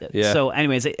clusterfuck. So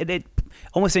anyways, it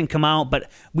almost didn't come out, but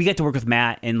we got to work with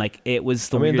Matt, and like it was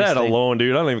the. I mean, that thing. alone,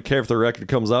 dude. I don't even care if the record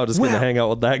comes out. Just gonna hang out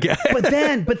with that guy.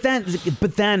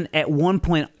 but then, at one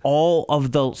point, all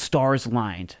of the stars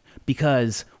aligned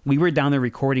because we were down there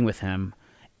recording with him,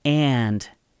 and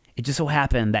it just so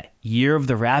happened that Year of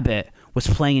the Rabbit was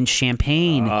playing in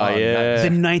Champaign the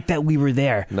night that we were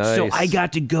there. Nice. So I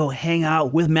got to go hang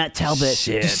out with Matt Talbot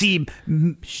to see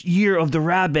Year of the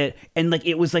Rabbit, and like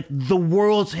it was like the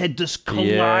worlds had just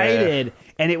collided,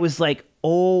 and it was like,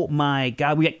 oh my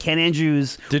God, we got Ken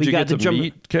Andrews. Did you get to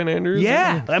meet Ken Andrews?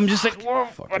 Yeah, I'm just like, whoa.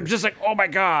 I'm just like, oh my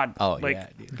God. Oh like, yeah,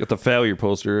 dude. Got the failure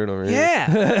poster in over here.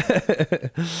 Yeah.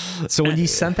 So when you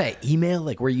sent that email,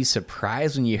 like, were you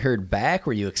surprised when you heard back?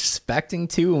 Were you expecting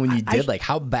to? And when you did, like,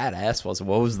 how badass was it?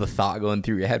 What was the thought going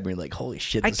through your head when you're like, holy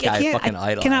shit, this guy fucking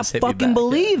idolized? I cannot fucking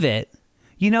believe it.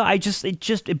 You know,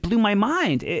 it blew my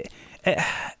mind.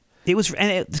 It was,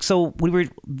 so when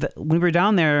we were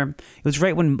down there, it was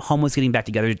right when Hum was getting back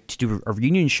together to do a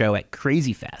reunion show at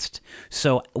Crazy Fest.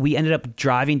 So we ended up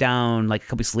driving down like a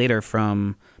couple weeks later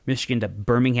from Michigan to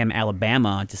Birmingham,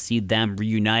 Alabama to see them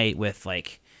reunite with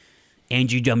like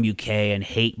Andrew WK and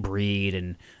Hatebreed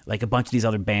and like a bunch of these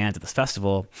other bands at this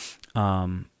festival.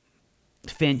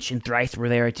 Finch and Thrice were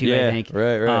there too, I think.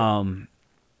 Right.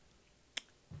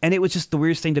 And it was just the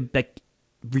weirdest thing to like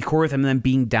record with him and then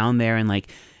being down there and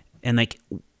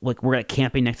we're at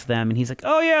camping next to them and he's like,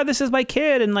 oh yeah, this is my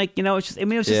kid, and like, you know, it's just, I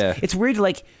mean, it was just it's weird to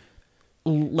like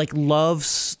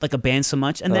loves like a band so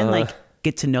much and then like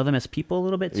get to know them as people a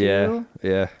little bit too.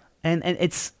 Yeah. And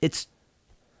it's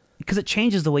because it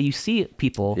changes the way you see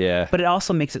people. Yeah. But it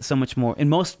also makes it so much more, in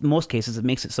most cases, it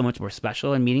makes it so much more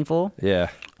special and meaningful. Yeah.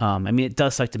 I mean, it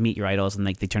does suck to meet your idols and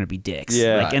like they turn out to be dicks.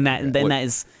 Yeah. Like, that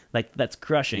is like, that's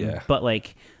crushing. Yeah. But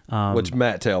like, which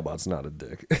Matt Talbot's not a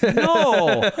dick.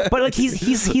 No, but like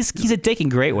he's a dick in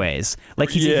great ways. Like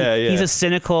he's a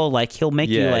cynical, like he'll make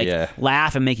you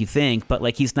laugh and make you think, but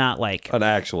like he's not like an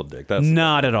actual dick. That's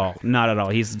not at all. Not at all.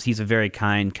 He's a very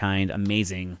kind,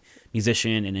 amazing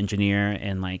musician and engineer,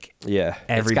 and like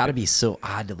it's got to be so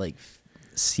odd to like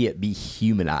see it be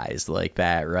humanized like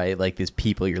that, right? Like these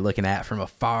people you're looking at from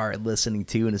afar and listening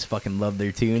to and just fucking love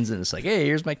their tunes, and it's like, hey,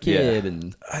 here's my kid.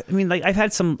 And I mean, like I've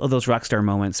had some of those rock star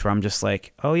moments where I'm just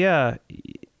like, oh yeah,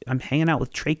 I'm hanging out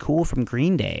with Trey Cool from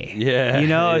Green Day. Yeah, you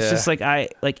know, it's just like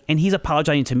and he's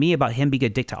apologizing to me about him being a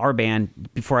dick to our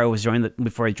band before I joined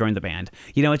the band.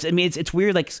 You know, it's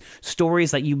weird, like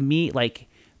stories that you meet, like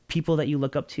people that you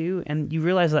look up to, and you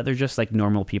realize that they're just like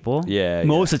normal people.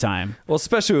 Most of the time. Well,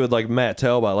 especially with like Matt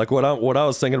Talbot. Like what I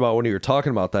was thinking about when you were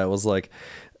talking about that was like,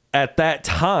 at that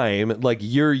time, like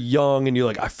you're young and you're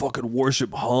like, I fucking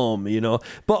worship Hum, you know.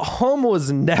 But Hum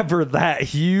was never that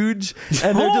huge,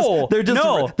 and they're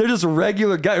just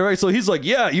regular guy, right? So he's like,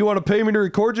 yeah, you want to pay me to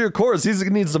record you? Of course. He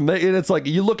needs to make, and it's like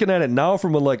you're looking at it now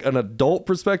from like an adult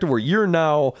perspective, where you're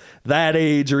now that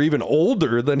age or even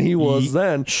older than he was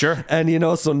then. Sure. And you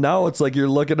know, so now it's like you're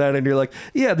looking at it and you're like,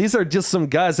 yeah, these are just some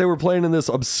guys. They were playing in this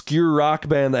obscure rock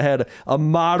band that had a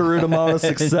moderate amount of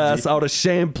success out of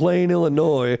Champlain,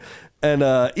 Illinois. And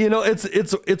you know,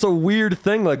 it's a weird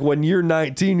thing. Like when you're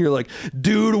 19, you're like,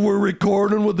 dude, we're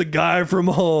recording with the guy from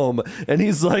Home, and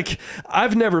he's like,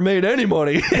 I've never made any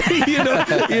money. you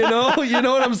know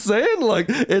what I'm saying? Like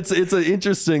it's an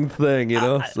interesting thing, you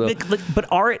know. So. But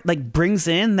art like brings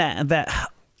in that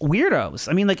weirdos.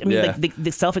 I mean, like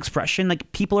the self-expression.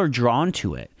 Like people are drawn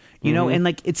to it, you know, and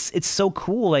like it's so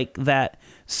cool, like that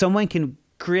someone can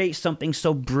create something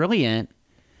so brilliant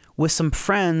with some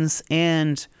friends,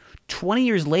 and 20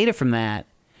 years later from that,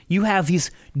 you have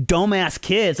these dumbass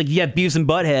kids, like you have Beavis and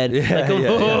Butthead,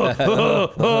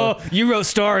 you wrote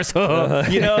stars,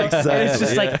 you know, exactly. And it's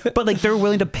just like, but like they're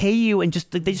willing to pay you, and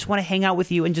just like, they just want to hang out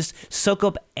with you and just soak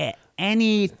up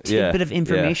any tidbit of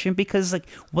information because like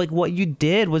what you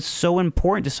did was so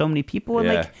important to so many people, and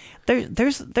like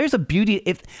there's a beauty.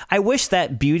 If I wish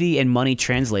that beauty and money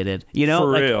translated, you know,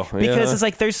 for like, real, because it's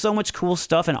like there's so much cool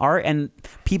stuff in art, and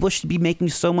people should be making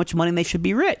so much money, and they should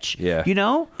be rich. You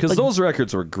know, because like, those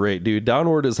records were great, dude.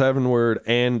 Downward is Heavenward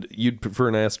and You'd Prefer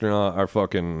an Astronaut are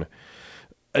fucking,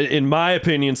 in my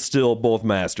opinion, still both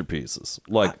masterpieces,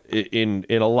 like in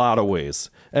a lot of ways.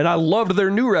 And I loved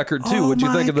their new record too. What'd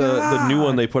you think of the new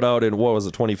one they put out in, what was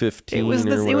it, 2015? It was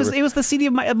the CD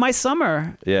of my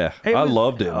summer. Yeah, I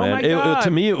loved it, man.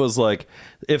 To me, it was like,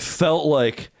 it felt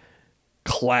like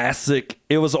classic.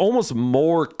 It was almost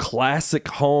more classic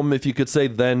Hum, if you could say,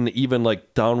 than even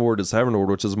like Downward is Heavenward,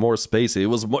 which is more spacey.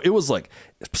 It was like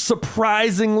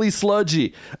surprisingly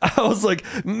sludgy. I was like,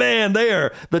 man,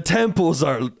 the tempos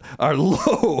are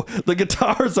low, the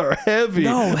guitars are heavy.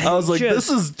 No, I was like, this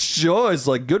is choice.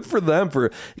 Like, good for them,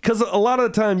 because a lot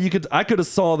of the time I could have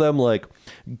saw them like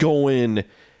going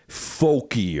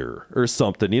folkier or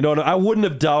something, you know. I wouldn't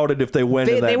have doubted if they went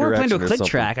in that they were direction playing to a click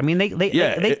track. I mean,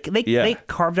 they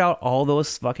carved out all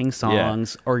those fucking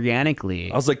songs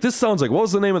organically. I was like, this sounds like, what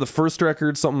was the name of the first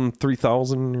record? Something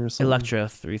 3000 or something. Electra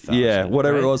 3000. Yeah,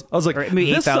 whatever it was. I was like, or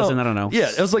maybe 8000. I don't know. Yeah,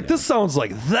 I was like, this sounds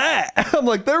like that. I'm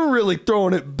like, they're really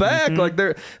throwing it back. Like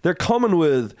they're coming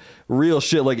with real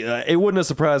shit. Like it wouldn't have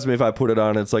surprised me if I put it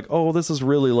on. It's like, oh, this is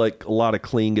really like a lot of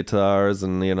clean guitars,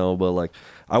 and you know, but like,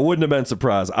 I wouldn't have been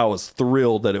surprised. I was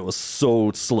thrilled that it was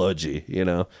so sludgy, you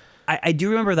know. I do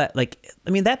remember that, like, I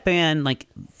mean, that band, like,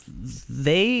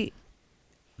 they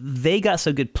got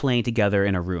so good playing together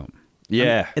in a room.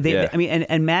 Yeah. I mean,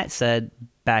 and Matt said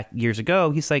back years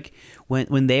ago, he's like,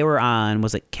 when they were on,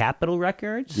 was it Capitol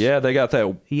Records? Yeah, they got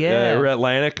that. Yeah. Or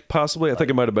Atlantic, possibly. I think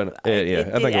it might have been. I think it was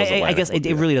Atlantic. I guess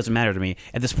it really doesn't matter to me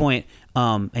at this point.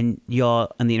 And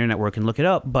y'all on the internet work can look it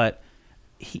up, but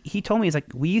he told me, he's like,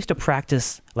 we used to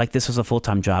practice like this was a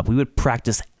full-time job. We would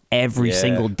practice every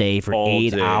single day for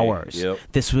 8 hours. Yep.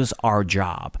 This was our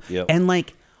job. Yep. And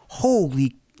like,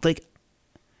 holy, like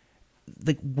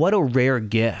what a rare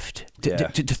gift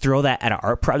to throw that at an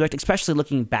art project, especially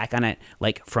looking back on it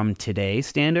like from today's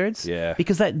standards. Yeah.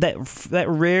 Because that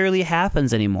rarely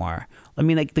happens anymore. I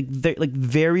mean, like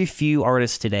very few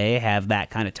artists today have that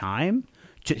kind of time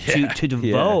to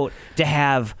devote to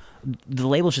have the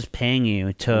label's just paying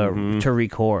you to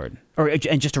record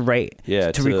and just to write,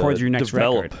 to record your next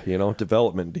record. You know,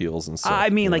 development deals and stuff. I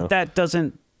mean, like that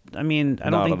doesn't. I mean, I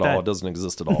don't think not at that all. It doesn't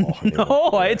exist at all.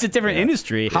 No, it's a different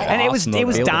industry, and it was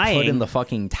dying. To put in the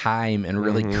fucking time and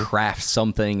really craft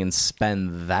something and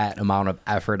spend that amount of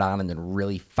effort on it and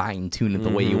really fine tune it the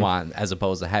way you want, as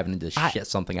opposed to having to shit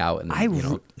something out. And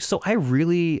So I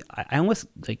almost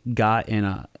like got in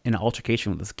an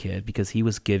altercation with this kid because he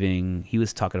was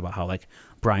talking about how like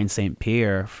Brian St.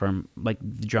 Pierre from like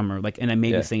the drummer, like, and I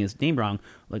may be saying his name wrong,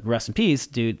 like rest in peace,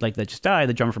 dude, like that just died,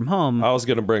 the drummer from Home. I was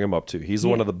gonna bring him up too. He's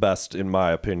one of the best in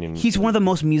my opinion. He's one of the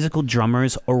most musical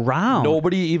drummers around.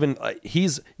 Nobody even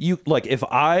like if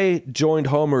I joined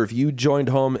Home or if you joined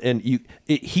Home and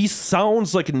he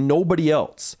sounds like nobody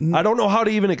else. I don't know how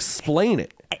to even explain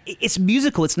it. It's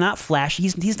musical. It's not flashy.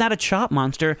 He's not a chop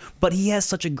monster, but he has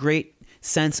such a great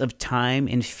sense of time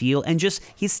and feel, and just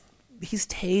he's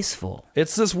tasteful.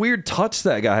 It's this weird touch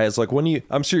that guy has. Like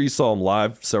I'm sure you saw him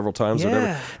live several times. Or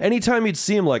whatever. Anytime you'd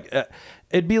see him, like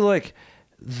it'd be like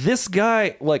this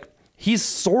guy, like he's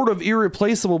sort of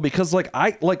irreplaceable because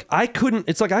I couldn't.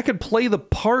 It's like I could play the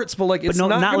parts, but like it's not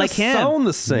gonna like him. Sound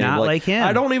the same. Not like him.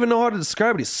 I don't even know how to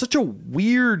describe it. He's such a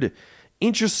weird,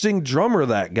 interesting drummer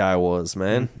that guy was,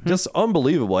 man. Just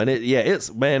unbelievable. And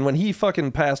it's man, when he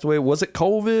fucking passed away, was it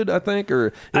COVID, I think, or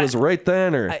it was right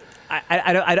then, or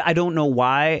I don't know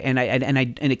why, and I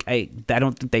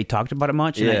don't think they talked about it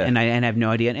much, and I have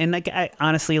no idea. And like I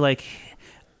honestly, like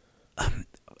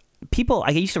people, I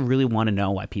used to really want to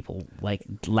know why people like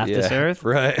left this earth,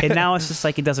 right? And now it's just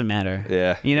like it doesn't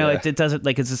matter. You know, it doesn't,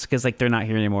 like, it's just because like they're not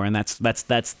here anymore, and that's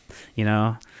you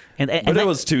know. But it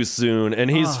was too soon, and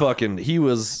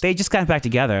they just got back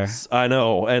together. I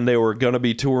know, and they were gonna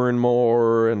be touring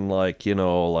more, and like, you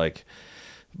know, like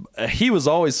he was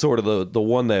always sort of the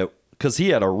one that, because he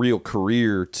had a real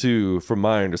career too, from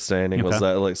my understanding, was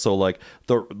that like, so like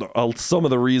some of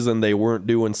the reason they weren't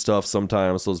doing stuff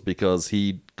sometimes was because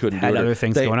he couldn't had do other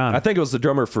things going on. I think it was the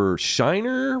drummer for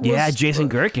Shiner. Jason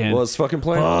Gherkin was fucking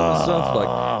playing all this stuff,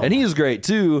 like, and he's great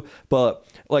too, but.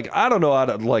 Like, I don't know how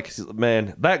to, like,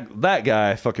 man, that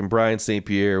guy, fucking Brian St.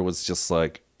 Pierre, was just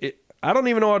like, I don't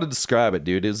even know how to describe it,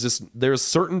 dude. It's just, there's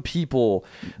certain people.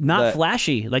 Not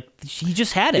flashy. Like, he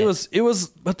just had it. It was,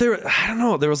 but I don't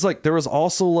know. There was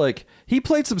also, like, he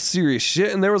played some serious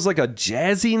shit, and there was, like, a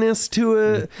jazziness to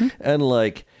it. And,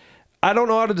 like, I don't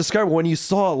know how to describe it. When you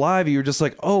saw it live, you were just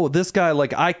like, oh, this guy,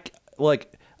 again,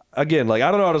 I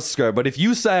don't know how to describe it, but if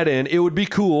you sat in, it would be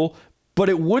cool. But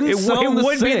it wouldn't sound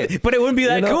the same. But it wouldn't be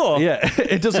that cool. Yeah,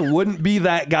 it just wouldn't be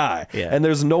that guy. And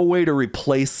there's no way to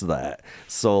replace that.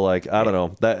 So, like, I don't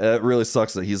know. That really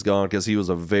sucks that he's gone, because he was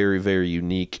a very, very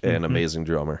unique and amazing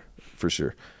drummer, for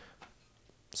sure.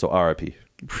 So, R.I.P.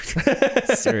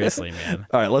 Seriously, man.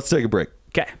 All right, let's take a break.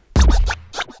 Okay.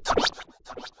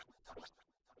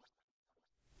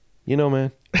 You know,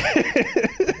 man.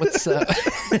 What's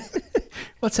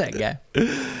that guy?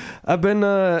 I've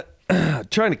been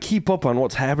trying to keep up on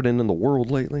what's happening in the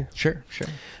world lately. Sure.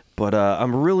 But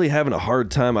I'm really having a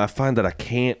hard time. I find that I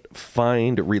can't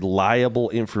find reliable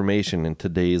information in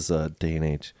today's day and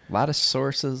age. A lot of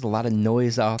sources, a lot of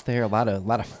noise out there, a lot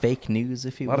of fake news,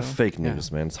 if you will. A lot of fake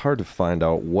news, man. It's hard to find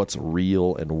out what's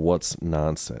real and what's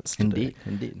nonsense today.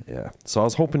 Indeed. Yeah. So I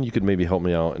was hoping you could maybe help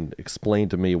me out and explain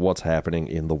to me what's happening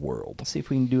in the world. Let's see if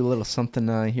we can do a little something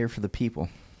here for the people.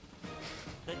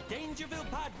 The Dangerville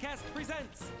podcast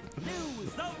presents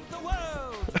News of the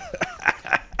World.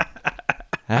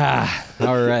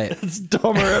 All right. It's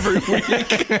dumber every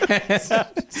week. So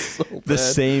The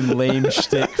same lame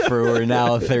shtick for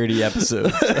now 30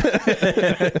 episodes. You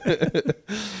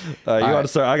want to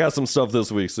start? I got some stuff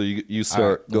this week, so you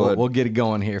start. Right, Go ahead. We'll get it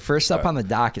going here. First up on the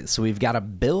docket, so we've got a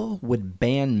bill would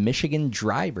ban Michigan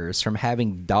drivers from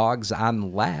having dogs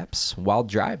on laps while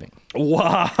driving.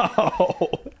 Wow.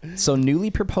 So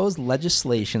newly proposed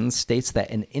legislation states that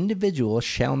an individual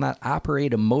shall not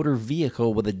operate a motor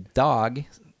vehicle with a dog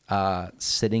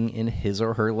sitting in his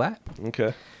or her lap.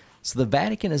 Okay. So the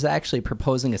Vatican is actually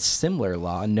proposing a similar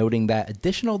law, noting that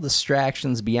additional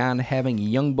distractions beyond having a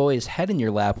young boy's head in your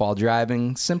lap while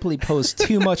driving simply pose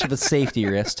too much of a safety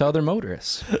risk to other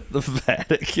motorists. The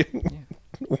Vatican.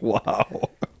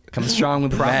 Wow. Come strong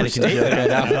with the Vatican joke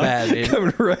right off the bat, baby.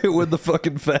 Coming right with the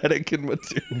fucking Vatican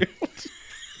material.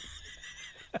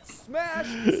 Smash!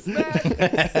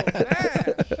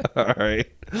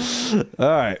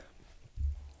 All right.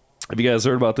 Have you guys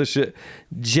heard about this shit?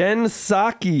 Jen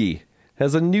Psaki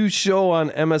has a new show on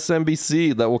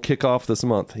MSNBC that will kick off this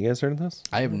month. You guys heard of this?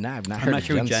 I have not heard I'm not of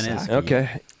sure who Jen is. Psaki.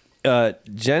 Okay.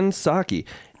 Jen Psaki.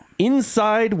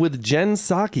 Inside with Jen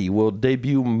Psaki will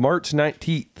debut March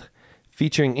 19th,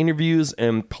 featuring interviews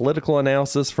and political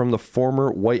analysis from the former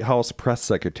White House press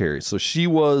secretary. So she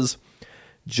was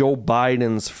Joe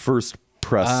Biden's first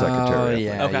press secretary.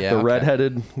 Yeah, Okay. yeah, The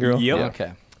redheaded girl? Yep. Yeah,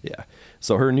 okay. Yeah.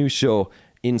 So her new show,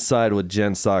 Inside with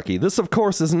Jen Psaki. This, of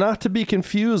course, is not to be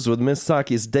confused with Miss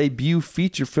Psaki's debut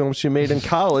feature film she made in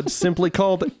college, simply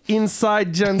called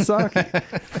Inside Jen Psaki.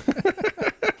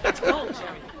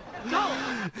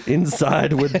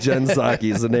 Inside with Jen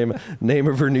Psaki is the name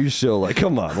of her new show. Like,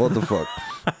 come on, what the fuck?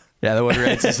 Yeah, that one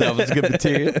writes itself. It's good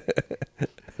material.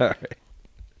 All right.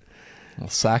 Well,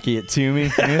 Psaki it to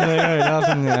me.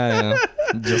 Nothing. Yeah.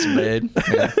 Just bad.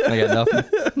 Yeah, I got nothing.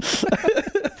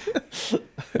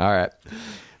 All right.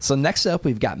 So next up,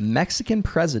 we've got Mexican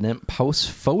president posts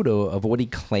photo of what he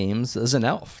claims is an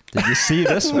elf. Did you see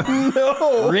this one?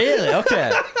 No. Really?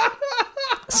 Okay.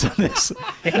 So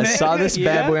I saw this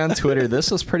bad boy on Twitter.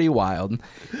 This was pretty wild.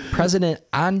 President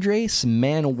Andres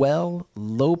Manuel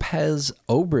Lopez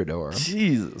Obrador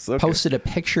Jesus. Okay. posted a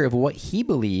picture of what he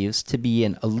believes to be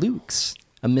an alux,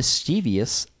 a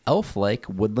mischievous, elf-like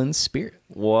woodland spirit.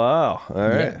 Wow. All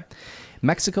right. Yeah.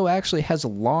 Mexico actually has a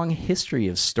long history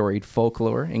of storied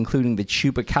folklore, including the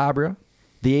chupacabra,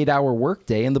 the 8-hour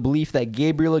workday, and the belief that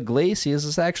Gabriel Iglesias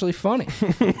is actually funny.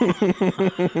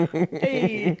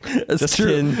 Hey. It's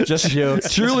true. Just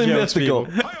jokes. Truly Just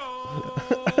jokes, mythical.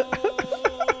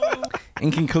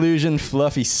 In conclusion,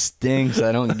 Fluffy stinks.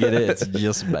 I don't get it. It's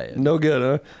just bad. No good,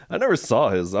 huh? I never saw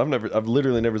his. I've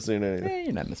literally never seen anything.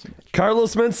 You're not missing much.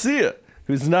 Carlos Mencia,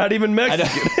 who's not even Mexican.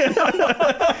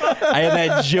 I had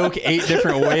that joke 8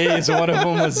 different ways. One of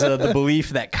them was the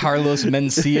belief that Carlos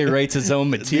Mencia writes his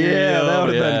own material. Yeah, that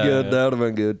would have been good. That would have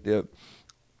been good. Yep.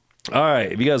 All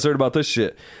right. Have you guys heard about this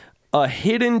shit? A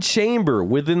hidden chamber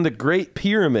within the Great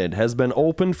Pyramid has been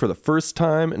opened for the first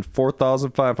time in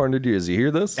 4,500 years. You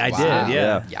hear this? I did,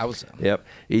 Yeah. Yowza. Yep.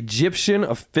 Egyptian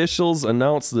officials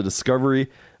announced the discovery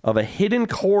of a hidden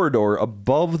corridor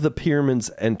above the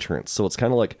pyramid's entrance. So it's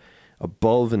kind of like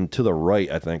above and to the right,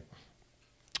 I think.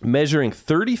 Measuring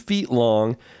 30 feet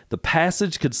long, the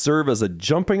passage could serve as a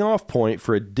jumping-off point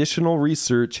for additional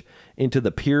research into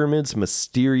the pyramid's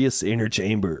mysterious inner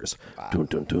chambers. Wow. Dun,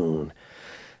 dun, dun.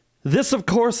 This, of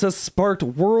course, has sparked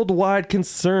worldwide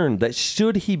concern that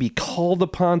should he be called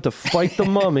upon to fight the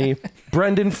mummy,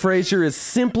 Brendan Fraser is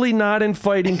simply not in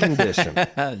fighting condition.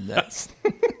 That's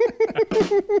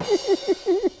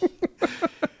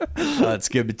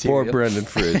good material. Poor Brendan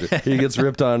Fraser. He gets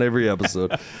ripped on every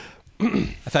episode. I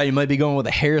thought you might be going with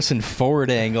a Harrison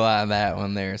Ford angle on that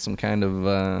one there. Some kind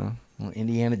of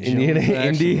Indiana Jones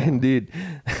action. Indeed.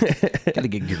 Got to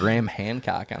get Graham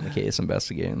Hancock on the case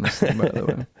investigating this thing, by the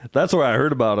way. That's where I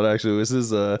heard about it, actually. It was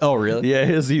his, Oh, really? Yeah,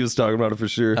 he was talking about it for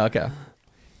sure. Okay.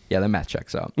 Yeah, that math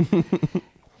checks out.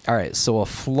 All right, so a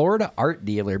Florida art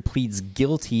dealer pleads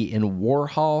guilty in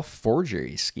Warhol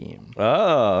forgery scheme.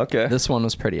 Oh, okay. This one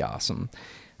was pretty awesome.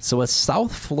 So a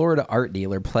South Florida art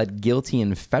dealer pled guilty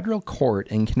in federal court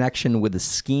in connection with a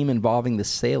scheme involving the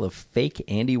sale of fake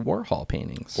Andy Warhol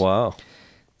paintings. Wow.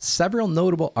 Several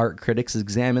notable art critics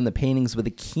examined the paintings with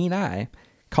a keen eye,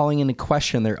 calling into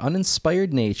question their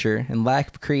uninspired nature and lack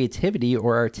of creativity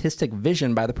or artistic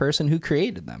vision by the person who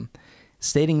created them,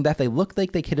 stating that they looked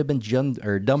like they could have been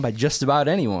done by just about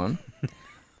anyone.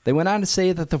 They went on to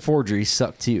say that the forgery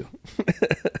sucked too.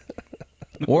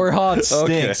 Warhawk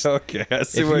stinks. Okay. I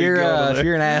see If where you're going if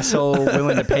you're an asshole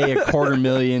willing to pay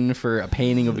 $250,000 for a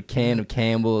painting of a can of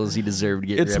Campbell's, you deserve to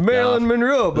get It's ripped Marilyn off.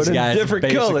 Monroe, but This in guy's different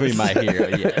basically colors. my hero.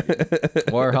 Yeah,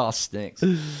 Warhol stinks.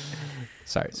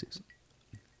 Sorry, Susan.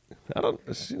 I don't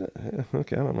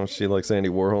know if she likes Andy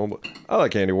Warhol, but I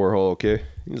like Andy Warhol. Okay,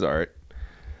 he's all right.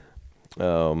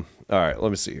 All right, let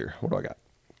me see here. What do I got?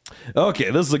 Okay,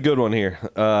 this is a good one here.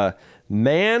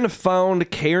 Man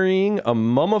found carrying a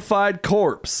mummified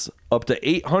corpse up to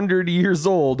 800 years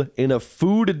old in a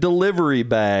food delivery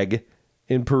bag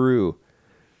in Peru.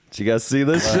 Did you guys see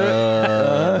this shit?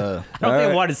 I don't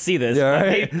think I want to see this. Yeah, But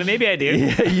right. maybe I do.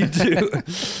 Yeah, you do.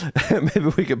 Maybe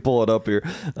we can pull it up here.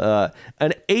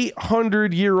 An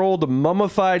 800-year-old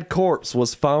mummified corpse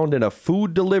was found in a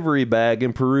food delivery bag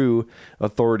in Peru,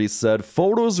 authorities said.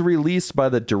 Photos released by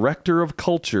the director of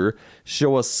culture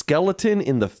show a skeleton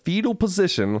in the fetal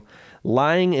position,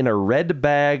 lying in a red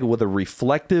bag with a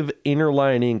reflective inner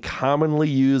lining commonly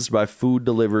used by food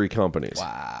delivery companies.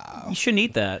 Wow. You shouldn't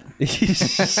eat that.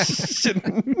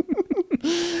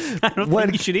 I don't When-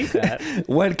 think you should eat that.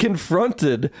 When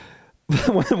confronted,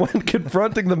 when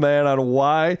confronting the man on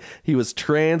why he was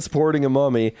transporting a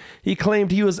mummy, he claimed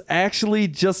he was actually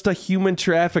just a human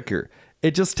trafficker.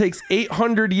 It just takes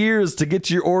 800 years to get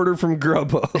your order from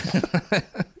Grubhub.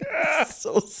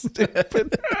 So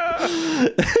stupid.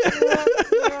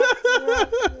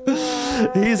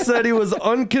 He said he was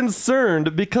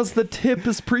unconcerned because the tip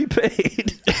is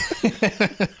prepaid.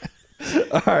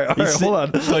 All right, hold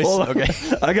on. Okay.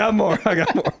 I got more. I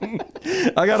got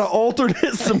an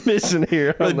alternate submission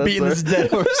here. on this, Beating this dead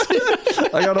horse.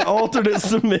 I got an alternate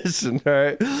submission. All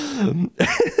right.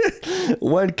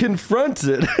 When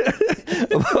confronted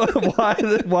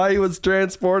about why he was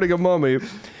transporting a mummy,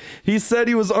 he said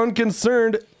he was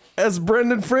unconcerned as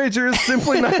Brendan Fraser is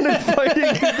simply not in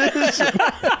fighting condition.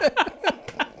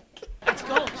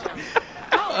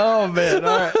 Oh, man.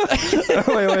 All right.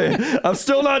 Wait. I'm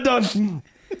still not done.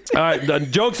 All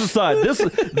right, jokes aside, this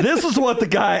is what the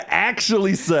guy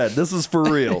actually said. This is for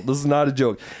real. This is not a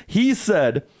joke. He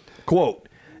said, quote,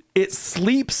 "It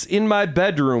sleeps in my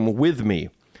bedroom with me.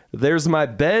 There's my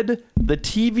bed, the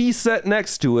TV set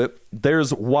next to it.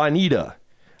 There's Juanita.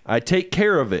 I take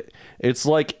care of it. It's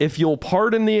like, if you'll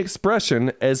pardon the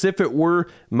expression, as if it were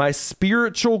my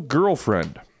spiritual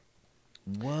girlfriend."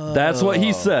 Whoa. That's what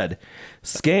he said.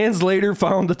 Scans later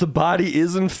found that the body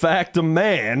is in fact a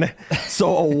man,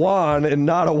 so a Juan and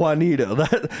not a Juanita.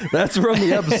 That's from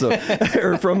the episode.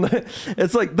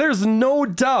 It's like, there's no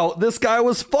doubt this guy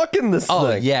was fucking this thing.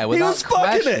 Oh, yeah, he without was fucking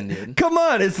question, it. dude. Come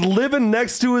on, it's living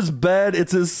next to his bed.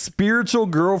 It's his spiritual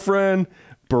girlfriend,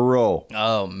 bro.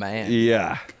 Oh, man.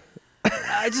 Yeah.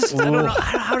 I don't know.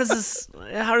 How does this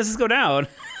go down?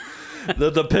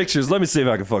 The pictures. Let me see if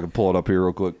I can fucking pull it up here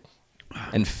real quick.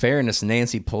 In fairness,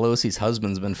 Nancy Pelosi's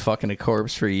husband's been fucking a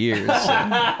corpse for years.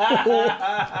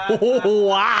 So.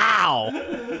 Wow.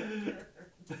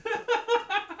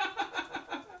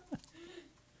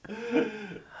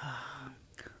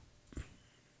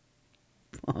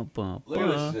 Look at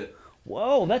this shit.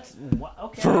 Whoa, that's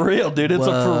okay. For real, dude. It's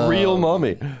a for real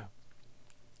mummy.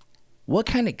 What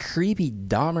kind of creepy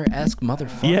Dahmer-esque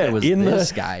motherfucker was in this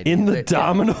the guy? in dude? the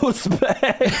Domino's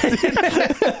bag.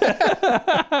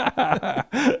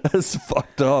 That's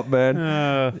fucked up,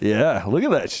 man. Yeah, look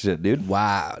at that shit, dude.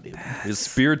 Wow, dude. His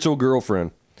spiritual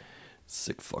girlfriend.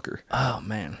 Sick fucker. Oh,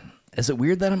 man. Is it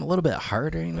weird that I'm a little bit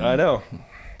harder? You know? I know.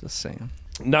 Just saying.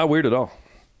 Not weird at all.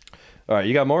 All right,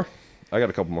 you got more? I got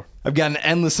a couple more. I've got an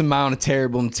endless amount of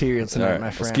terrible material All tonight, right, my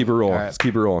friend. let's keep it rolling. All right. Let's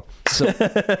keep it rolling.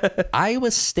 So,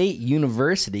 Iowa State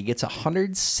University gets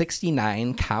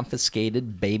 169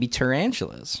 confiscated baby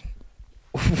tarantulas.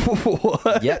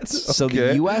 What? Yes. So Okay.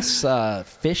 the U.S.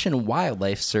 Fish and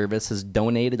Wildlife Service has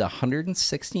donated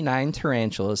 169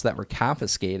 tarantulas that were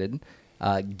confiscated,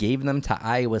 gave them to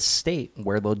Iowa State,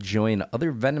 where they'll join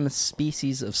other venomous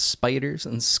species of spiders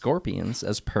and scorpions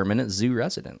as permanent zoo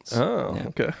residents. Oh, Yeah.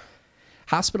 okay.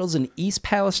 Hospitals in East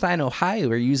Palestine, Ohio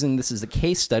are using this as a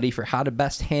case study for how to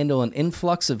best handle an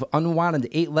influx of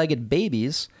unwanted 8-legged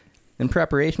babies In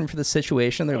preparation for the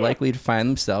situation they're likely to find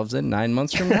themselves in 9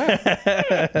 months from now.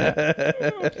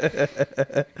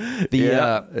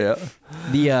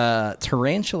 The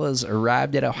tarantulas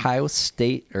arrived at Iowa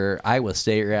State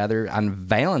on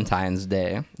Valentine's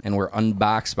Day and were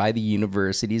unboxed by the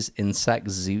university's insect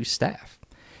zoo staff.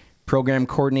 Program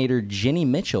coordinator Jenny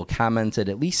Mitchell commented,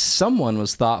 "At least someone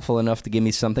was thoughtful enough to give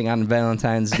me something on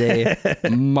Valentine's Day."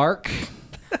 Mark.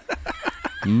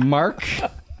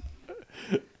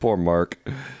 Poor Mark.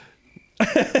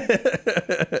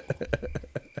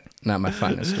 Not my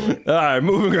finest word. All right,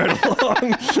 moving right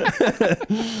along.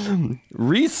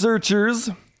 Researchers.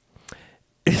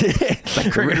 That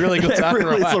cricket really goes on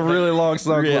for a It's a while. really long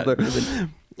song. Yeah.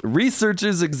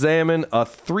 Researchers examine a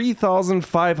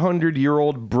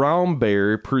 3,500-year-old brown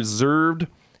bear preserved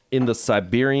in the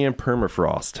Siberian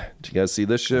permafrost. Did you guys see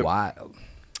this shit? Wild.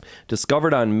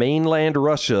 Discovered on mainland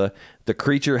Russia, the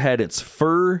creature had its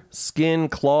fur, skin,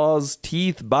 claws,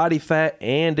 teeth, body fat,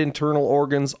 and internal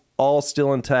organs all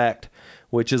still intact,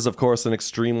 which is, of course, an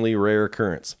extremely rare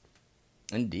occurrence.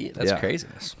 Indeed. That's Yeah.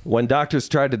 craziness. When doctors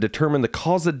tried to determine the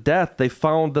cause of death, they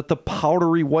found that the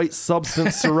powdery white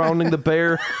substance surrounding the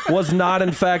bear was not,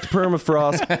 in fact,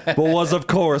 permafrost, but was, of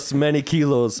course, many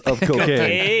kilos of cocaine.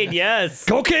 Cocaine, yes.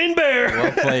 Cocaine bear!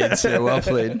 Well played, sir. Well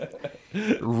played.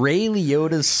 Ray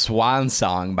Liotta's swan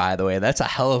song, by the way. That's a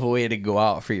hell of a way to go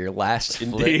out for your last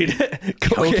flick. Indeed.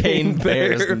 Cocaine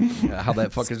bears. bear. How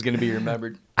that fucker's going to be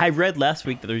remembered. I read last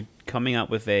week that they're coming out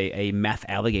with a meth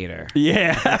alligator.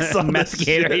 Yeah. I saw Meth this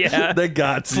gator, shit. yeah. They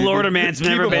got to. Florida man's Keep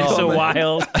never them been so coming.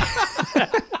 wild.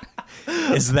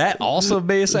 Is that also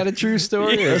based on a true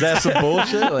story? Or is that some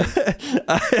bullshit? Like,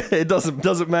 It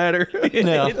doesn't matter. no.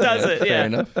 It doesn't, Fair yeah.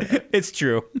 enough. It's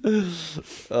true.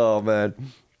 Oh, man.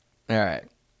 All right.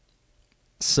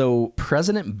 So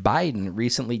President Biden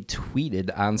recently tweeted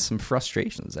on some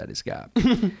frustrations that he's got.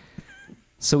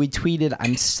 So he tweeted,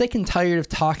 "I'm sick and tired of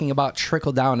talking about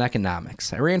trickle-down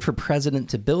economics. I ran for president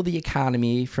to build the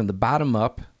economy from the bottom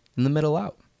up and the middle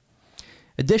out."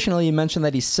 Additionally, he mentioned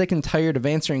that he's sick and tired of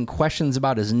answering questions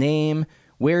about his name,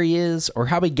 where he is, or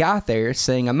how he got there,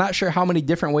 saying, "I'm not sure how many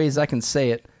different ways I can say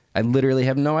it. I literally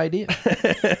have no idea."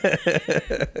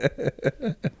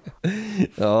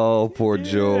 Oh, poor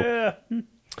Joe.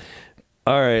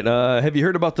 All right. Have you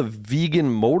heard about the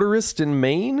vegan motorist in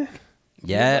Maine?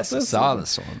 Yes, I this saw one?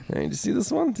 this one. Hey, did you see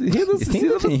this one? Did you hear this?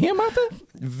 Can you hear about that?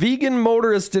 Vegan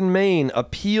motorist in Maine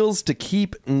appeals to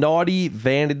keep naughty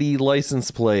vanity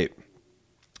license plate.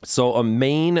 So a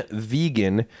Maine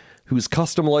vegan whose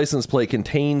custom license plate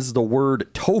contains the word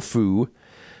tofu,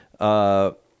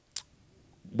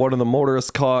 one of the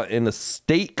motorists caught in a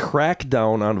state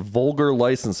crackdown on vulgar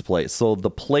license plates. So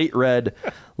the plate read,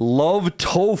 "Love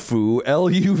Tofu,"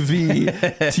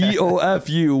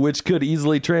 LUVTOFU, which could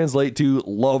easily translate to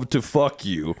 "love to fuck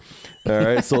you." All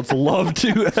right, so it's "love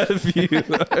to F you."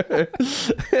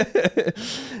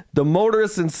 The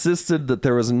motorist insisted that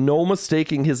there was no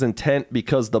mistaking his intent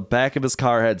because the back of his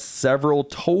car had several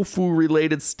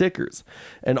tofu-related stickers.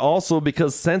 And also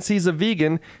because since he's a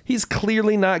vegan, he's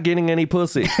clearly not getting any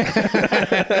pussy.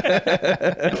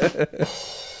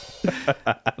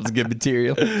 That's good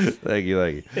material. Thank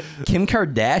you. Kim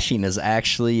Kardashian is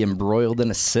actually embroiled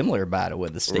in a similar battle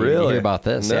with the state. Really? You hear about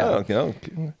this? No, Yeah.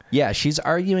 no. Yeah, she's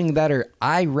arguing that her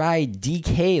I Ride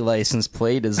DK license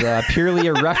plate is purely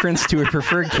a reference to her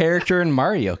preferred character in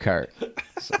Mario Kart.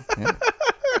 So, yeah.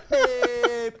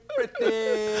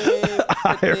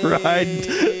 I ride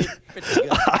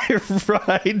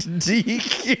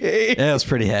DK. Yeah, I was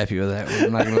pretty happy with that one.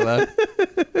 I'm not gonna lie.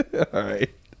 All right.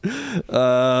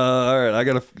 All right. I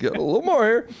got a little more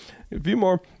here. A few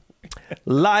more.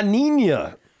 La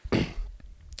Nina,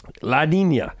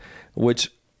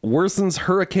 which worsens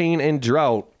hurricane and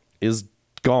drought, is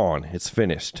gone. It's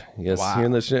finished. You guys Wow.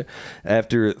 hearing this shit?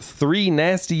 After 3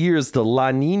 nasty years, the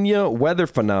La Nina weather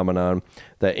phenomenon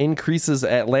that increases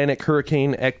Atlantic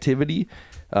hurricane activity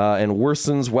and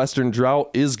worsens western drought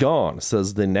is gone,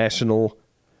 says the National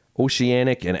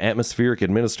Oceanic and Atmospheric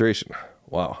Administration.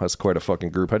 Wow, that's quite a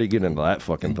fucking group. How do you get into that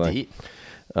fucking thing?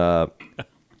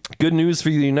 Good news for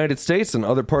the United States and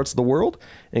other parts of the world,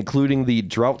 including the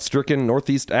drought-stricken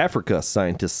Northeast Africa,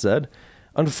 scientists said.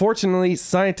 Unfortunately,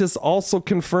 scientists also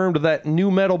confirmed that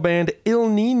new metal band Il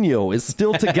Nino is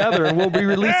still together and will be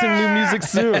releasing new music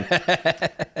soon.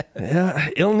 Yeah,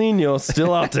 Il Nino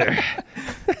still out there.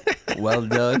 Well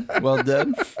done. Well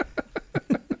done.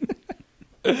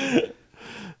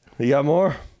 You got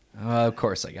more? Of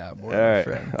course I got more. All right,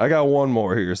 I got one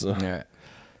more here. So All right.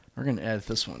 We're going to edit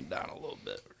this one down a little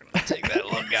bit. We're going to take that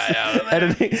little guy out of there.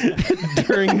 editing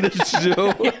during the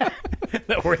show.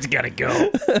 That word's gotta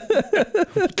go.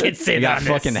 Can't say You that. got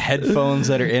fucking headphones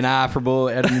that are inoperable,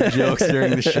 editing jokes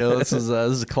during the show. This is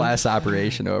a class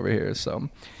operation over here. So,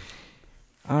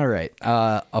 all right,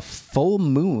 a full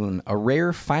moon, a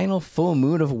rare final full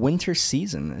moon of winter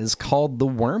season, is called the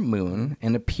Worm Moon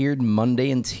and appeared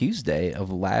Monday and Tuesday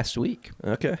of last week.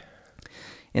 Okay.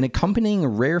 An accompanying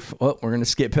rare. We're gonna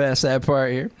skip past that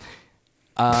part here.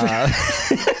 I'm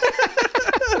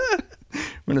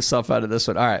gonna self out of this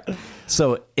one. All right.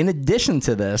 So in addition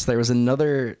to this, there was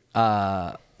another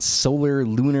solar,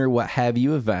 lunar, what have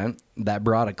you event that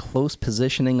brought a close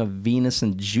positioning of Venus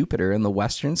and Jupiter in the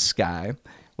western sky,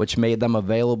 which made them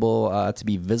available to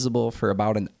be visible for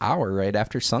about an hour right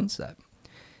after sunset.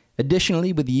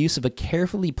 Additionally, with the use of a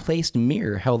carefully placed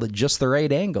mirror held at just the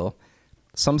right angle,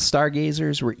 some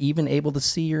stargazers were even able to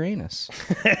see Uranus.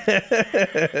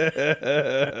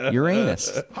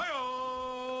 Uranus.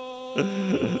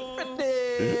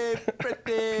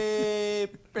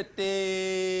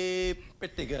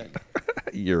 Pretty good.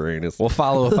 Uranus. We'll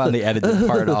follow up on the edited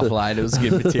part offline. It was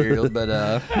good material,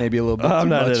 but maybe a little bit I'm too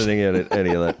not much. editing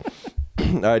any of that.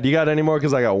 All right, do you got any more?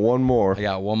 Because I got one more. I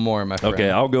got one more, my friend.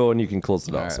 Okay, I'll go and you can close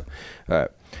it All also. All right.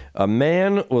 A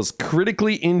man was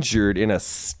critically injured in a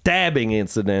stabbing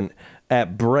incident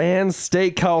at Brand's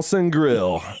Steakhouse and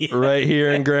Grill right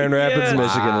here in Grand Rapids,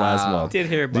 Michigan last month. Did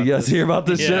hear about Did you guys hear about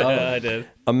this shit? Yeah, I did.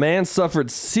 A man suffered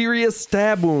serious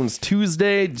stab wounds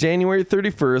Tuesday, January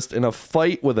 31st in a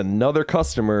fight with another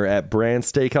customer at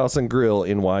Brand's Steakhouse and Grill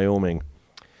in Wyoming.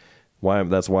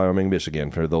 That's Wyoming,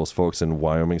 Michigan, for those folks in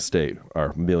Wyoming State.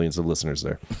 Our millions of listeners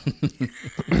there.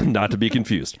 Not to be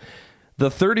confused. The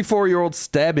 34-year-old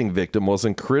stabbing victim was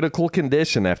in critical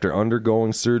condition after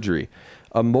undergoing surgery.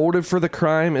 A motive for the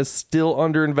crime is still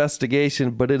under investigation,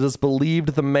 but it is believed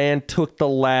the man took the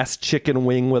last chicken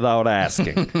wing without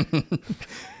asking.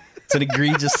 It's an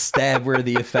egregious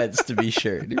stab-worthy offense, to be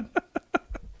sure, dude.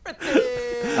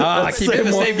 I keep hitting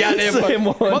the same goddamn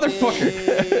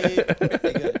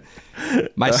motherfucker.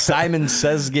 My Simon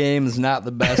Says game is not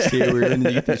the best here. We're going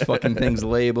to get these fucking things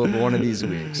labeled one of these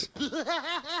weeks.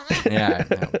 Yeah,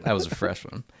 no, that was a fresh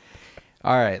one.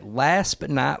 All right, last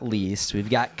but not least, we've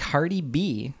got Cardi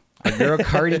B. Our girl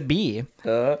Cardi B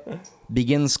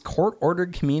begins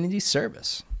court-ordered community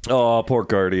service. Oh, poor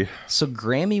Cardi. So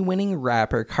Grammy-winning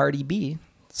rapper Cardi B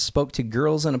spoke to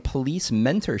girls in a police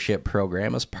mentorship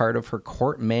program as part of her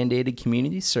court-mandated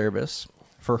community service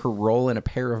for her role in a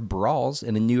pair of brawls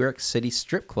in a New York City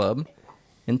strip club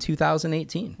in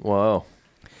 2018. Wow.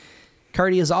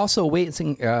 Cardi is also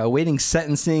awaiting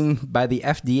sentencing by the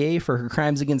FDA for her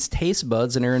crimes against taste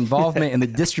buds and her involvement in the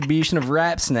distribution of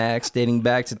rap snacks dating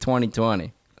back to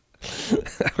 2020.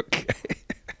 Okay.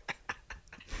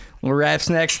 Little rap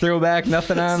snacks throwback,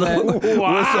 nothing on that.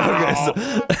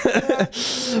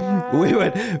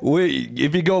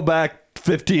 If you go back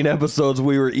 15 episodes,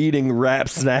 we were eating rap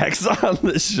snacks on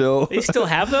this show. They still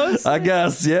have those? I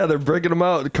guess, yeah, they're breaking them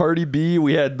out. Cardi B,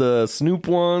 we had the Snoop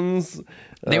ones.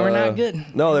 They were not good.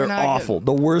 No, they're not awful.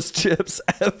 The worst chips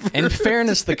ever. In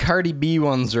fairness, the Cardi B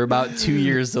ones are about 2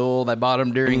 years old. I bought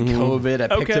them during COVID. I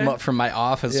picked them up from my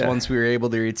office once we were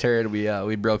able to return.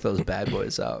 We broke those bad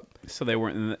boys out. So they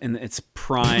weren't in its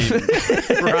prime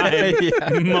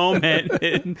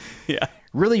moment. Yeah.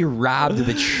 Really robbed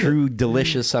the true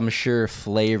delicious, I'm sure,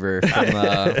 flavor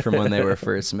from when they were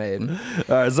first made. All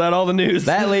right, is that all the news?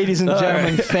 That, ladies and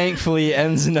gentlemen, thankfully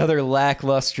ends another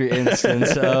lackluster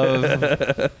instance of...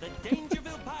 The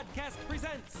Dangerville Podcast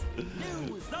presents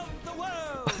News of the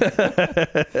World.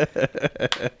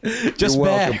 Just You're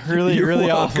bad. welcome. Really, You're really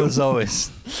welcome. awful as always.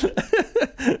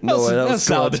 No, that was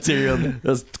solid clutch. material.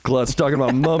 That's clutch. Talking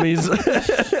about mummies.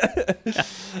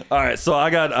 All right, so I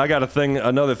got another thing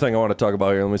I want to talk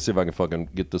about here. Let me see if I can fucking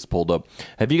get this pulled up.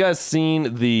 Have you guys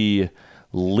seen the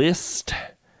list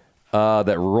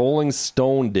that Rolling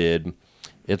Stone did?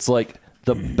 It's like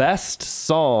the best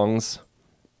songs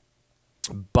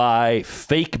by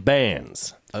fake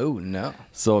bands. Oh, no.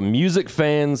 So music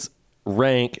fans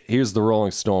rank. Here's the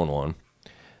Rolling Stone one.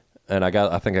 And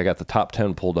I think I got the top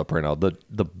 10 pulled up right now.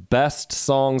 The best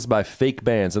songs by fake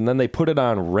bands, and then they put it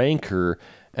on Ranker,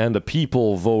 and the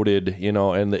people voted,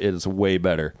 and it's way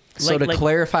better. So to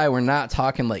clarify, we're not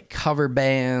talking like cover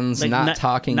bands, not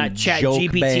talking not Chat joke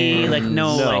GPT, bands.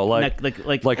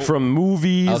 like from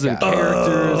movies and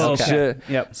characters and shit.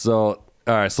 Yep. So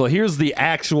all right, so here's the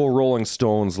actual Rolling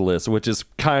Stones list, which is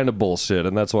kind of bullshit,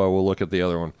 and that's why we'll look at the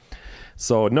other one.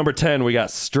 So number 10, we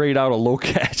got Straight Outta Low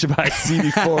Catch by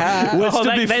CD4. Which,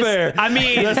 to be fair, I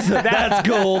mean, that's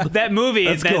gold. That movie,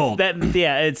 That's gold.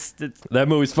 It's That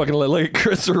movie's fucking like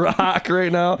Chris Rock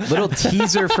right now. Little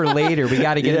teaser for later. We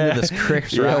got to get into this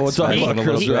Chris Rock. We'll talk special about in a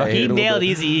little Chris bit. Rock. he a little nailed bit.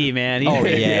 Easy man. Oh,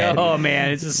 yeah. Oh man,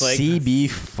 it's just like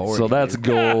CB40. So that's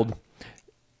gold.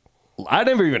 I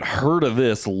never even heard of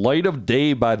this. Light of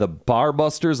Day by the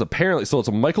Barbusters. Apparently, so it's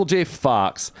a Michael J.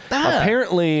 Fox.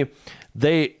 Apparently,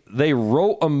 they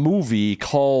wrote a movie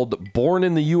called Born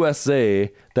in the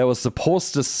USA that was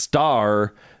supposed to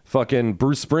star fucking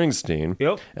Bruce Springsteen.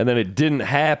 Yep. And then it didn't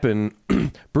happen.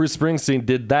 Bruce Springsteen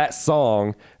did that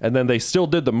song, and then they still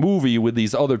did the movie with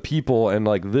these other people, and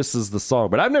like this is the song.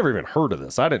 But I've never even heard of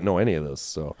this. I didn't know any of this.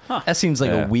 So That seems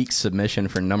like a weak submission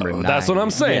for number 9. that's what I'm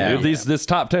saying. Yeah. Dude. This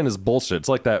top 10 is bullshit. It's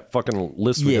like that fucking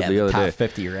list we did the other top day.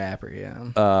 50 rapper,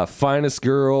 yeah. Finest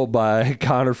Girl by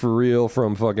Connor For Real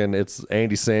from fucking, it's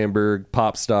Andy Samberg,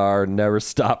 pop star, Never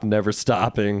Stop, Never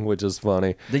Stopping, which is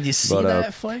funny. Did you see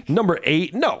that flick? Number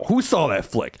 8, no, who saw that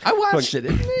flick? I watched it.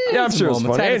 Yeah, I'm sure it's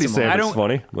funny. Andy Samberg's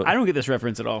funny. But I don't get this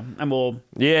reference at all. I'm old.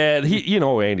 yeah, you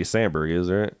know who Andy Samberg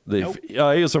is, right? He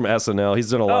was from SNL.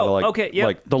 He's done a lot of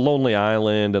like The Lonely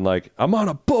Island and like I'm on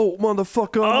a boat,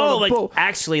 motherfucker. I'm on a boat.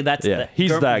 Actually, that's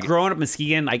he's that. Growing up in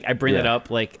Muskegon, I bring it up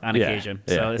like on occasion.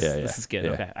 Yeah, So yeah, this is good.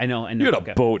 yeah. Okay, I know. You had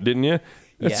a boat, didn't you?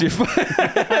 That's Yeah. your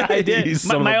I did.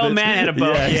 My old man had a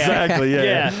boat. Yeah, exactly.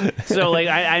 Yeah. So like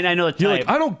I know the type. You're like,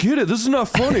 I don't get it. This is not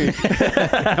funny. No,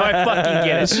 I fucking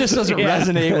get it. This just doesn't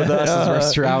resonate with us as we're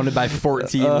surrounded by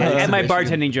 14. At my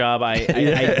bartending job,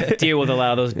 I deal with a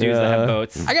lot of those dudes that have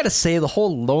boats. I gotta say, the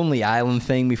whole Lonely Island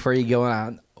thing before you go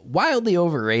on, wildly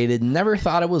overrated. Never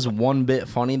thought it was one bit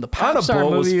funny. The On a pop star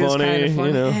Boat was movie was funny, kind of funny.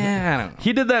 you know. Yeah, I don't know.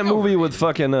 He did that movie with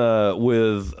fucking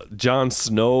with Jon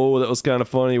Snow that was kind of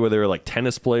funny, where they were like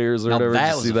tennis players or Now, whatever. Did that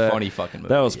you was see a that? funny fucking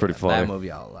movie. That was pretty funny. That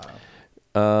movie I'll allow.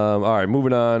 All right,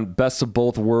 moving on. Best of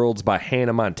Both Worlds by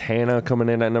Hannah Montana coming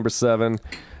in at number 7.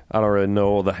 I don't really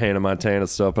know the Hannah Montana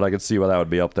stuff, but I could see why that would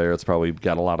be up there. It's probably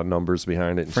got a lot of numbers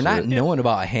behind it. And For not shit. knowing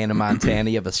about Hannah Montana,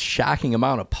 you have a shocking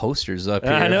amount of posters up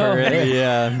here. I know. For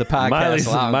the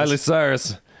podcast. Miley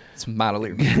Cyrus. It's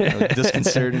mildly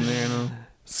disconcerting there. You know?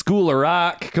 School of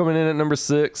Rock coming in at number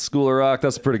 6. School of Rock,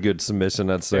 that's a pretty good submission,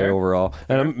 I'd say, overall.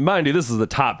 And mind you, this is the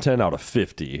top 10 out of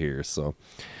 50 here, so.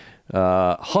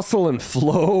 Hustle and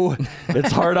Flow.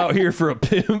 It's hard out here for a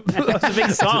pimp. It's a big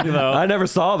song though. I never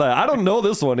saw that. I don't know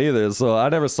this one either, so I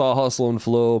never saw Hustle and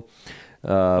Flow.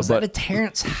 Was that a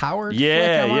Terrence Howard?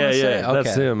 Yeah, flick, I wanna say? That's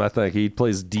Okay. him. I think he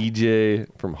plays DJ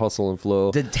from Hustle and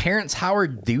Flow. Did Terrence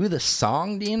Howard do the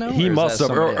song? Do you know? He Or is must that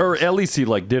have, somebody or else? at least he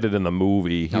like did it in the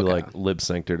movie. He Okay. like lip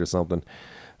synced it or something.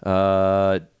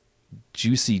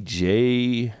 Juicy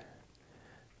J.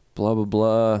 Blah blah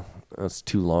blah. That's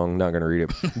too long. Not gonna read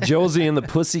it. Josie and the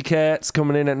Pussycats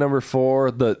coming in at number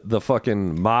 4. The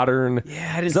fucking modern.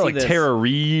 Yeah, I didn't Is that see like this. Tara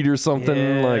Reid or something?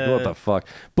 Yeah. Like what the fuck?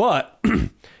 But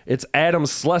it's Adam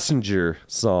Schlesinger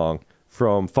song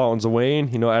from Fountains of Wayne.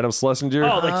 You know Adam Schlesinger?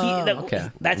 Oh, like okay.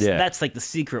 That's like the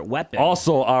secret weapon.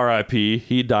 Also R.I.P.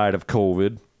 He died of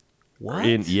COVID. What?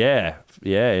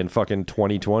 In fucking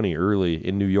 2020, early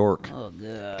in New York. Oh,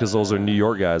 God. Because those are New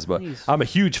York guys. But I'm a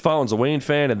huge Fountains of Wayne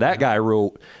fan, and that guy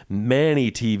wrote many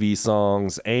TV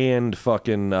songs and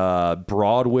fucking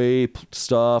Broadway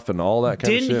stuff and all that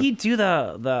kind of shit. Didn't he do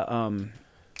the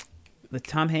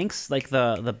Tom Hanks, like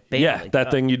the band? Yeah, like that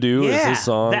thing you do is his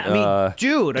song.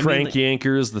 Dude, Crank like,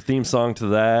 Yankers, the theme song to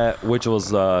that, which was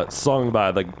sung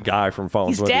by the guy from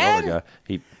Fountains He's of Wayne, the dead? other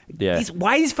guy.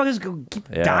 why these fuckers keep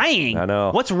Yeah, dying? I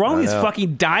know. What's wrong with these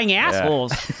fucking dying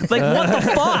assholes? Like, what the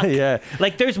fuck? Yeah.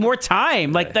 Like, there's more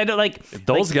time. Like, that. Like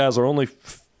Those guys are only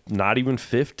not even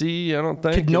 50, I don't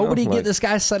think. Could you know? nobody Like, get this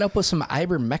guy set up with some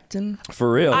ivermectin?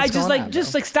 for real? I What's just going like on,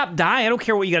 just bro? like stop dying. I don't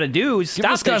care what you got to do. Just Give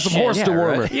stop this guy this some shit. horse Yeah,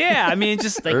 dewormer. right. Yeah, I mean,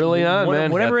 just like Early on,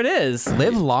 man. whatever it is.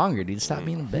 Live longer, dude. Stop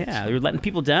being a bitch. Yeah, you're letting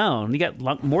people down. You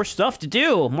got more stuff to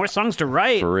do, more songs to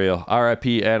write. For real.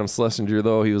 R.I.P. Adam Schlesinger,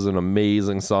 though. He was an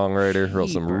amazing songwriter.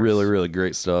 Wrote some really, really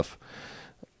great stuff.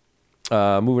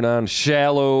 Moving on.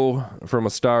 Shallow from A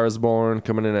Star Is Born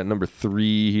coming in at number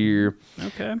 3 here.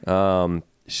 Okay.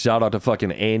 Shout out to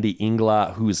fucking Andy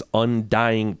Inglot, whose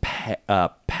undying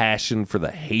passion for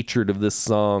the hatred of this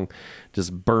song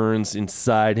just burns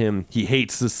inside him. He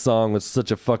hates this song with such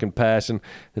a fucking passion.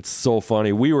 It's so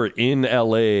funny. We were in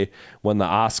LA when the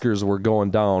Oscars were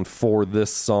going down for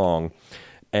this song,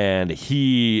 and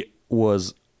he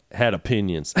had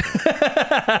opinions.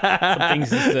 Some things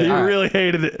to say. He really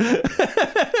hated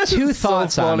it. Two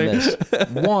thoughts on funny. this.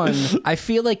 One, I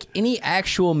feel like any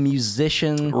actual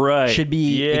musician should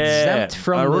be exempt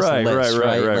from this list,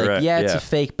 right? It's a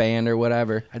fake band or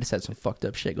whatever. I just had some fucked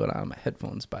up shit going on in my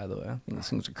headphones, by the way. I think these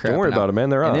things are crap. Don't worry about it, man.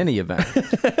 They're on. In any event.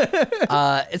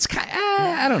 It's kind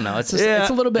I don't know. It's just, it's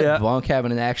a little bit bunk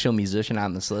having an actual musician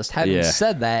on this list. Having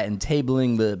said that and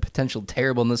tabling the potential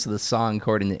terribleness of the song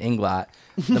according to Inglot,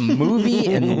 the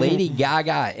movie and Lady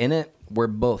Gaga in it were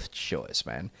both choice,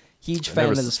 man. Huge fan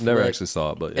of this flick. Never actually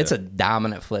saw it, but it's a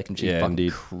dominant flick, and she fucking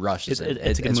crushes it.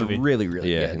 It's a good movie. Really, really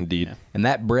good. Yeah, indeed. Yeah. And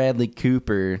that Bradley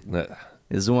Cooper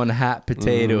is one hot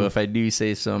potato, if I do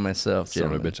say so myself. Son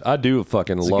of a bitch. I do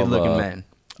fucking He's love. a good-looking man.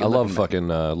 I love fucking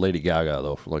Lady Gaga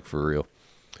though, for real.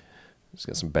 She's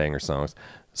got some banger songs.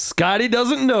 Scotty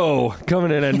Doesn't Know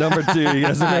coming in at number 2. You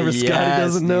guys remember Scotty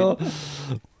Doesn't Know?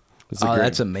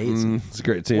 That's amazing. It's a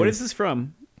great tune. What is this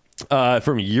from?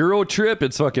 From Euro Trip.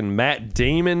 It's fucking Matt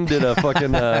Damon did a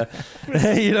fucking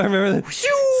you don't remember that?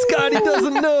 Scotty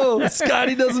Doesn't Know.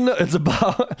 Scotty Doesn't Know.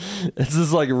 It's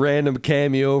this like random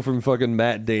cameo from fucking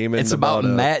Matt Damon. It's about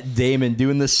Matt Damon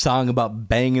doing this song about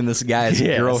banging this guy's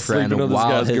girlfriend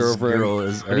while his girl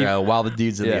is while the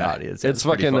dude's in the audience. It's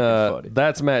fucking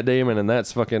that's Matt Damon, and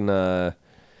that's fucking is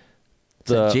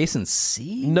that Jason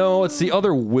C? No, it's the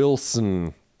other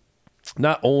Wilson.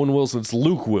 Not Owen Wilson, it's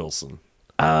Luke Wilson.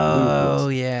 Oh,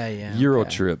 yeah. Euro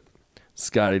Trip.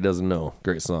 Scotty Doesn't Know.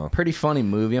 Great song. Pretty funny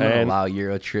movie. I'm going to allow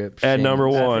Euro Trip. At number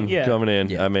 1 coming in.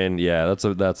 Yeah. I mean,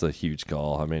 that's a huge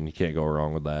call. I mean, you can't go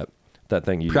wrong with that. That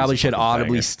thing you probably should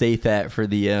audibly state that for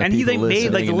the and he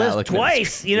made like the list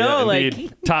twice, you know,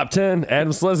 top 10.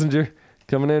 Adam Schlesinger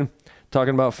coming in,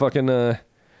 talking about fucking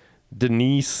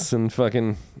Denise and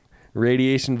fucking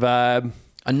Radiation Vibe.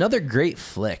 Another great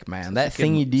flick, man. That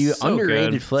Thing You Do, so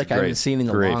underrated good. Flick. I haven't seen in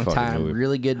a long time. Movie.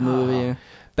 Really good movie.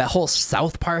 That whole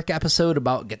South Park episode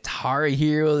about Guitar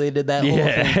Hero, they did that whole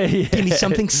thing. Give me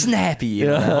something snappy. You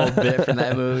know, that whole bit from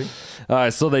that movie. All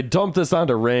right, so they dumped this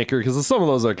onto Ranker because some of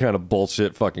those are kind of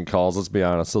bullshit fucking calls, let's be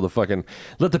honest. So the fucking,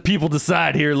 let the people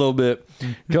decide here a little bit.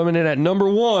 Coming in at number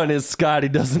 1 is Scotty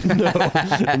Doesn't Know.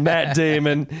 Matt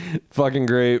Damon, fucking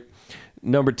great.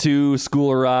 Number 2,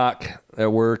 School of Rock. That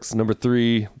works. Number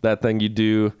 3, That Thing You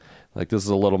Do. Like, this is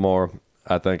a little more,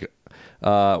 I think.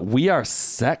 We Are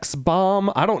Sex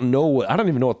Bomb. I don't even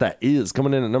know what that is.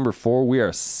 Coming in at number 4, We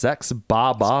Are Sex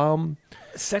Bomb.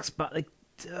 Sex Bomb. Like,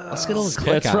 let's get a little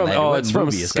click it's on from that. It's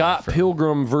from Scott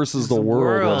Pilgrim versus the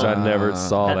World, which I never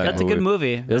saw. That's a good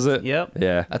movie. Is it? Yep.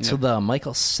 Yeah. That's with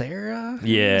Michael Cera.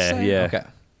 Yeah. Okay.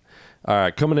 All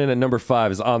right, coming in at number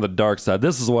 5 is On the Dark Side.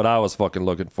 This is what I was fucking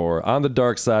looking for. On the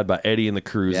Dark Side by Eddie and the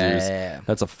Cruisers. Yeah.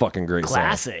 That's a fucking great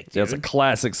classic, song. Dude. That's a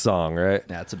classic song, right?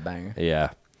 Yeah, it's a banger.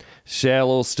 Yeah.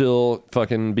 Shallow still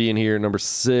fucking being here at number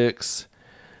 6.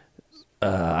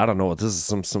 I don't know what this is.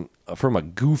 Some from a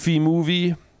Goofy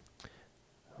movie.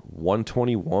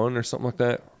 121 or something like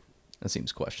that. That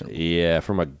seems questionable. Yeah,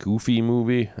 from a Goofy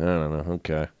movie. I don't know.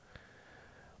 Okay.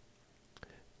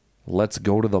 Let's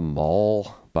Go to the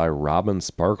Mall by Robin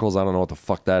Sparkles. I don't know what the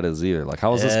fuck that is either. Like,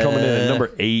 how is this coming in at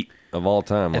number 8 of all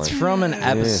time? It's like, from an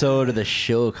episode of the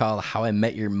show called How I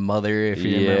Met Your Mother, if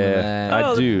you remember that.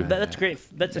 I do. That's great.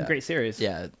 That's a great series.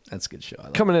 Yeah, that's a good show.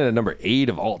 Coming in at number 8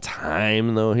 of all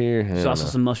time, though, here. There's also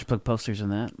some Mustard Plug posters in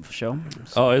that show.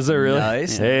 Oh, is there really?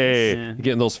 Nice. Hey, Yeah.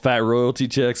 getting those fat royalty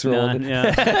checks rolling.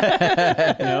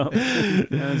 Yeah.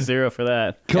 0 for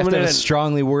that. Coming in a at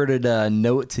strongly worded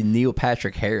note to Neil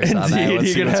Patrick Harris on that. Indeed,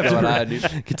 Let's see you're what's gonna going have on, dude.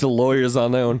 to get the lawyers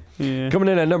on that one. Yeah. Coming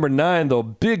in at number 9, though,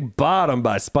 Big Bottom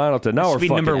by Spinal Tap. Now we're be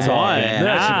fucking number talking. 1.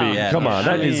 That should be. Yeah, Come on,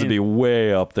 that I needs to mean- be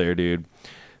way up there, dude.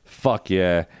 Fuck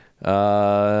yeah.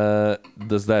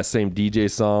 Does that same DJ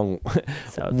song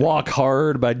Walk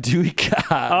Hard by Dewey Cox?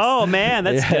 Oh man,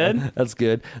 that's good. That's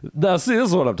good. Now see, this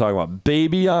is what I'm talking about.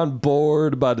 Baby on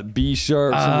Board by the B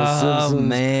Sharps from the Simpsons. Oh,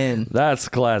 man. That's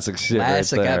classic shit.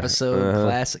 Classic right there. episode,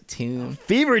 classic tune.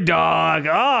 Fever Dog.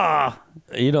 Oh.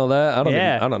 You know that? I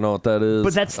don't know what that is.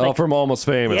 But that's like, from Almost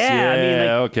Famous. Yeah, I mean,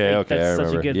 like, okay. That's I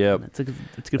such remember. a good. Yep. That's a good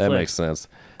That flick. makes sense.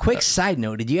 Quick side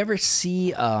note, did you ever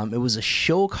see, it was a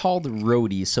show called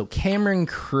Roadies, so Cameron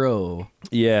Crowe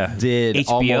Yeah. did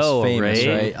HBO, Almost Famous,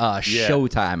 right?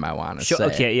 Showtime, I want to say.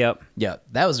 Okay, yep. Yeah,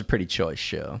 that was a pretty choice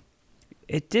show.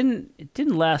 It didn't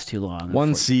last too long.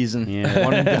 One season. Yeah.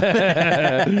 One and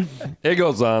done. It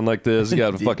goes on like this. You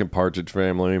got a fucking Partridge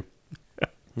Family.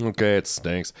 Okay, it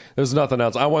stinks. There's nothing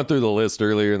else. I went through the list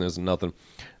earlier and there's nothing.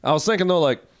 I was thinking though,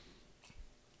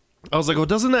 well,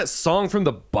 doesn't that song from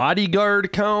The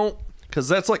Bodyguard count? because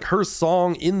that's like her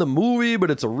song in the movie, but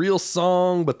it's a real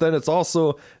song. But then it's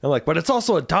also, but it's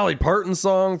also a Dolly Parton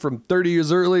song from 30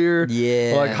 years earlier.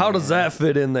 Yeah. Like, how does that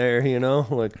fit in there, you know?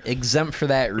 Like, exempt for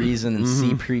that reason, and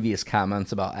see previous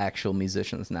comments about actual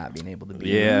musicians not being able to be.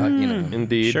 yeah, you know.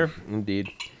 indeed. Sure. Indeed.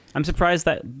 I'm surprised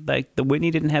that like the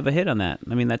Whitney didn't have a hit on that.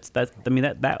 I mean, that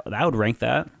would rank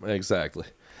that. Exactly.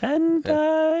 And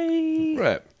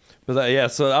Right.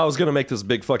 But so I was going to make this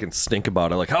big fucking stink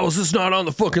about it. Like, how is this not on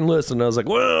the fucking list? And I was like,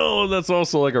 well, that's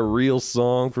also like a real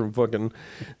song from fucking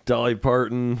Dolly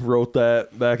Parton. Wrote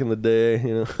that back in the day,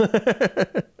 you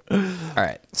know. All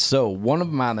right, so one of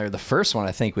them on there, the first one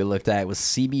I think we looked at was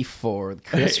CB4 with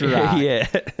Chris Rock. Yeah.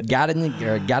 Got to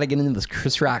get into this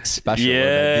Chris Rock special.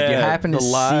 Yeah, Did you happen to the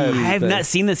live see? I have not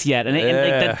seen this yet, and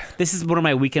Yeah. this is one of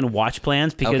my weekend watch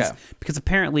plans because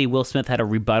apparently Will Smith had a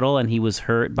rebuttal and he was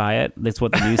hurt by it. That's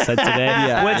what the news said today.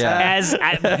 As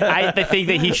I think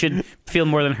that he should feel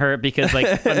more than hurt because,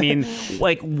 like, I mean,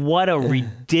 like, what a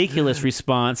ridiculous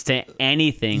response to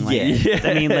anything. Like,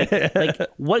 I mean, like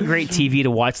what great TV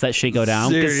to watch that shit go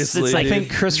down. Seriously, it's like, I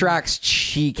think Chris Rock's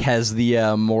cheek has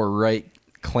the more right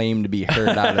claim to be heard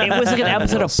out of it was like an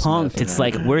episode Will of Smith, Punk'd. you It's know?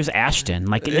 like, where's Ashton?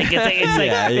 Like,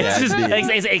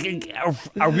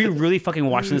 are we really fucking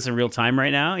watching this in real time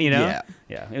right now? You know?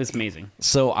 Yeah, it was amazing.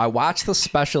 So I watched the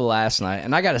special last night,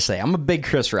 and I gotta say, I'm a big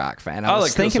Chris Rock fan. I I was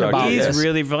like Chris thinking Rock. about He's this,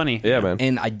 really funny. Yeah, man.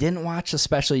 and I didn't watch the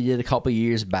special he did a couple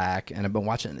years back, and I've been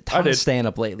watching a ton of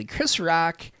stand-up lately. Chris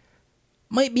Rock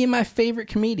might be my favorite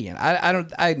comedian.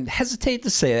 I hesitate to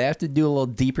say that. I have to do a little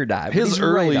deeper dive. His He's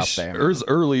early, right up there. his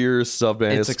earlier stuff,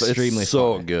 man, It's extremely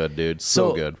so funny. good, dude.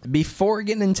 So good. Before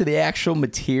getting into the actual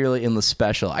material in the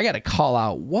special, I got to call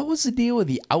out, what was the deal with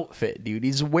the outfit, dude?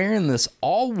 He's wearing this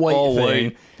all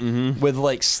white thing with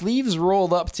like sleeves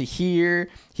rolled up to here.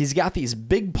 He's got these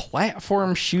big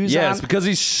platform shoes on. Yeah, it's because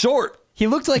he's short. He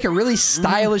looked like a really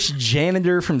stylish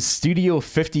janitor from Studio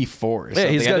 54. Or Yeah,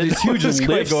 he's something. got these huge What's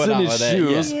lifts going in on his with that.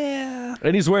 shoes. Yeah.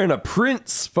 And he's wearing a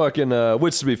Prince fucking,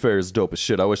 which to be fair is dope as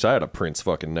shit. I wish I had a Prince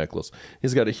fucking necklace.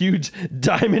 He's got a huge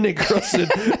diamond encrusted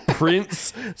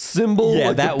Prince symbol. Yeah,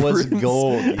 like that the was Prince.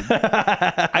 gold. dude.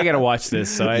 I gotta watch this.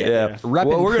 So Yeah. Repping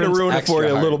Well, we're going Prince to ruin it for extra you a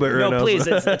hard. little bit right now. No, please,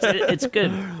 it's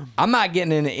good. I'm not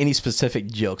getting into any specific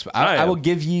jokes, but I am. will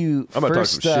give you I'm gonna talk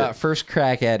some shit. first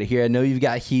crack at it here. I know you've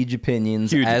got huge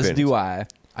opinions, Huge as opinions. do I.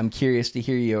 I'm curious to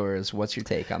hear yours. What's your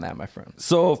take on that, my friend?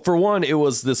 So for one, it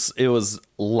was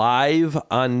live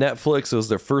on Netflix. It was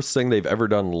their first thing they've ever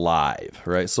done live,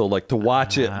 right? So like to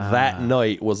watch it that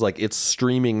night was like, it's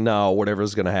streaming now.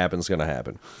 Whatever's going to happen is going to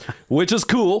happen, which is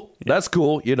cool. That's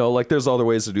cool. You know, like there's other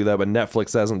ways to do that, but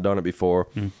Netflix hasn't done it before.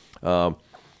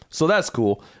 So that's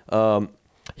cool.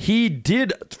 He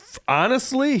did,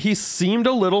 honestly, he seemed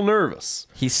a little nervous.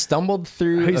 He stumbled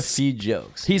through a few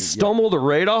jokes. He stumbled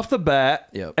right off the bat.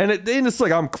 Yep. And it's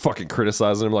like, I'm fucking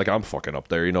criticizing him like I'm fucking up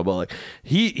there, you know, but like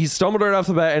he stumbled right off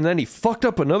the bat, and then he fucked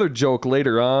up another joke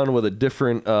later on with a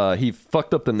different, he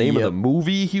fucked up the name of the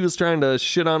movie he was trying to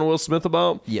shit on Will Smith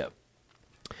about. Yep.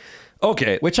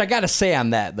 Okay. Which I gotta say on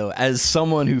that though, as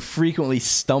someone who frequently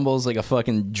stumbles like a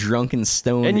fucking drunken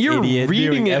stone And you're idiot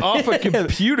reading doing it off a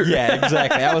computer. Yeah,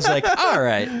 exactly. I was like, all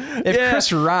right, if Yeah.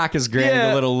 Chris Rock is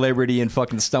granted a little liberty and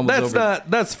fucking stumbles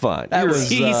That's fine. that You're- was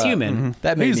He's human.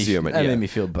 that made He's me human, that yeah. made me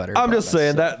feel better. I'm about just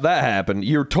saying myself. that happened.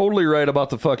 You're totally right about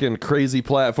the fucking crazy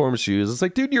platform shoes. It's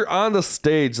like, dude, you're on the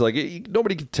stage. Like,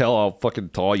 nobody can tell how fucking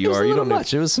tall It you was are. a You little don't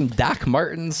much. It was some Doc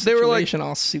Martens. They were like- situation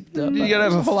all souped up. You gotta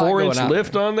have a 4-inch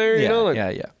lift on there. You Yeah, know,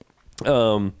 like,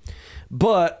 yeah.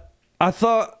 But I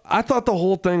thought the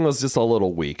whole thing was just a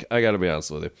little weak. I got to be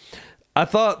honest with you. I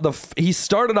thought he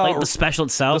started out Like the special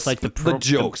itself, like the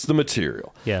jokes, the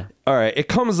material. Yeah. All right. It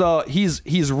comes out.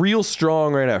 He's real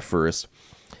strong right at first,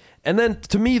 and then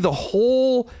to me the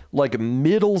whole like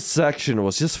middle section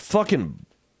was just fucking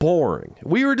boring.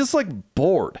 We were just like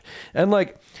bored, and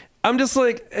like I'm just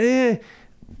like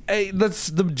Hey,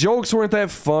 the jokes weren't that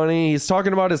funny. He's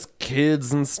talking about his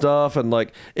kids and stuff, and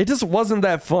like it just wasn't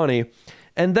that funny.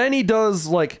 And then he does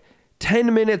like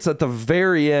 10 minutes at the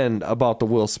very end about the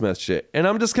Will Smith shit, and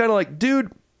I'm just kind of like,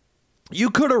 dude, you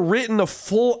could have written a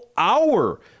full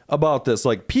hour about this.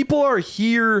 Like, people are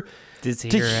here to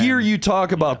hear you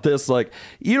talk about this. Like,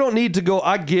 you don't need to go.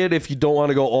 I get if you don't want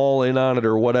to go all in on it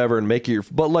or whatever and make it,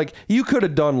 but like, you could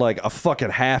have done like a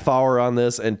fucking half hour on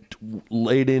this and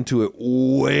laid into it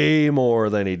way more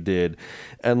than he did.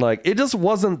 And like, it just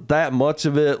wasn't that much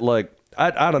of it. Like,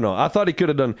 I don't know. I thought he could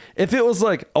have done, if it was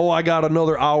like, oh, I got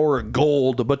another hour of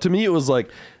gold. But to me, it was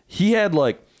like, he had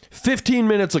like 15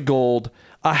 minutes of gold,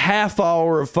 a half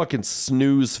hour of fucking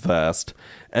snooze fest,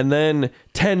 and then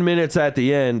 10 minutes at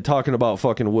the end talking about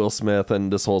fucking Will Smith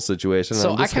and this whole situation.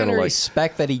 So I kind of like,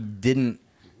 respect that he didn't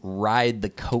ride the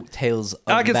coattails of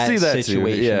I can that see that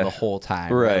situation too, yeah. the whole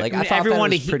time. Right. Like I thought that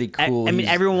was pretty cool. I mean,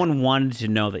 everyone wanted to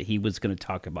know that he was going to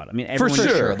talk about it. I mean, everyone, For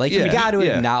sure. Like Yeah. you got to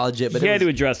Yeah. acknowledge it, but he it had to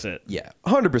was, address it. yeah.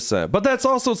 100%. But that's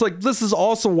also, it's like, this is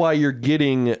also why you're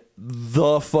getting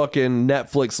the fucking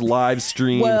Netflix live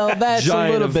stream. Well, that's a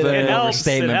giant little bit of event. an helps,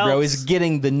 overstatement, it bro. helps. He's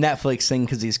getting the Netflix thing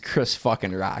because he's Chris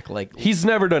fucking Rock. Like, He's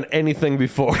never done anything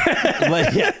before.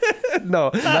 yeah.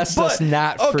 No. Let's just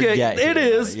not okay, forget. it here,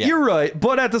 is. yeah. You're right.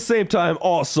 But at the same time,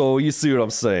 also, you see what I'm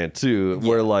saying, too,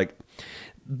 where, like,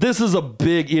 this is a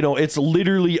big, it's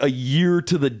literally a year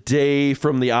to the day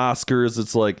from the Oscars.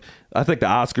 It's like, I think the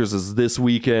Oscars is this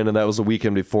weekend, and that was the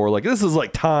weekend before. Like, this is,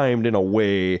 like, timed in a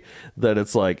way that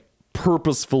it's, like,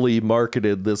 purposefully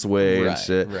marketed this way and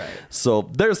shit. Right. So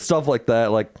there's stuff like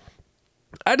that. Like,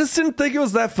 I just didn't think it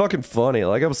was that fucking funny.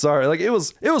 Like, I'm sorry. Like, it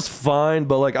was fine,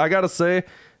 but, like, I gotta say,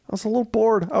 I was a little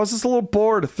bored. I was just a little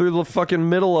bored through the fucking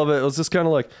middle of it. It was just kind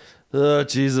of like, oh,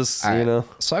 Jesus, All right. you know?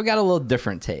 So I've got a little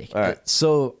different take. All right.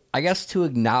 So I guess to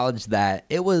acknowledge that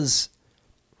it was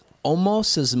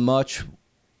almost as much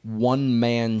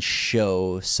one-man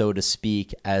show, so to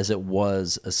speak, as it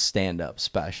was a stand-up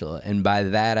special. And by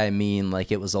that, I mean,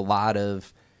 like, it was a lot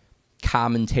of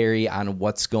commentary on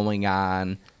what's going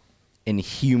on and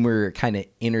humor kind of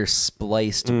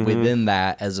interspliced within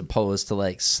that, as opposed to,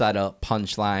 like, set-up,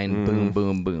 punchline, boom,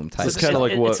 boom, boom type It's of kind of stuff.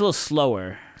 like what... It's a little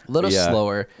slower. A little Yeah.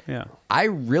 slower. Yeah. I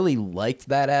really liked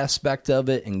that aspect of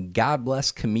it, and God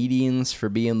bless comedians for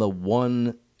being the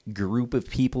one group of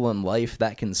people in life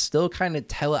that can still kind of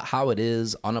tell it how it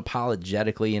is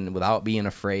unapologetically and without being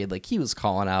afraid. Like, he was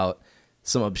calling out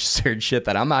some absurd shit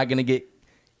that I'm not going to get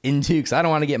into because I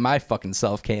don't want to get my fucking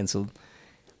self canceled.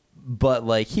 But,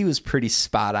 like, he was pretty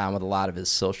spot on with a lot of his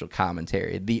social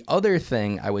commentary. The other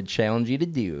thing I would challenge you to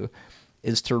do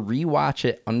is to rewatch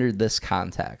it under this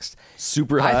context.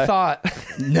 Super high? I thought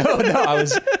no, I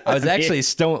was actually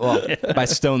stone. Well, by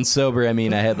stone sober, I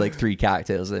mean I had like 3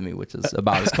 cocktails in me, which is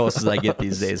about as close as I get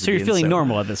these days. So you're being feeling sober.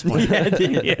 normal at this point.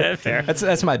 Yeah, fair.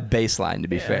 That's my baseline, to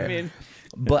be fair. I mean,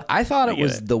 But I thought it get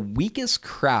was it. the weakest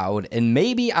crowd, and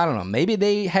maybe, I don't know, maybe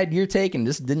they had your take and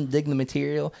just didn't dig the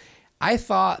material. I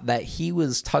thought that he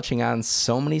was touching on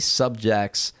so many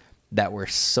subjects that were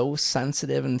so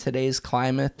sensitive in today's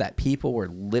climate that people were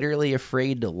literally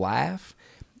afraid to laugh.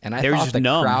 And I They were thought just the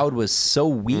numb. crowd was so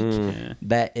weak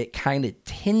that it kind of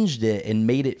tinged it and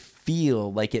made it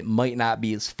feel like it might not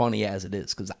be as funny as it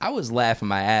is. Because I was laughing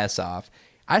my ass off.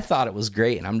 I thought it was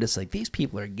great, and I'm just like, these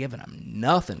people are giving them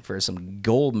nothing for some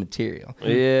gold material.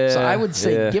 Yeah, So I would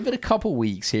say yeah. give it a couple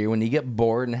weeks here when you get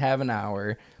bored and have an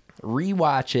hour.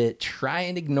 Rewatch it, try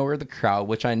and ignore the crowd,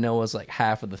 which I know is like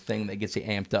half of the thing that gets you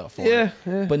amped up for Yeah,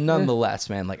 it. But nonetheless,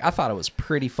 man, like I thought it was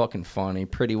pretty fucking funny,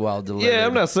 pretty well delivered. Yeah,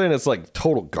 I'm not saying it's like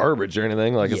total garbage or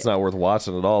anything. Like, it's Yeah. not worth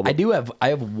watching at all. But I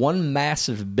have one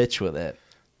massive bitch with it.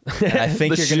 And I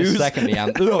think The you're going to shoes? second me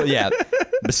on. Oh yeah.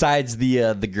 Besides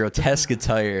the grotesque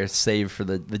attire, save for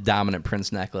the dominant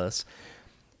prince necklace,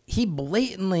 he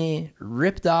blatantly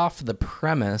ripped off the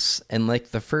premise and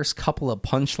like the first couple of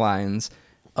punchlines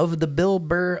of the Bill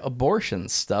Burr abortion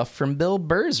stuff from Bill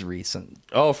Burr's recent.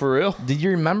 Oh, for real? Did you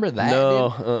remember that?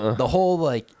 No, dude? The whole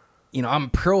like, I'm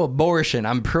pro-abortion.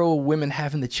 I'm pro-women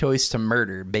having the choice to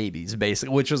murder babies,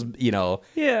 basically, which was, Yeah.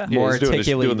 more he's doing the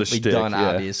articulately shtick, done, yeah.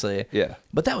 obviously. Yeah.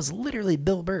 But that was literally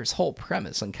Bill Burr's whole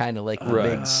premise and kind of like the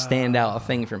big standout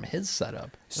thing from his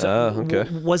setup. Okay.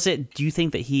 Was it? Do you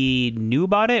think that he knew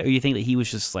about it, or you think that he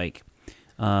was just like?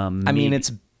 I mean,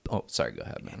 it's... Oh, sorry. Go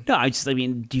ahead, man. No, I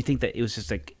mean, do you think that it was just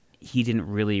like he didn't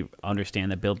really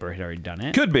understand that Bill Burr had already done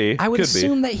it? Could be. I would Could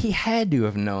assume that he had to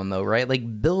have known, though, right?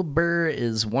 Like, Bill Burr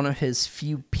is one of his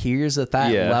few peers at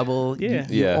that Yeah. level. Yeah.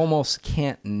 You Yeah. almost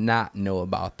can't not know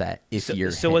about that if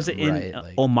you're So him, was it in right?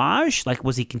 Like, homage? Like,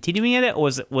 was he continuing at it, or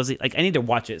was it like I need to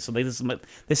watch it? So like,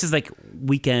 this is like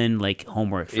weekend like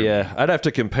homework. For Yeah, me. I'd have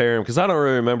to compare him because I don't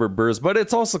really remember Burr's, but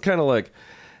it's also kind of like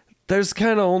there's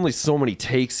kind of only so many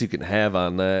takes you can have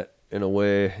on that in a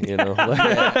way, Like,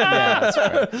 yeah, that's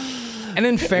fair. And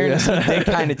in fairness, he did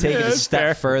kind of take it a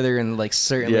step further and like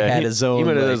certainly had his own he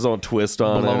might have like, his own twist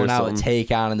on it or blown out something.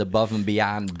 take on and above and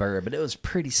beyond Burr, but it was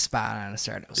pretty spot on to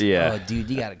start. I was Yeah. like, oh, dude,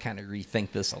 you got to kind of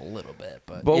rethink this a little bit.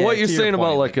 But But yeah, what you're to your saying about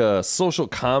point, like a social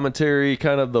commentary,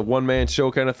 kind of the one man show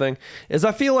kind of thing, is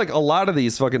I feel like a lot of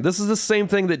these fucking this is the same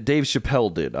thing that Dave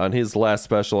Chappelle did on his last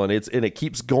special, and it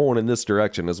keeps going in this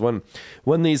direction. Is when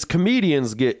these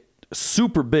comedians get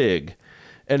super big,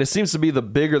 and it seems to be the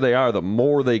bigger they are, the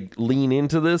more they lean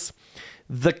into this.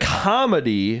 The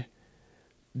comedy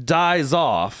dies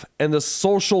off and the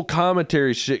social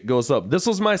commentary shit goes up. This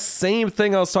was my same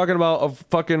thing I was talking about of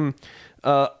fucking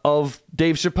of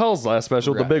Dave Chappelle's last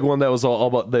special, the big one that was all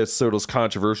about this, so it was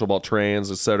controversial about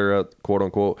trans, etc., quote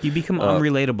unquote. You become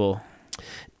unrelatable.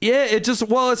 Yeah, it's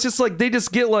just like they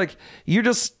just get like they're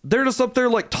just up there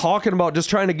like talking about just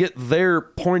trying to get their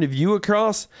point of view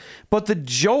across, but the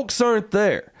jokes aren't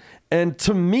there. And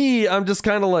to me, I'm just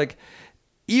kind of like,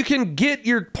 you can get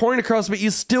your point across, but you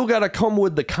still got to come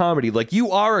with the comedy. Like,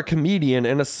 you are a comedian,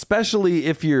 and especially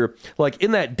if you're like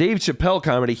in that Dave Chappelle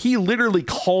comedy, he literally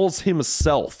calls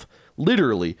himself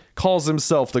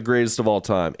the greatest of all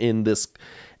time in this.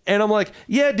 And I'm like,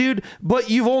 yeah, dude, but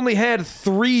you've only had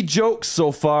 3 jokes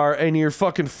so far, and you're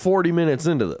fucking 40 minutes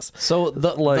into this. So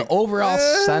the overall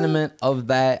sentiment of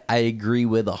that, I agree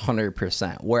with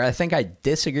 100%. Where I think I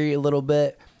disagree a little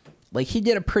bit, like, he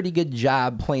did a pretty good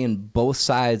job playing both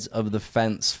sides of the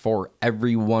fence for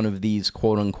every one of these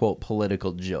quote-unquote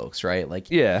political jokes, right? Like,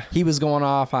 yeah, he was going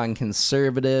off on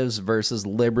conservatives versus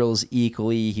liberals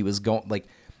equally. He was going, like,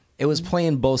 it was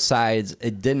playing both sides.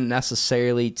 It didn't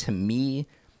necessarily, to me,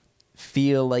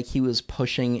 feel like he was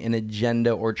pushing an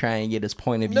agenda or trying to get his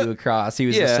point of view across. He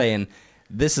was just saying,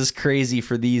 this is crazy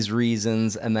for these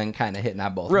reasons, and then kind of hitting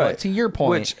on both. Right. But to your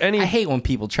point, I hate when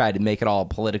people try to make it all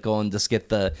political and just get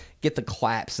the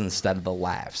claps instead of the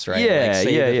laughs, right? Yeah, like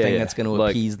say the thing that's going to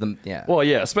appease them. Yeah. Well,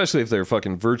 yeah, especially if they're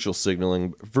fucking virtue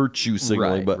signaling.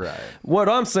 Right, but right. What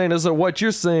I'm saying is that what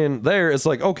you're saying there is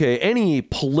like, okay, any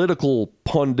political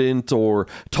pundit or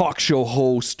talk show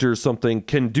host or something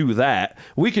can do that.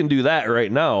 We can do that right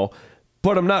now,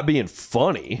 but I'm not being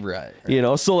funny. Right. You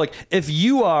know, so like if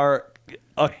you are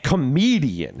a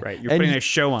comedian, right? You're putting a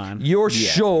show on your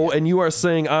show, and you are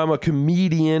saying I'm a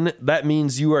comedian. That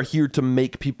means you are here to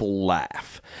make people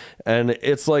laugh, and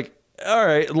it's like, all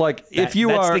right, like if you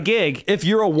that's are the gig. If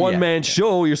you're a one man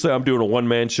show, you're saying I'm doing a one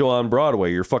man show on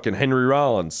Broadway. You're fucking Henry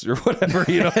Rollins or whatever,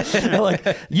 you know. Like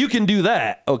you can do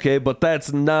that, okay, but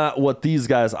that's not what these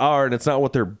guys are, and it's not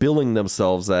what they're billing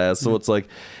themselves as. So it's like,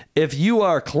 if you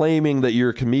are claiming that you're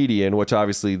a comedian, which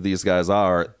obviously these guys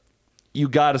are, you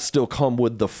got to still come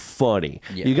with the funny.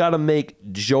 Yeah. You got to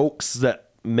make jokes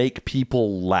that make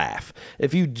people laugh.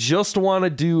 If you just want to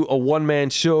do a one-man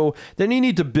show, then you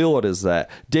need to bill it as that.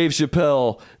 Dave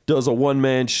Chappelle does a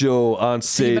one-man show on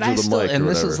stage with a mic. And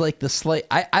this is like the slight.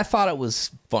 I thought it was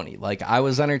funny. Like, I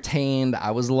was entertained.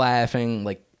 I was laughing.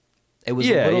 Like, it was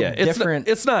a little different.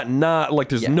 It's not like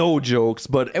there's no jokes,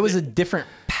 but it was a different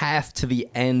path to the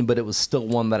end, but it was still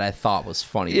one that I thought was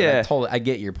funny. Yeah, I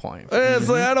get your point. It's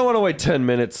like, I don't want to wait 10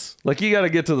 minutes. Like, you got to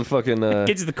get to the fucking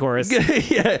get to the chorus.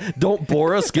 Yeah, don't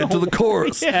bore us. Get to the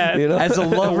chorus. Yeah, you know? As a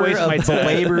lover of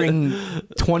belaboring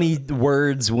 20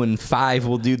 words when 5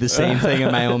 will do the same thing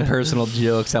in my own personal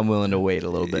jokes, I'm willing to wait a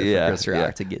little bit for Chris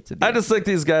Rock to get to. I just think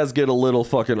these guys get a little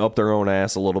fucking up their own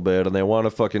ass a little bit, and they want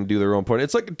to fucking do their own point.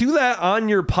 It's like, do that on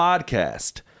your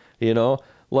podcast, you know,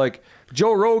 like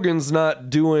Joe Rogan's not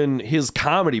doing his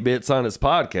comedy bits on his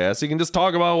podcast. He can just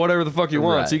talk about whatever the fuck he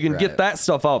wants. So you can get that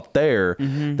stuff out there.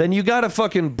 Then you got to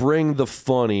fucking bring the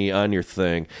funny on your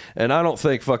thing. And I don't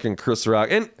think fucking Chris Rock,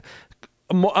 and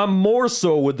I'm more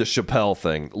so with the Chappelle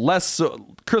thing. Less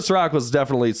so. Chris Rock was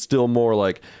definitely still more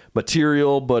like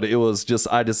material, but it was just,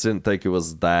 I just didn't think it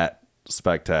was that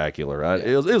spectacular.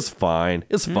 It was fine.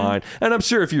 It's fine. And I'm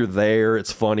sure if you're there,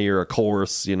 it's funnier, of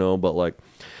course, you know, but like,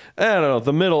 I don't know,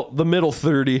 the middle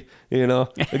 30, you know,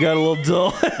 it got a little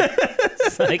dull.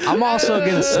 Like, I'm also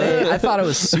gonna say I thought it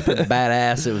was super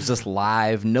badass. It was just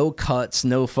live, no cuts,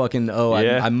 no fucking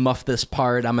I muffed this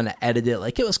part, I'm gonna edit it.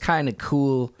 Like, it was kind of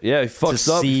cool. Yeah, he fucks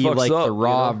to up. see He fucks like up, the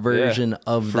raw you know? version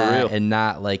of that, real. and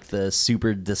not like the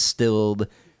super distilled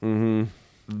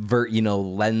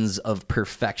lens of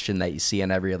perfection that you see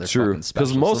in every other fucking special.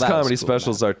 Because most comedy cool,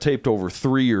 specials are taped over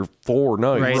 3 or 4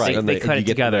 nights. Right. And they cut it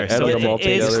together. So it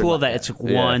is cool that it's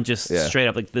one just Yeah. straight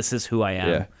up like, this is who I am.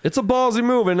 Yeah, it's a ballsy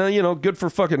move, and you know, good for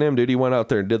fucking him, dude. He went out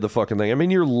there and did the fucking thing. I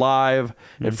mean, you're live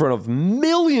in front of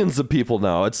millions of people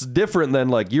now. It's different than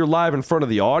like you're live in front of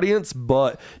the audience,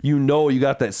 but you know you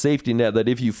got that safety net that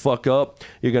if you fuck up,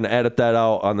 you're gonna edit that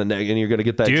out on the next, and you're gonna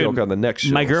get that joke on the next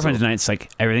show. My girlfriend tonight's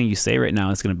like, everything you say right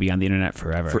now is going to be on the internet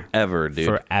forever. Forever, dude.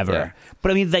 Forever. Yeah. But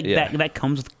I mean, that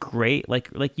comes with great, like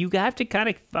you have to kind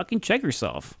of fucking check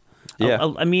yourself.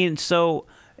 Yeah. I mean, so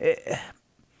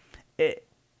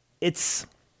it's.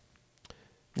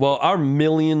 Well, our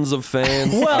millions of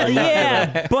fans. Well,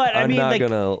 yeah, but I mean, not like,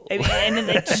 gonna. and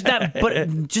it's just not,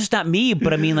 but just not me.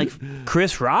 But I mean, like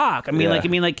Chris Rock. I mean,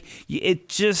 Yeah. it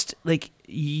just like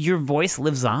your voice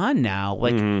lives on now.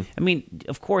 Like, I mean,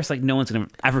 of course, like no one's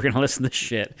ever gonna listen to this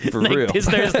shit For like, real. 'cause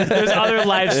there's other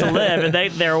lives to live,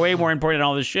 and they're way more important than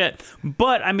all this shit.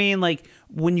 But I mean, like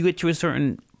when you get to a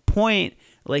certain point,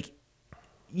 like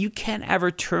you can't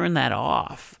ever turn that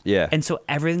off. Yeah. And so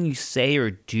everything you say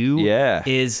or do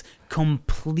is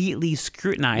completely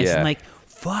scrutinized. Yeah. And like,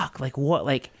 fuck, like what,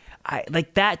 like I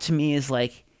like that to me is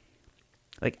like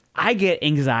I get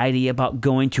anxiety about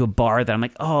going to a bar that I'm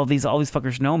like, oh, all these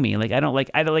fuckers know me. Like I don't like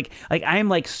I'm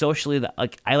like socially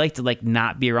like I like to like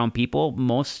not be around people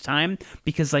most of the time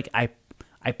because like I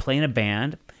play in a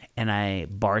band and I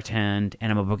bartend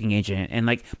and I'm a booking agent and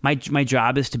like my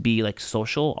job is to be like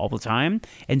social all the time.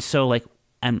 And so like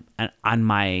and on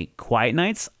my quiet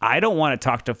nights, I don't want to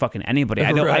talk to fucking anybody.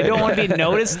 I don't want to be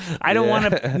noticed. I don't want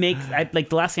to make like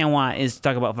the last thing I want is to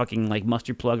talk about fucking like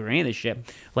Mustard Plug or any of this shit.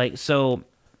 Like so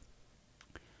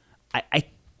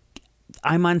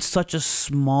I'm on such a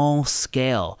small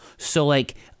scale. So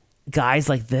like guys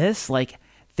like this, like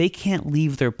they can't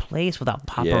leave their place without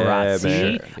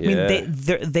paparazzi. Yeah, I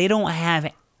mean, they don't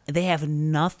have, they have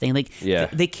nothing. Like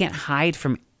they can't hide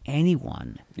from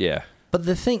anyone. Yeah. But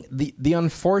the thing, the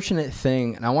unfortunate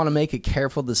thing, and I want to make a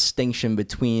careful distinction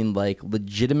between like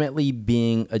legitimately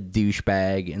being a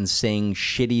douchebag and saying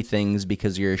shitty things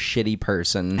because you're a shitty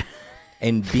person,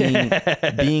 and being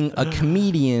a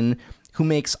comedian who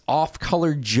makes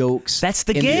off-color jokes. That's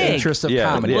the in gig. the interest of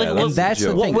comedy. Yeah, And that's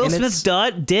the What thing. Will And it's-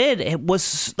 Smith did, it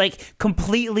was like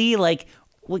completely like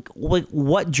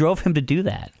what drove him to do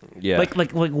that? Yeah. Like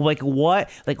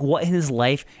what in his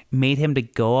life made him to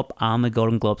go up on the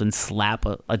Golden Globes and slap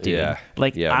a dude? Yeah.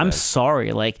 Like Yeah, I'm man.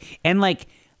 sorry. Like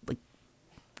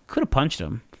could have punched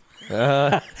him.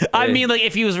 I mean, like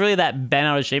if he was really that bent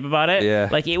out of shape about it,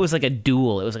 like it was like a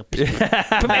duel. It was like,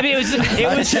 I mean,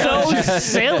 it was so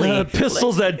silly.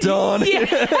 Pistols at dawn. Yeah.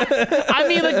 I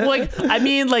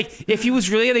mean, like if he was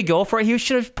really gonna go for it, he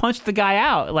should have punched the guy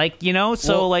out. Like, you know,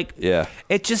 so like,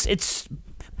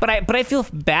 but I feel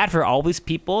bad for all these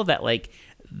people that like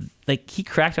he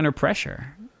cracked under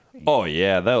pressure. Oh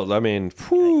yeah, that was. I mean,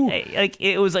 whew. Like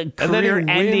it was like career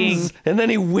ending. And then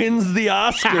he wins the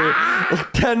Oscar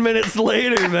 10 minutes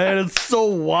later, man. It's so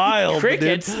wild.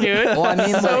 Crickets, dude. Well, I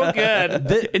mean, so like,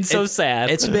 good. It's so sad.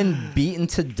 It's been beaten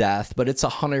to death, but it's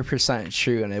 100%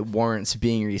 true, and it warrants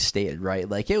being restated, right?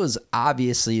 Like, it was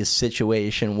obviously a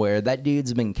situation where that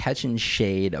dude's been catching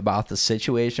shade about the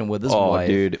situation with his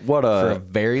wife for a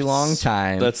very long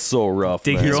time. That's so rough.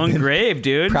 Dig man. your own grave,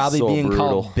 dude. Probably so being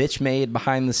brutal. called bitch made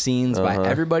behind the scenes by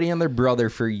everybody and their brother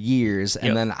for years,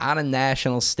 and then on a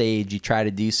national stage you try to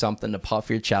do something to puff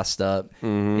your chest up,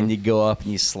 and you go up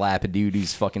and you slap a dude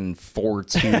who's fucking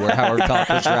 4'2" or however tall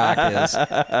Chris Rock is,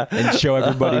 and show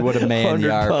everybody what a man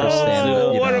you are for standing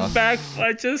up. What a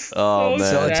backfire! Just Oh, so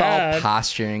man. So it's all sad.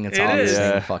 posturing. It's It all is. this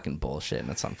Yeah. fucking bullshit, and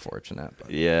it's unfortunate.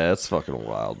 But Yeah, it's fucking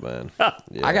wild, man.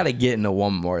 Yeah. I gotta get into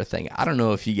one more thing. I don't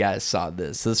know if you guys saw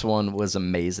this. This one was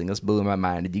amazing. This blew my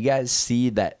mind. Did you guys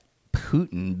see that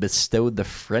Putin bestowed the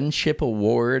Friendship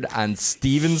Award on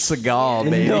Steven Seagal,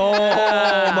 baby? No,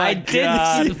 I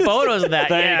did see the photos of that.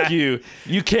 Thank you.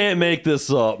 You can't make this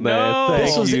up, man. No. Thank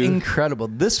This was you. incredible.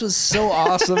 This was so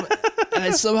awesome.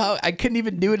 And I couldn't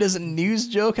even do it as a news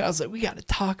joke. I was like, we got to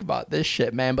talk about this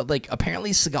shit, man. But like,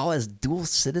 apparently Seagal has dual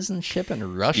citizenship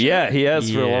in Russia. Yeah, he has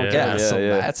for a long time. Yeah, so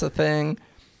yeah. that's a thing.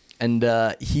 And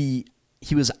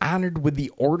he was honored with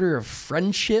the Order of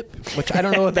Friendship, which I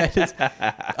don't know what that is,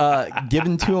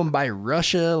 given to him by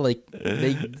Russia. Like,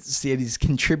 they said he's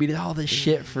contributed all this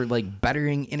shit for like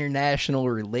bettering international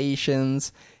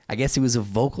relations. I guess he was a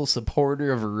vocal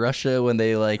supporter of Russia when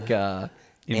they like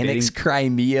annexed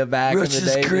Crimea back in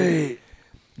the day. Great.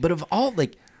 But of all,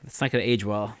 like, It's not gonna age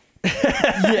well. oh,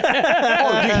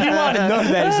 dude, he wanted none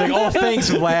of that. He's like, oh, thanks,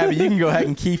 Vlad. You can go ahead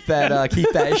and keep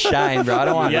that shine, bro. I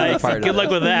don't want any part of it. Good luck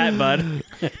with that, bud.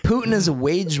 Putin has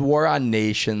waged war on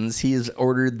nations. He has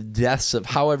ordered the deaths of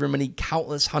however many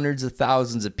countless hundreds of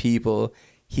thousands of people.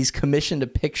 He's commissioned a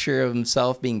picture of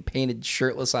himself being painted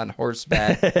shirtless on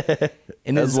horseback.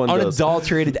 And As his one does.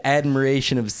 unadulterated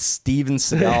admiration of Steven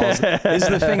Seagal is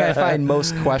the thing I find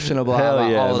most questionable Hell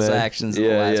about yeah, all his man. actions in the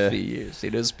Yeah, last yeah. few years.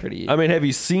 It is pretty... I mean, have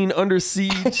you seen Under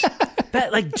Siege?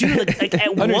 That like, dude, like at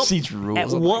Under what siege rules, at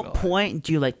I'm not what gonna lie. point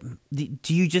do you like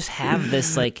do you just have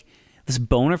this like this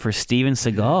boner for Steven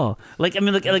Seagal? Like, I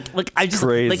mean, like I just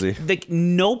crazy. like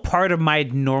no part of my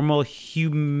normal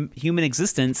human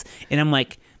existence, and I'm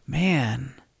like,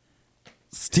 man,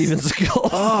 Steven Seagal.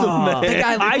 Oh, The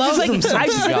guy I loves just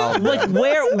himself, like,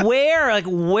 Seagal.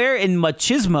 where in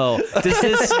machismo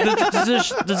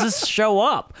does this show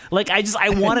up? Like, I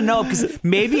want to know, because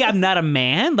maybe I'm not a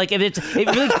man. Like, if it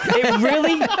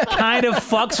really kind of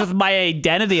fucks with my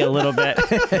identity a little bit,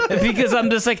 because I'm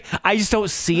just like, I just don't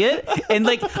see it, and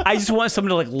like, I just want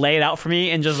someone to like lay it out for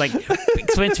me and just like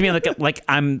explain to me like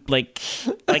I'm like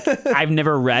I've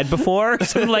never read before,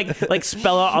 so like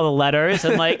spell out all the letters,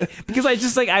 and like, because I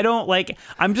just like, I don't like,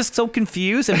 I'm just so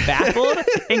confused and baffled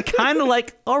and kind of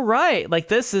like, all right, like,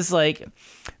 this is like,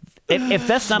 if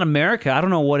that's not America, I don't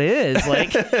know what is.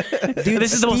 Like, dude,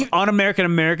 this is the most un-American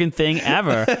American thing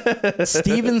ever.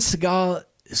 Steven Seagal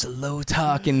is a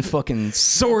low-talking, fucking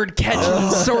sword-catching,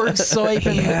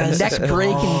 sword-swiping,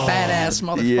 neck-breaking, badass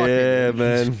motherfucker. Yeah,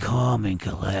 man. Calm and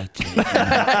collected. He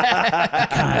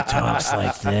kind of talks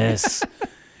like this.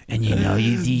 And you know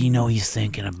he's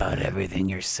thinking about everything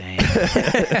you're saying.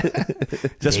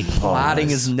 Just Big plotting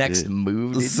pause. his next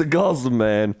move. Dude. Seagal's the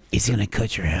man. He's gonna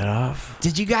cut your head off.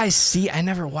 Did you guys see? I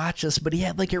never watched this, but he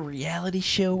had like a reality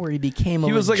show where he became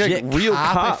He was like a real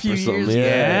cop a few or something. years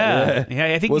Yeah. ago. Yeah.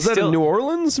 I think Was he's that still, in New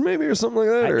Orleans, maybe, or something like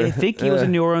that? Or? I think he was a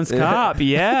New Orleans cop.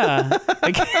 Yeah.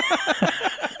 Like,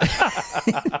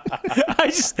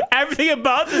 everything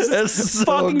about this That's is so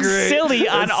fucking great. silly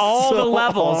on That's all the so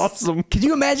levels. Awesome. Could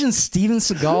you imagine Steven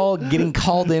Seagal getting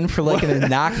called in for like an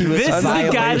innocuous This is the guy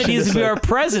that violation? needs to be our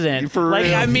president. For like,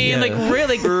 real. I mean, Yeah. like,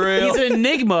 really, real. he's an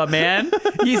enigma, man.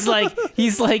 He's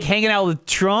like hanging out with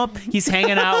Trump. He's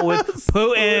hanging out with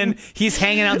Putin. He's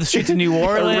hanging out in the streets of New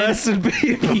Orleans. Arrested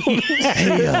people.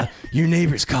 Hey, your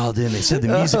neighbors called in. They said the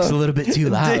music's a little bit too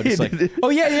loud. It's like, oh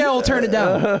yeah, we'll turn it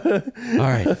down. All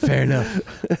right, fair enough.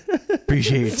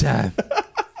 Appreciate your time.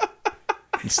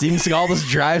 And Steven Seagal just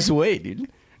drives away, dude.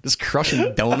 Just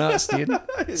crushing donuts, dude.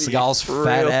 Seagal's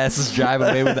fat ass is driving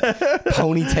away with a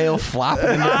ponytail flopping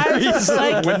in I the just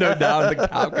like, window down in the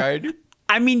cop car, dude.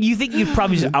 I mean, you think you'd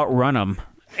probably just outrun him.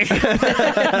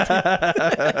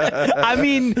 I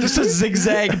mean, Just a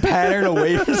zigzag pattern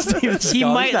away from Steven Seagal. he He's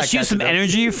might not shoot some catching up.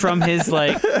 energy from his,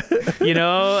 like,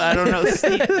 I don't know.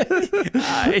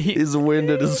 He's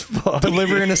winded as fuck.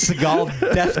 Delivering a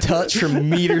Seagal death touch from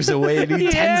meters away,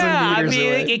 dude. Tens of meters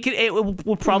away. it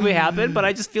will probably happen, but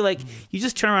I just feel like you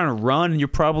just turn around and run, and you're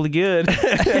probably good.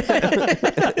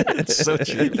 It's so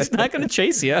true. He's not going to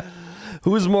chase you.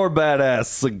 Who's more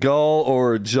badass, Seagal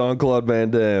or Jean-Claude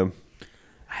Van Damme?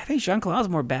 I think Jean-Claude's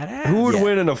more badass. Who would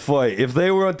win in a fight if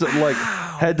they were like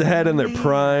head to head in their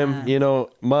prime? You know,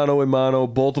 mano a mano,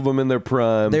 both of them in their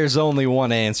prime. There's only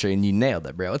one answer, and you nailed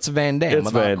it, bro. It's Van Damme.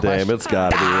 It's Van Damme. It's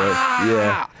gotta be right.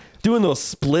 Yeah, doing those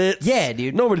splits. Yeah,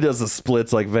 dude. Nobody does the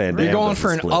splits like Van Damme. You're going does for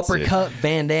the an splits, dude. uppercut.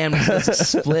 Van Damme does the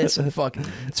splits and fucking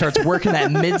starts working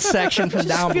that midsection from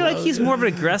down I feel below. like he's more of an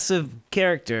aggressive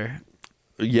character.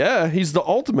 Yeah, he's the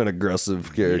ultimate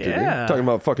aggressive character. Yeah. Dude. Talking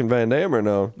about fucking Van Damme or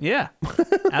no? Yeah.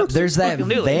 There's that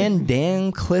Absolutely. Van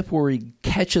Damme clip where he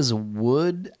catches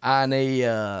wood on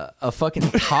a fucking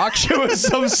talk show of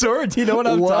some sort. Do you know what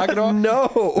I'm talking about?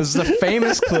 No. This is a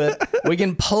famous clip. We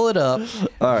can pull it up.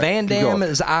 All right, Van keep Damme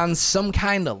going. is on some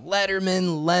kind of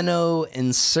Letterman, Leno,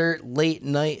 insert late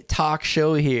night talk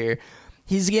show here.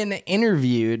 He's getting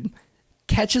interviewed,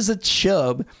 catches a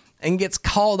chub, and gets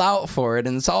called out for it,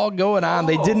 and it's all going on.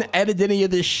 They didn't edit any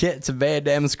of this shit to Van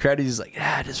Damme's credit. He's like,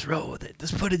 just roll with it.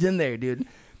 Just put it in there, dude.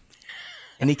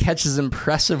 And he catches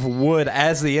impressive wood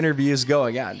as the interview is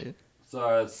going on, dude.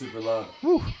 Sorry, that's super loud.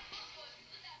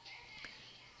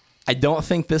 I don't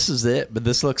think this is it, but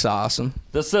this looks awesome.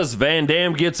 This says Van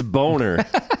Damme gets boner.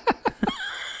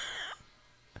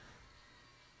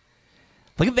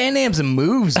 Look at Van Damme's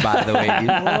moves, by the way, dude.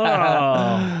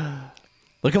 Oh.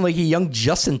 Looking like a young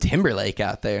Justin Timberlake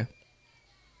out there.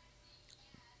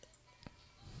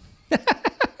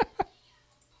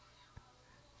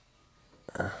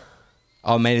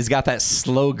 Oh, man, he's got that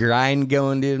slow grind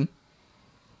going, dude.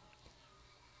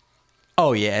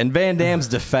 Oh, yeah, in Van Damme's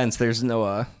defense, there's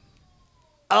no...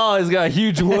 Oh, he's got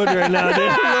huge wood right now,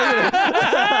 dude. He's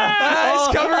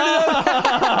covered it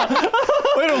up.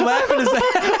 Wait, I'm laughing at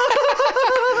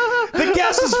that. The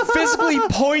guest is physically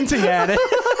pointing at it.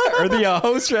 Or the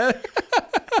host, right?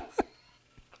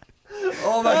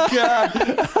 Oh my god!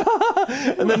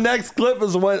 And the next clip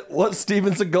is what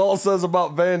Steven Seagal says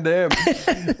about Van Damme.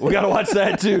 We gotta watch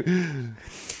that too.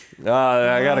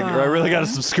 I really gotta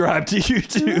subscribe to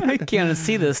YouTube. I can't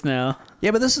see this now. Yeah,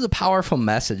 but this is a powerful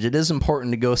message. It is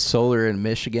important to go solar in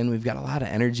Michigan. We've got a lot of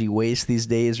energy waste these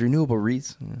days. Renewable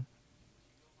resources.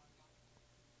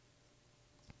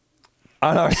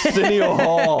 On Arsenio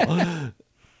Hall.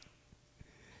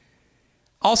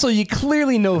 Also, you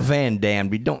clearly know Van Damme.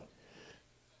 We don't.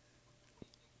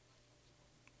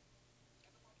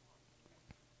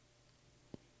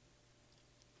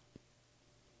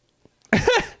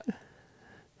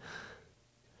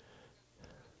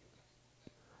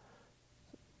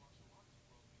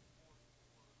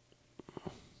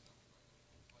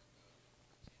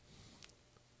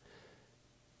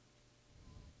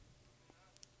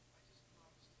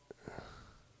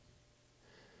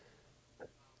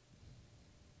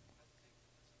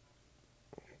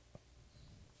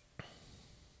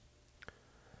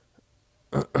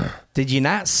 Did you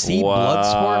not see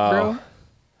Bloodsport, bro?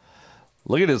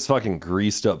 Look at his fucking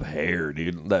greased up hair,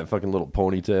 dude. That fucking little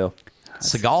ponytail.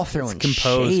 Seagal throwing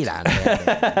composed. shade on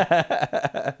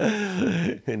that.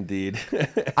 Indeed.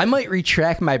 I might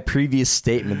retract my previous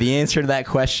statement. The answer to that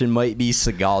question might be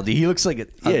Seagal. Dude, he looks like a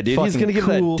Yeah, dude, he's fucking gonna give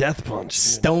cool, that death punch.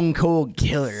 stone cold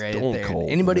killer right Stone there. cold,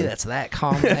 Anybody man. that's that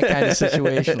calm in that kind of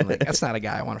situation, like that's not a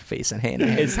guy I want to face in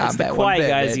hand-to-hand It's the combat. quiet one bit,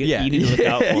 guys man. you need to look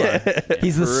out for. Yeah.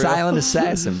 He's the silent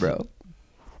assassin, bro.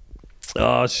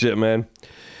 Oh shit, man.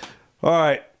 All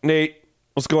right, Nate.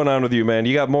 What's going on with you, man?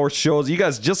 You got more shows? You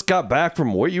guys just got back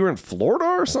from what? You were in Florida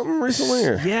or something recently?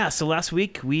 Or? Yeah, so last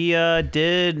week we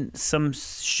did some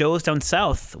shows down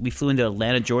south. We flew into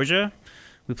Atlanta, Georgia.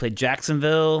 We played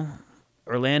Jacksonville,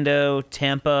 Orlando,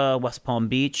 Tampa, West Palm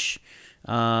Beach.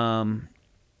 There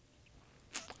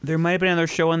might have been another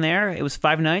show in there. It was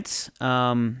 5 nights.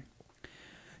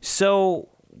 So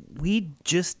we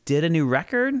just did a new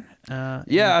record.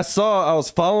 Yeah, I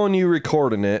was following you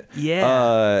recording it.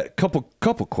 Yeah.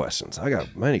 Couple questions. I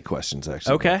got many questions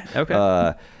actually. Okay.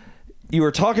 You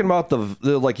were talking about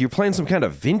the like you're playing some kind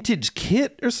of vintage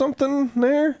kit or something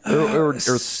there, or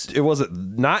was it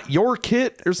not your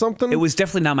kit or something? It was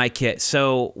definitely not my kit.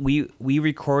 So we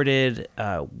recorded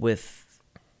with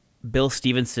Bill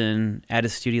Stevenson at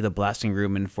his studio, the Blasting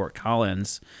Room in Fort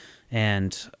Collins,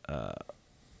 and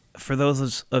for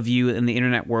those of you in the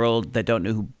internet world that don't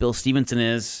know who Bill Stevenson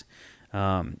is,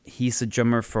 he's the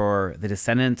drummer for the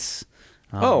Decedents.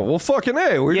 Oh, well, fucking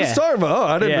A. We were just talking about,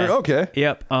 I didn't, okay.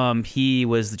 Yep. He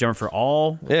was the drummer for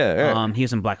All. Yeah. He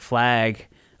was in Black Flag.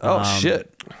 Oh,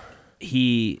 shit.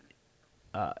 He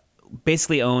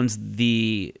basically owns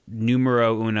the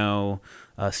numero uno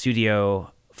studio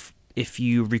if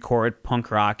you record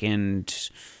punk rock and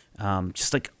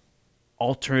just like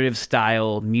alternative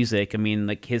style music. I mean,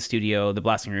 like his studio, the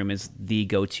Blasting Room, is the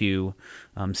go-to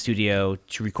studio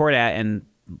to record at, and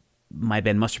my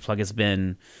band Mustard Plug has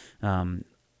been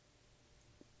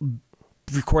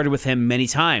recorded with him many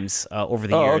times over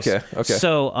the years. Okay.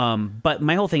 So, but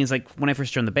my whole thing is like when I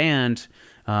first joined the band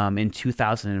in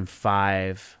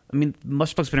 2005. I mean,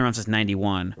 Mustard Plug's been around since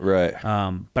 '91, right?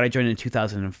 But I joined in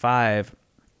 2005.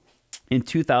 In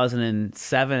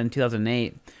 2007 and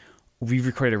 2008. We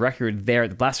recorded a record there at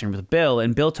the Blasting Room with Bill,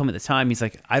 and Bill told me at the time, he's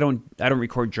like, I don't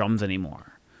record drums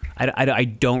anymore. I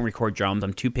don't record drums.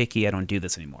 I'm too picky. I don't do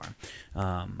this anymore.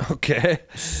 Okay.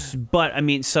 But I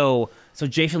mean, so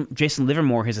Jason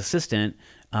Livermore, his assistant,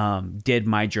 did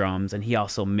my drums, and he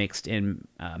also mixed and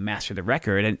mastered the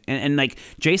record. And like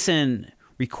Jason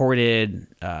recorded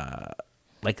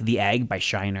like The Egg by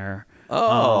Shiner.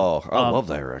 Oh, I love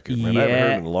that record, man. I haven't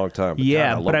heard it in a long time. But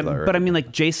Yeah, God, but I mean,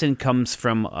 like Jason comes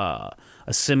from a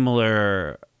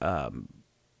similar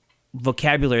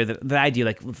vocabulary that I do,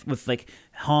 like with like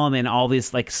Hum and all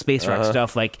this like space rock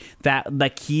stuff, like that.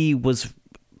 Like he was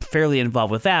fairly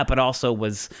involved with that, but also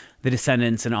was the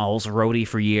Descendants and All's roadie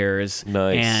for years.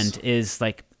 Nice. And is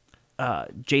like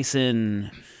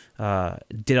Jason.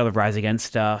 Did all the Rise Against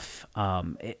stuff. I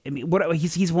mean,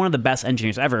 he's one of the best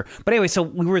engineers ever. But anyway, so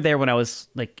we were there when I was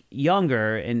like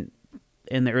younger in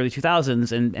the early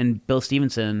 2000s, and Bill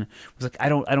Stevenson was like, I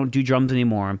don't do drums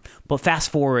anymore. But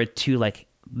fast forward to like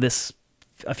this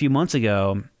a few months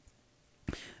ago,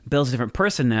 Bill's a different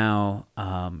person now.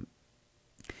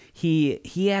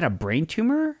 He had a brain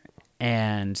tumor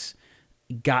and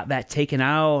got that taken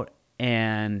out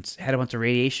and had a bunch of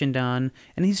radiation done,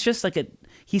 and he's just like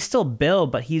he's still Bill,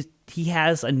 but he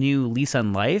has a new lease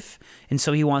on life, and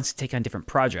so he wants to take on different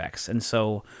projects. And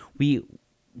so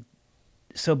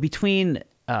between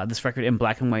this record in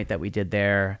black and white that we did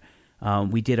there,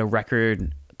 we did a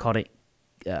record called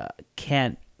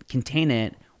Can't Contain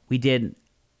It. We did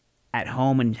at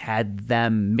home and had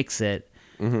them mix it.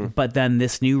 Mm-hmm. But then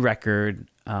this new record,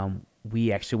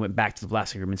 we actually went back to the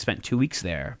Blasting Room and spent 2 weeks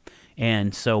there.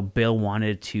 And so Bill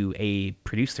wanted to A,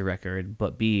 produce the record,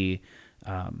 but B,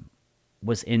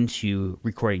 was into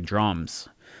recording drums.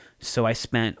 So I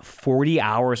spent 40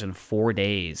 hours and 4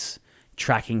 days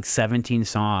tracking 17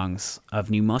 songs of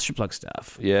new Mustard Plug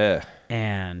stuff. Yeah.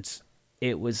 And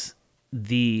it was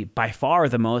by far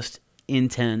the most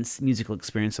intense musical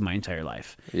experience of my entire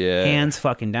life. Yeah. Hands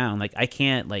fucking down. Like I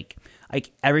can't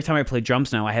every time I play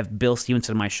drums now, I have Bill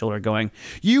Stevenson on my shoulder going,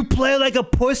 "You play like a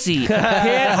pussy. Hit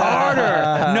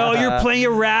harder. No, you're playing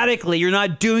erratically. You're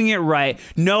not doing it right.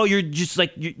 No, you're just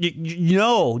like,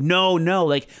 no.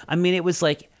 Like, I mean, it was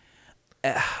like,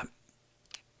 I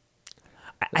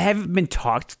haven't been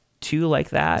talked to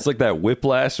like that. It's like that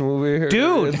Whiplash movie.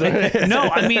 Dude. No,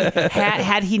 I mean,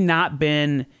 had he not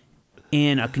been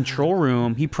in a control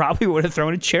room, he probably would have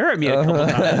thrown a chair at me a couple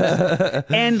times.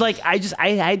 And like,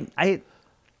 I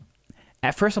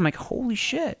at first I'm like, holy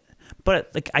shit.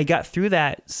 But like, I got through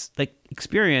that like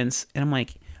experience, and I'm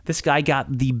like, this guy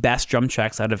got the best drum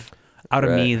tracks out of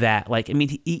me. That like, I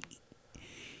mean,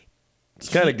 it's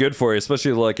kind of good for you,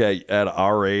 especially like at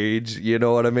our age. You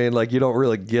know what I mean? Like, you don't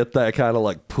really get that kind of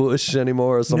like push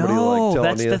anymore. Or somebody like telling you.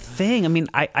 That's the thing. I mean,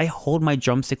 I hold my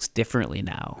drumsticks differently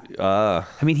now. I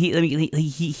mean,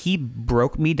 he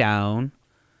broke me down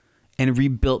and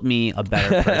rebuilt me a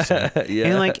better person. Yeah.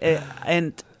 And like,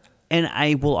 and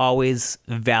I will always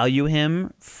value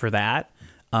him for that.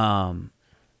 I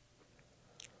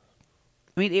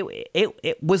mean,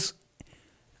 it was.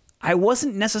 I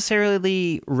wasn't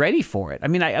necessarily ready for it. I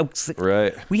mean, I was,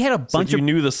 right. We had a bunch of. You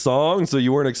knew the song, so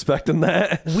you weren't expecting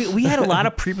that. We had a lot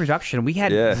of pre-production. We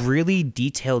had really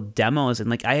detailed demos, and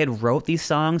like I had wrote these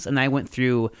songs, and I went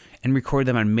through and recorded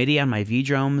them on MIDI on my V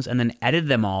drums, and then edited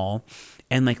them all,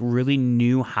 and like really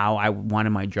knew how I wanted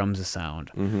my drums to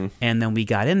sound. Mm-hmm. And then we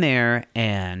got in there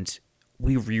and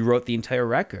we rewrote the entire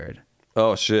record.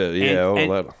 Oh shit!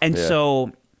 Yeah.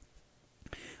 So,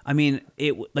 I mean,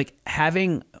 it like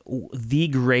having the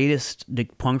greatest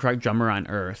punk rock drummer on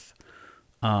earth,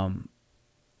 like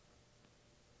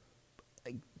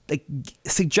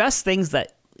suggest things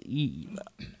that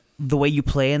the way you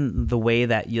play and the way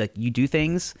that you do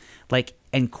things, like,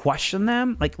 and question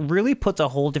them, like, really puts a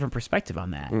whole different perspective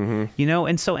on that. Mm-hmm. You know,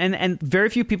 and so and very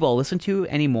few people listen to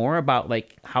anymore about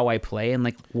like how I play and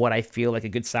like what I feel like a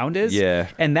good sound is. Yeah,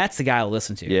 and that's the guy I'll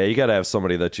listen to. Yeah, you got to have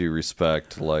somebody that you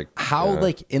respect. Like how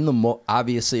like in the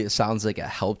obviously it sounds like it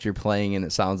helped your playing, and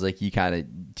it sounds like you kind of,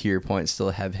 to your point,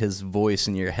 still have his voice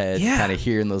in your head, kind of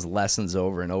hearing those lessons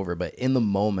over and over. But in the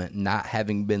moment, not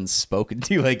having been spoken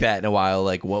to like that in a while,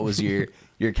 like what was your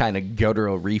kind of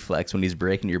guttural reflex when he's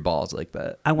breaking your balls like that?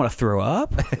 I want to throw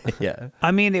up. Yeah. I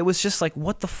mean, it was just like,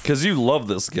 what the because you love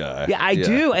this guy. Yeah, I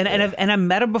do. And I've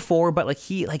met him before, but like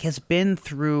he like has been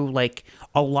through like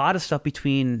a lot of stuff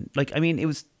between like, I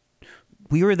mean,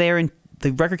 we were there in,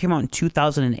 the record came out in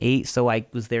 2008, so I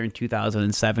was there in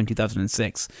 2007,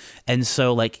 2006. And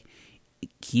so like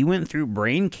he went through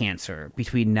brain cancer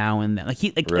between now and then. Like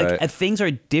things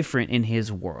are different in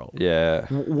his world. Yeah.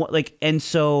 Like, and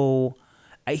so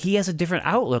he has a different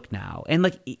outlook now. And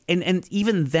like, and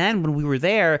even then when we were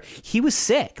there, he was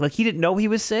sick. Like he didn't know he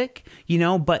was sick, you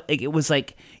know, but like, it was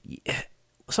like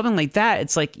something like that.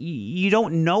 It's like, you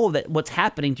don't know that what's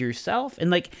happening to yourself. And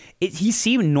like, he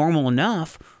seemed normal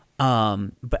enough.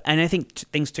 And I think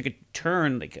things took a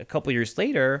turn like a couple years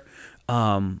later.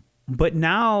 But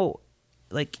now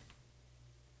like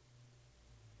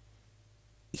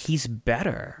he's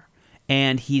better.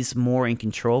 And he's more in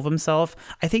control of himself.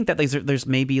 I think that there's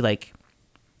maybe like,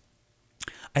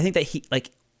 I think that he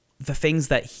like the things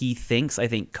that he thinks, I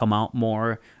think, come out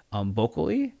more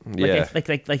vocally. Yeah. Like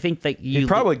I think that he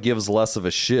probably gives less of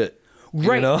a shit.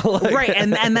 Right. You know? Like, right.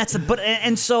 And that's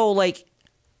and so like,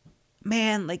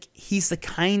 man, like he's the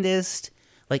kindest,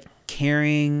 like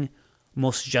caring,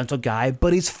 most gentle guy,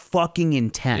 but he's fucking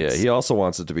intense. Yeah, he also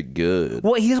wants it to be good.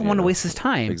 Well, he doesn't want to waste his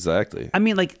time. Exactly. I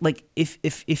mean, like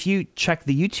if you check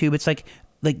the YouTube, it's like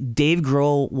Dave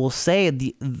Grohl will say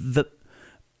the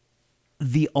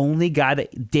only guy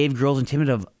that Dave Grohl's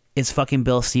intimidated of is fucking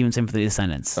Bill Stevenson for the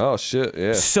Descendants. Oh shit,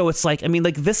 yeah. So it's like, I mean,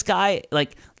 like this guy,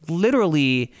 like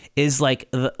literally is like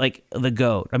the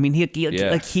GOAT. I mean,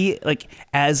 he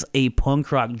as a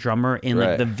punk rock drummer in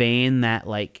like the vein that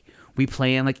like we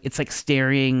play in, like it's like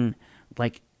staring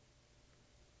like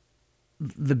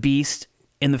the beast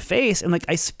in the face. And like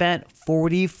I spent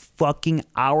 40 fucking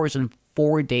hours and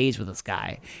 4 days with this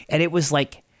guy, and it was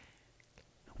like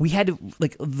we had to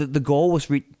like the goal was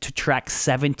to track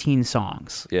 17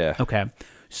 songs. Yeah. Okay.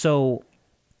 So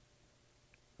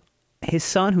his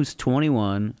son, who's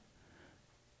 21,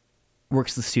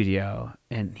 works the studio,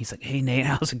 and he's like, "Hey Nate,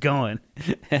 how's it going?"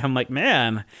 And I'm like,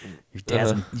 "Man, your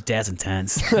dad's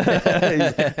intense."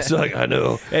 He's like, "I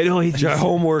know. He's your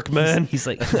homework, man." He's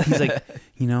like,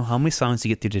 you know, how many songs do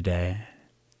you get through today?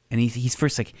 And he's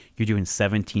first like, "You're doing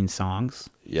 17 songs."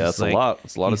 Yeah, it's like, a lot.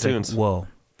 It's a lot of tunes. Like, whoa.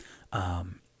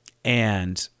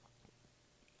 And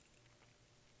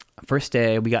first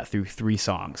day we got through 3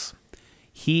 songs.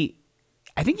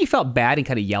 I think he felt bad and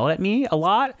kind of yelled at me a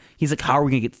lot. He's like, "How are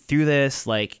we gonna get through this?"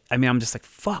 Like, I mean, I'm just like,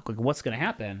 "Fuck! Like, what's gonna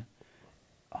happen?"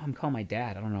 Oh, I'm calling my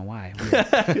dad. I don't know why.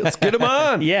 Let's get him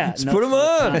on. Yeah, let's put him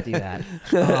on. Let's not do that.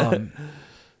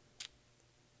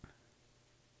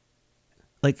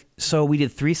 Like, so we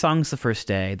did 3 songs the first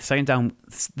day. The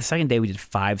second day we did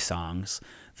 5 songs.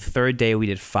 The third day we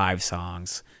did 5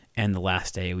 songs, and the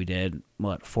last day we did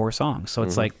 4 songs. So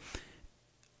it's like,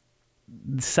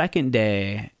 the second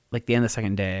day, like the end of the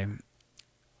second day,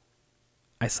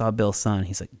 I saw Bill's son.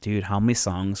 He's like, dude, how many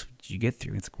songs did you get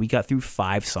through? It's like, we got through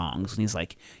 5 songs. And he's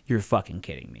like, you're fucking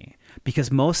kidding me. Because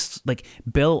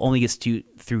Bill only gets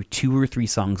through 2 or 3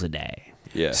 songs a day.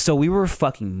 Yeah. So we were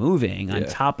fucking moving on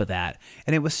top of that.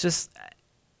 And it was just,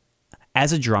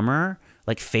 as a drummer,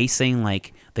 like facing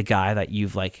like the guy that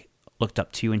you've like looked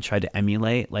up to and tried to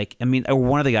emulate, like, I mean, or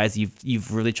one of the guys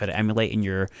you've really tried to emulate in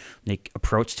your like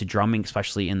approach to drumming,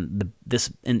 especially in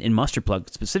in Mustard Plug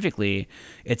specifically,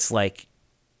 it's like,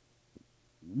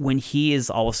 when he is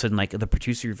all of a sudden like the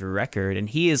producer of your record and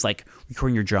he is like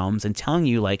recording your drums and telling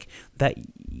you like that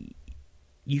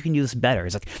you can do this better.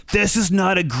 It's like, this is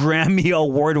not a Grammy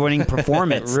award-winning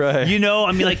performance. Right. You know,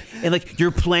 I mean, like, and like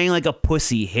you're playing like a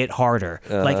pussy, hit harder.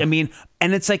 Like, I mean,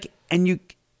 and it's like, and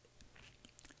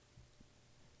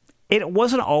it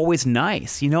wasn't always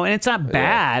nice, you know, and it's not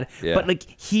bad, but like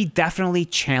he definitely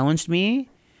challenged me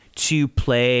to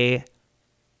play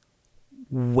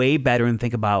way better and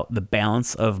think about the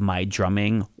balance of my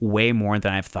drumming way more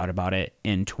than I've thought about it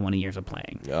in 20 years of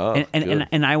playing. Oh,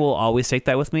 and I will always take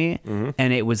that with me.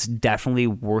 And it was definitely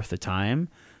worth the time.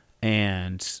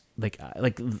 And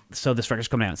so this record's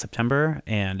coming out in September,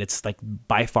 and it's like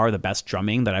by far the best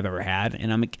drumming that I've ever had.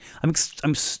 And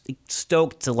I'm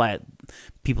stoked to let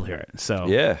people hear it. So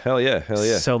yeah, hell yeah.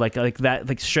 So like that,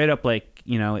 like straight up, like,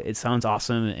 you know, it sounds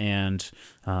awesome, and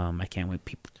I can't wait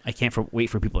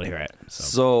for people to hear it.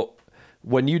 So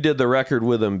when you did the record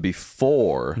with him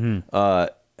before,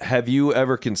 have you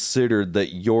ever considered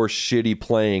that your shitty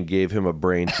playing gave him a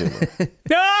brain tumor?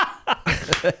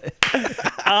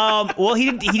 Well,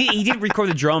 he didn't record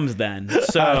the drums then.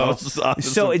 So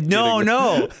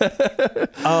no.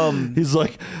 He's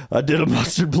like, I did a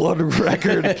Mustard Plug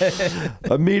record.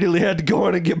 Immediately had to go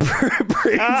in and get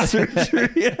brain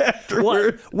surgery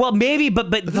afterward. Well, maybe, but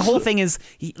the whole thing is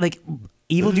like,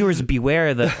 Evildoers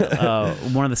Beware,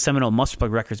 one of the seminal Mustard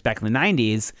Plug records back in the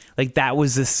 90s, like that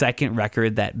was the second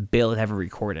record that Bill had ever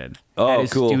recorded at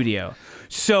his studio.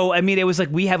 So, I mean, it was like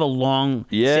we have a long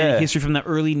history from the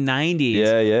early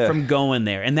 90s from going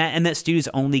there. And that studio's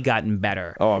only gotten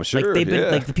better. Oh, I'm sure. Like, they've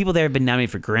been, like, the people there have been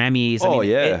nominated for Grammys.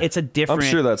 It's a different... I'm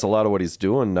sure that's a lot of what he's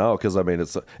doing now, because, I mean,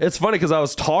 it's funny because I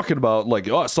was talking about, like,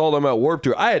 I saw them at Warped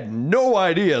Tour. I had no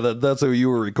idea that that's who you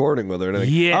were recording with or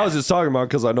anything. Yeah. I was just talking about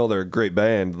because I know they're a great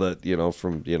band that, you know,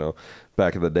 from, you know,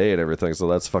 back in the day and everything. So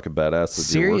that's fucking badass.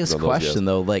 Serious question,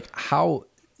 though. Like, how...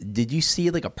 Did you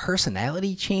see like a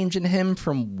personality change in him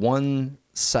from one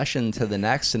session to the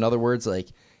next? In other words, like,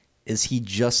 is he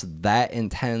just that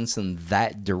intense and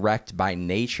that direct by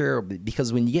nature?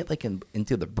 Because when you get like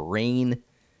into the brain,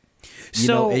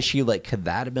 issue, like, could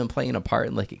that have been playing a part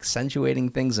in like accentuating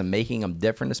things and making him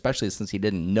different, especially since he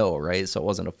didn't know, right? So it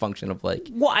wasn't a function of like.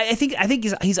 Well, I think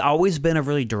he's always been a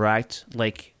really direct,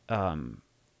 like,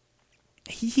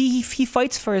 He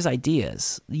fights for his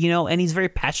ideas, you know, and he's very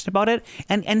passionate about it.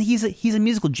 And he's a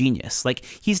musical genius. Like,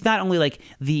 he's not only like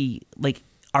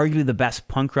arguably the best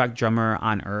punk rock drummer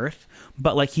on earth,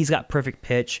 but like he's got perfect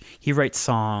pitch. He writes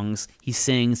songs, he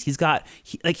sings. He's got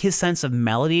like his sense of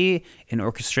melody and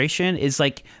orchestration is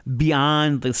like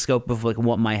beyond the scope of like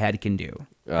what my head can do.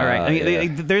 All right. I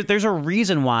mean, there's a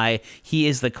reason why he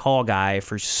is the call guy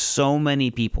for so many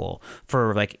people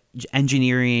for like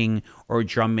engineering or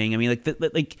drumming. I mean, like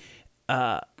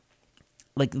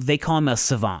they call him a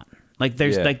savant. Like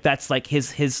there's like that's like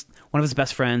his one of his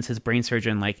best friends, his brain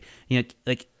surgeon. Like, you know,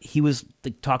 like he was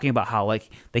like talking about how like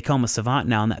they call him a savant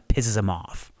now, and that pisses him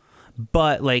off.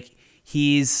 But like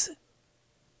he's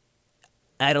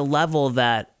at a level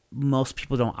that most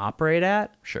people don't operate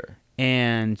at. Sure.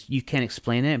 And you can't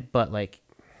explain it, but like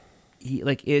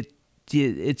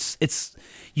it's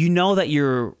you know that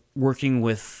you're working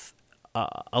with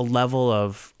a level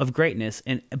of greatness,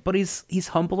 but he's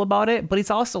humble about it. But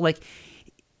he's also like,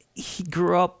 he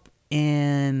grew up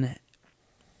in,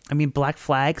 I mean, Black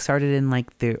Flag started in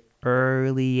like the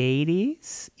early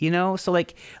 80s, you know, so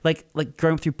like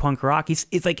growing up through punk rock, it's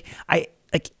like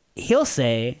he'll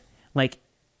say like,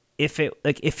 if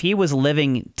he was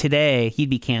living today, he'd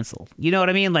be canceled. You know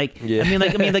what I mean? Like, I mean,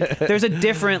 there's a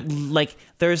different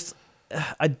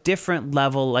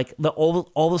level. Like the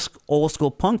old school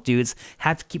punk dudes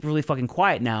have to keep really fucking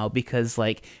quiet now because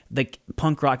like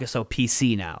punk rock is so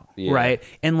PC now, right?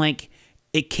 And like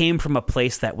it came from a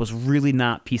place that was really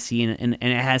not PC and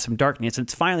it has some darkness.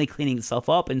 It's finally cleaning itself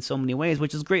up in so many ways,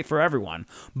 which is great for everyone.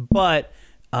 But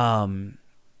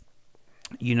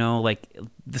you know, like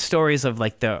the stories of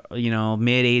like the, you know,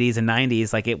 mid 80s and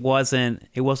 90s, like it wasn't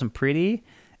pretty.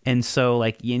 And so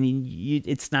like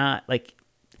it's not like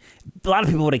a lot of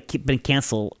people would have been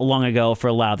canceled long ago for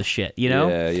a lot of the shit, you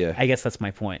know? Yeah. I guess that's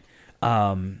my point.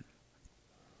 But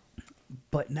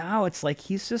now it's like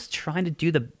he's just trying to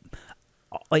do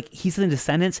he's in the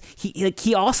Decedents.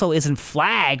 He also is in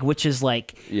Flag, which is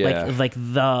like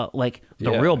the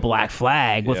real Black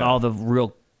Flag with all the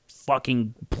real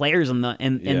fucking players in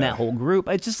that whole group.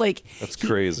 It's just like that's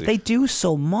crazy. They do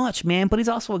so much, man. But he's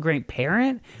also a great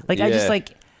parent. Like I just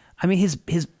like, I mean, his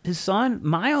son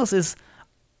Miles is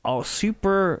a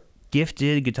super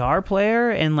gifted guitar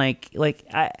player, and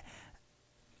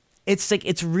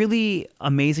it's really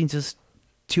amazing just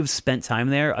to have spent time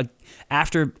there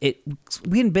after it.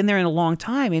 We hadn't been there in a long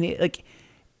time, and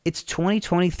it's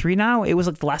 2023 now. It was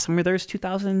like the last time we were there was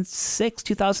 2006,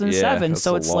 2007.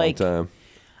 So it's like, time.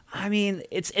 I mean,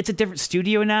 it's a different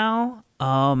studio now.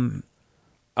 I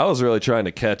was really trying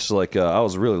to catch I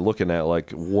was really looking at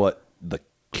what the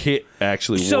kit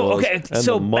actually was, and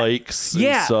the mics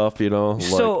and stuff, you know.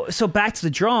 So back to the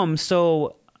drums.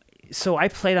 So I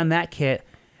played on that kit.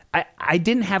 I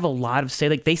didn't have a lot of say.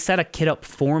 Like they set a kit up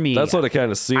for me. That's what it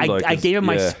kind of seemed like. I gave him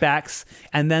my specs,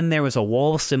 and then there was a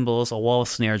wall of cymbals, a wall of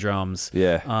snare drums,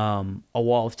 a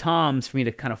wall of toms for me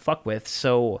to kind of fuck with.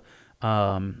 So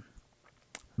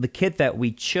the kit that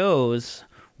we chose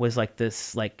was like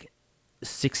this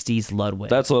 60s Ludwig.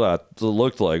 That's what it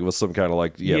looked like. Was some kind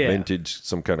of vintage,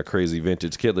 some kind of crazy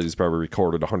vintage kit that he's probably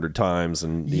recorded 100 times,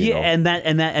 and you know.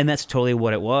 and that's totally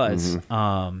what it was.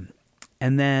 And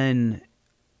then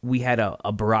we had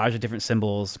a barrage of different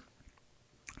cymbals,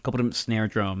 a couple of different snare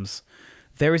drums.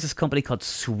 There was this company called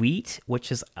Sweet,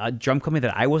 which is a drum company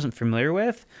that I wasn't familiar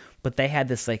with, but they had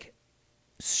this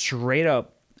straight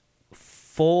up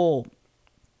full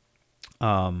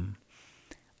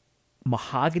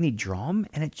mahogany drum,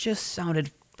 and it just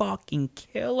sounded fucking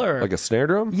killer. Like a snare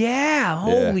drum? Yeah,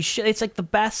 holy shit! It's like the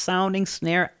best sounding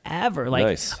snare ever.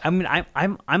 Nice. I mean,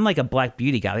 I'm like a Black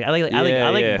Beauty guy. I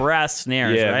like brass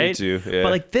snares, right? Me too. Yeah.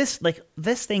 But this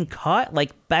thing cut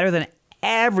better than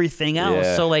everything else.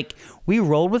 Yeah. So we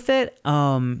rolled with it.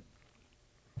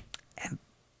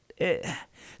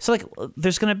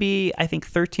 There's gonna be, I think,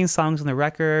 13 songs on the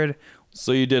record.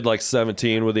 So you did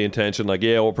 17 with the intention,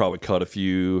 we'll probably cut a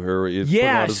few, or put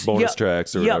out as bonus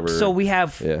tracks or whatever. So we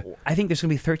have, I think there's going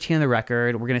to be 13 on the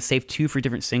record. We're going to save 2 for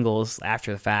different singles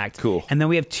after the fact. Cool. And then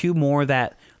we have 2 more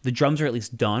that the drums are at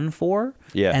least done for.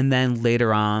 Yeah. And then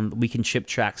later on, we can ship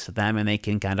tracks to them, and they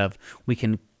can we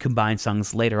can combine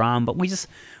songs later on. But we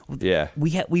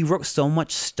wrote so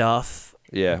much stuff.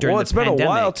 Yeah. Well, it's been a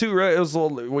while too, right? It was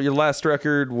your last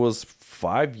record was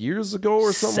 5 years ago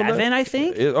or something. 7, I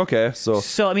think. Okay, so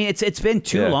I mean, it's been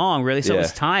too long, really. So it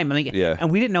was time. I think,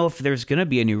 and we didn't know if there's gonna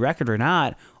be a new record or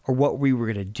not, or what we were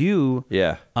gonna do.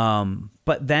 Yeah.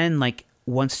 But then,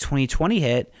 once 2020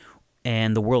 hit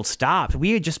and the world stopped,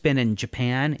 we had just been in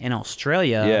Japan and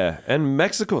Australia. Yeah, and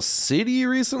Mexico City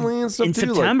recently and stuff in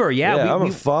too. September.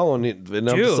 I'm following it, and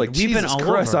I'm just like, we've been Jesus all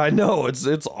Christ, over. I know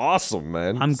it's awesome,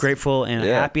 man. I'm grateful and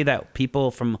happy that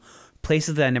people from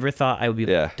places that I never thought I would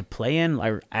be able to play in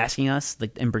are asking us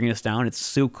and bringing us down. It's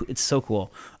so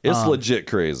cool. It's legit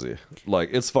crazy.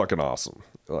 It's fucking awesome.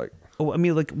 I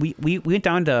mean, we went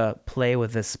down to play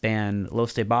with this band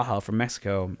Los de Baja from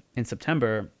Mexico in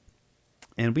September,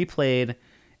 and we played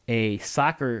a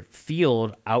soccer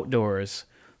field outdoors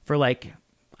for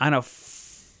on a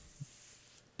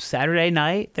Saturday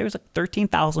night. There was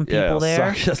 13,000 people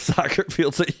there. Soccer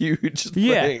field's a huge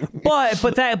thing.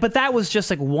 but that was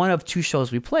just one of 2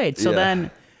 shows we played. So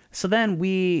then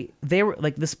they were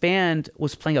this band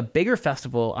was playing a bigger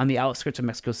festival on the outskirts of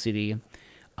Mexico City. It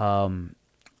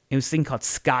was a thing called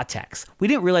Ska-Tex. We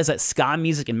didn't realize that ska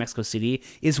music in Mexico City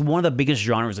is one of the biggest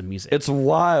genres of music. It's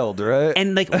wild, right?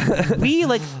 And we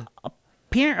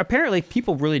apparently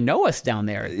people really know us down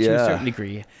there to a certain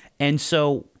degree. And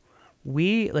so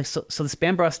we so this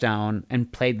band brought us down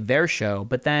and played their show,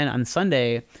 but then on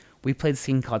Sunday we played this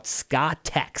thing called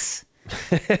Ska-Tex.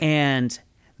 And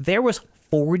there was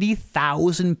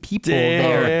 40,000 people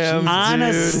there on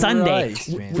a Sunday.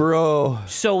 Christ, bro.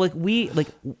 So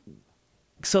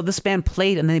so this band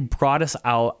played, and then they brought us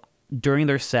out during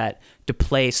their set to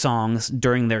play songs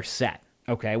during their set.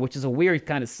 Okay, which is a weird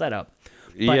kind of setup.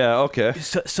 But, okay.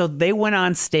 So they went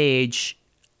on stage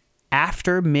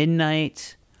after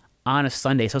midnight on a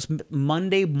Sunday. So it's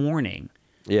Monday morning.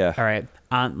 Yeah. All right.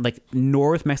 On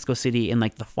North Mexico City in the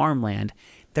farmland.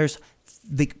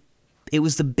 It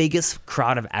was the biggest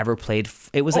crowd I've ever played.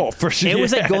 It was for sure. It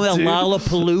was going to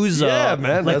Lollapalooza. Yeah,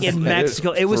 man. In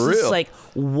Mexico. It was just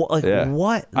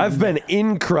what? I've been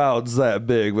in crowds that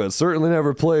big, but certainly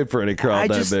never played for any crowd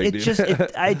that big.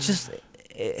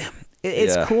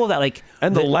 it's cool that like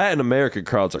and the Latin American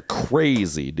crowds are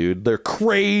crazy, dude. They're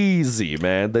crazy,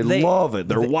 man. They love it.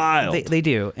 They're wild. They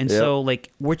do. And so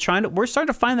like we're starting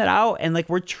to find that out, and like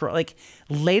we're like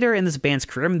later in this band's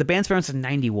career. I mean, the band's been since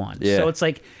 '91. Yeah. So it's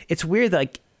like it's weird that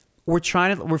like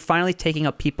we're finally taking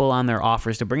up people on their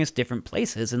offers to bring us different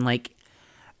places, and like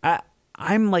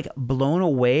I'm like blown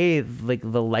away like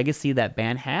the legacy that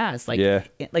band has like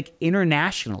like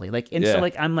internationally, like, and so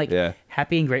like I'm like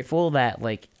happy and grateful that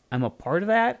like I'm a part of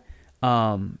that,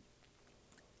 and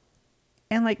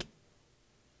like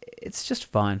it's just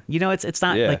fun, you know. It's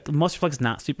not like Mustard Plug's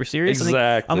not super serious.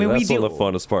 Exactly. I mean, that's one of the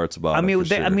funnest parts about it.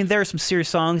 I mean, there are some serious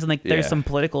songs and like there's some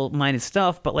political minded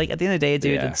stuff, but like at the end of the day,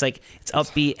 dude, it's like it's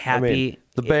upbeat, happy. I mean,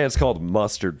 the band's called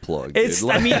Mustard Plug. Dude. It's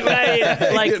I mean,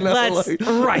 right, like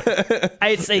right.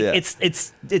 I'd say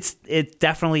it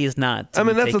definitely is not. I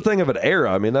mean, that's the thing of an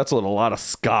era. I mean, that's what a lot of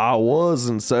ska was,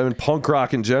 and punk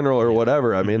rock in general, or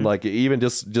whatever. I mean, like even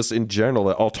just in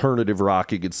general, alternative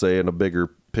rock, you could say, in a bigger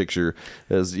picture,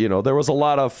 as you know, there was a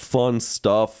lot of fun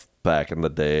stuff back in the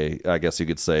day. I guess you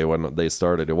could say when they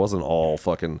started, it wasn't all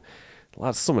fucking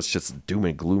so much just doom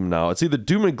and gloom. Now it's either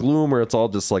doom and gloom or it's all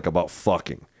just like about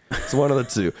fucking. It's one of the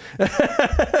two.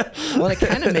 Well, it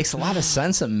kind of makes a lot of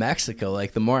sense in Mexico.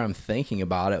 Like the more I'm thinking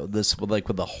about it,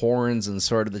 with the horns and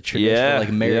sort of the traditional like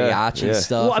mariachi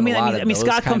stuff. Well, I mean,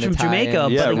 ska comes from Jamaica,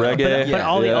 but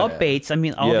all the upbeats. I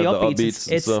mean, all the upbeats.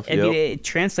 It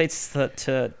translates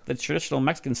to the traditional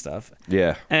Mexican stuff.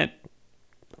 Yeah, and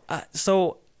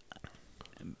so.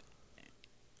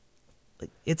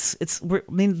 I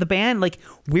mean, the band like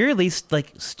weirdly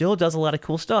like still does a lot of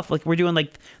cool stuff. Like we're doing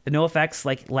like the NoFX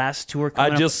like last tour. I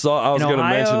was going to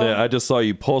mention it. I just saw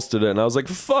you posted it, and I was like,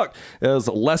 "Fuck!" It was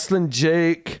Less Than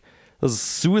Jake. It was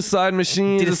Suicide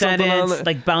Machines. Decedents,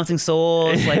 like Bouncing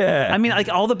Souls. Like I mean, like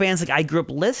all the bands like I grew up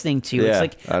listening to. It's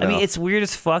like I mean, it's weird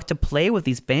as fuck to play with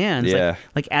these bands. Yeah.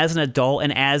 Like as an adult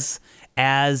and as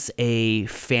a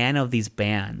fan of these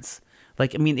bands.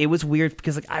 Like, I mean, it was weird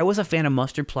because like I was a fan of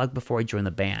Mustard Plug before I joined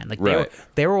the band. Like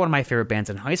they were one of my favorite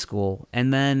bands in high school.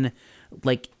 And then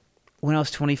like when I was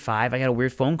 25, I got a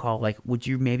weird phone call. Like, would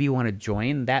you maybe want to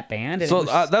join that band? And so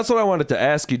that's what I wanted to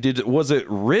ask you. Was it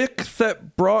Rick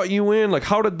that brought you in? Like,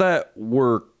 how did that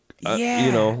work?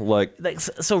 You know, like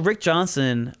so Rick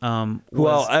Johnson.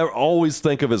 Well, I always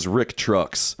think of as Rick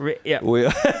Trucks. Who,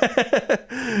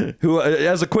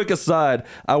 as a quick aside,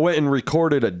 I went and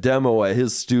recorded a demo at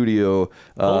his studio.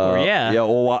 Well,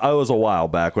 it was a while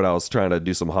back when I was trying to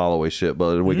do some Holloway shit,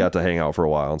 but we got to hang out for a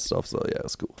while and stuff. So yeah,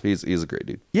 it's cool. He's a great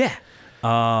dude. Yeah.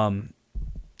 And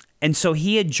so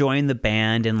he had joined the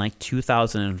band in like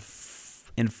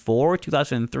 2004,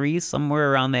 2003,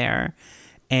 somewhere around there,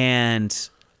 and.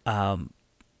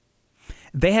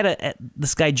 They had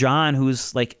this guy John,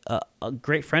 who's like a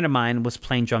great friend of mine, was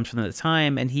playing drums for them at the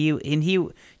time, and he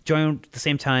joined at the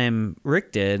same time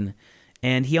Rick did,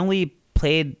 and he only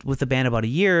played with the band about a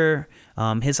year.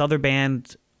 His other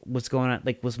band was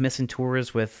was missing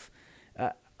tours with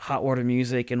Hot Water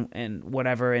Music and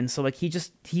whatever, and so like he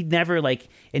never like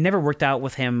it never worked out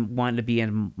with him wanting to be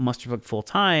in Mustard Plug full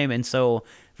time, and so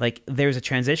like there's a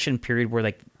transition period where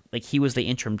like he was the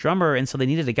interim drummer, and so they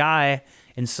needed a guy.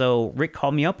 And so Rick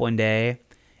called me up one day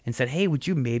and said, "Hey, would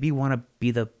you maybe want to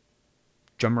be the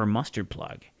drummer of Mustard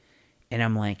Plug?" And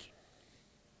I'm like,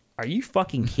 "Are you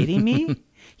fucking kidding me?"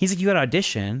 He's like, "You got to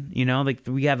audition, you know, like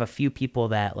we have a few people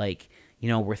that like, you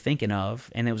know, we're thinking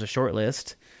of," and it was a short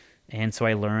list. And so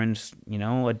I learned, you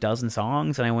know, a dozen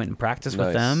songs, and I went and practiced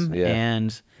with them,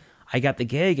 and I got the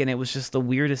gig, and it was just the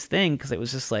weirdest thing because it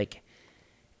was just like,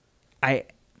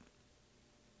 it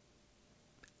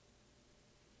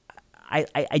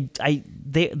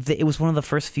was one of the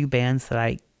first few bands that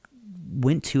I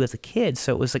went to as a kid,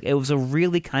 so it was a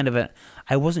really kind of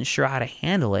I wasn't sure how to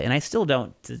handle it, and I still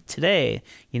don't today,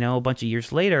 you know, a bunch of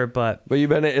years later. But you've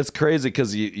been in it. It's crazy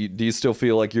because do you still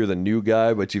feel like you're the new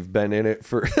guy, but you've been in it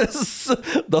for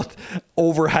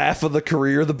over half of the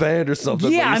career of the band or something?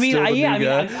 Yeah,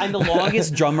 I'm the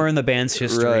longest drummer in the band's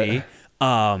history.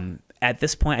 Right. At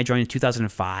this point, I joined in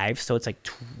 2005, so it's like,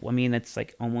 it's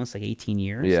like almost like 18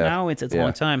 years now. It's a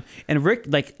long time. And Rick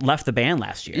like left the band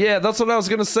last year. Yeah, that's what I was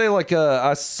gonna say. Like,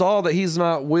 I saw that he's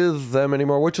not with them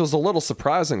anymore, which was a little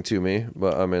surprising to me.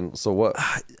 But I mean, so what?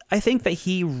 I think that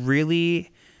he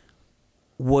really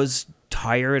was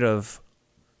tired of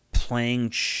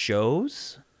playing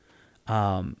shows.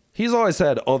 He's always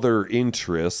had other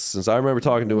interests, since I remember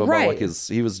talking to him about like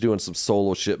he was doing some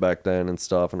solo shit back then and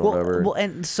stuff and whatever. Well,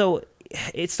 and so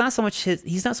it's not so much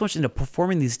he's not so much into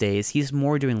performing these days. He's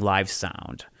more doing live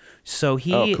sound. So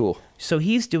cool. So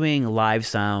he's doing live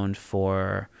sound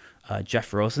for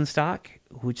Jeff Rosenstock,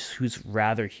 who's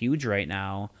rather huge right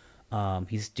now.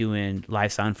 He's doing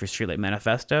live sound for Streetlight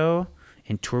Manifesto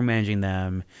and tour managing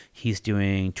them. He's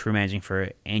doing tour managing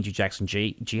for Andrew Jackson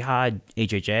Jihad,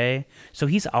 AJJ. So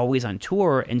he's always on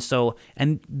tour. And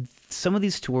some of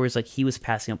these tours, like he was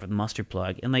passing up with Mustard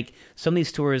Plug, and like some of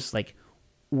these tours, like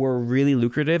were really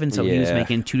lucrative, and so he was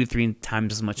making 2 to 3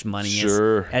 times as much money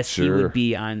as he would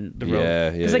be on the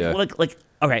road. Because like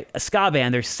okay, a ska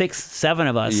band, there's 6, 7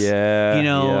 of us.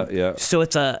 So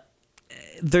it's a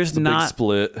there's not big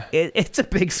split. It's a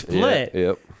big split.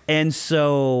 Yep. And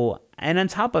so, and on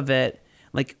top of it,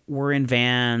 like we're in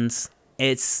vans.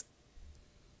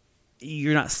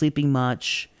 You're not sleeping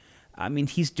much. I mean,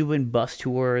 he's doing bus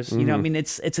tours. You know, I mean,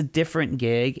 it's a different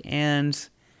gig, and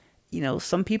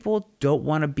some people don't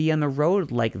want to be on the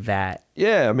road like that.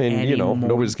 Yeah, I mean, anymore.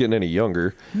 Nobody's getting any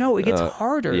younger. No, it gets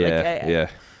harder. Yeah.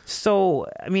 So,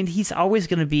 I mean, he's always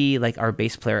going to be like our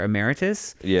bass player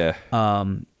emeritus. Yeah.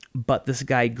 But this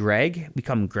guy, Greg, we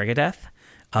call him Gregadeth.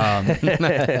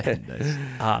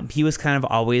 He was kind of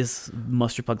always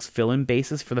Mustard Plug's fill-in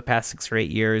bassist for the past 6 or 8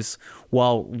 years,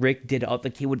 while Rick did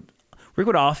Rick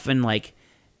would often like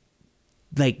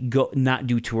go not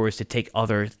do tours to take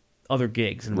other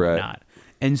gigs and whatnot.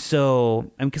 And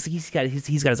so, because he's got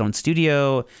his own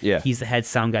studio. Yeah. He's the head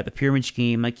sound guy at the Pyramid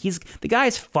Scheme. Like the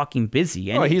guy's fucking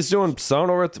busy. And he's doing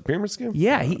sound over at the Pyramid Scheme?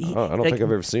 Yeah. I don't think I've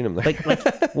ever seen him there.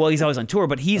 Well, he's always on tour,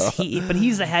 but he's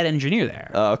the head engineer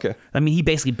there. Oh, okay. I mean, he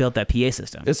basically built that PA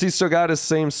system. Is he still got his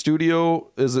same studio?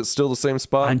 Is it still the same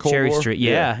spot? On Cherry Street.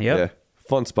 Yeah. Yep. Yeah.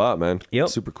 Fun spot, man. Yep.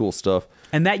 Super cool stuff.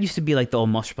 And that used to be like the old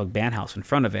Mustard Plug band house in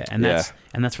front of it, and that's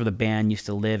where the band used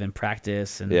to live and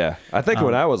practice. And I think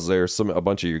when I was there, a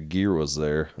bunch of your gear was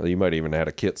there. You might even had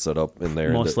a kit set up in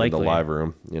there in the live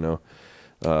room.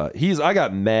 I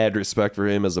got mad respect for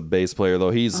him as a bass player,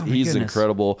 though. He's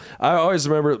incredible. I always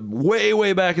remember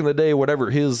way back in the day,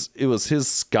 it was his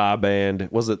ska band.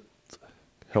 Was it?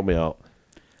 Help me out.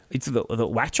 It's the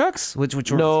Whack Trucks,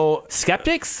 which no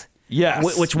Skeptics.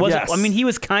 Yes, which wasn't. I mean, he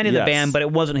was kind of the band, but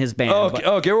it wasn't his band.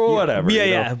 Okay, well, whatever.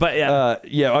 But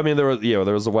I mean, there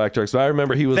was the Whack Trucks, but I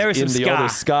remember he was in the other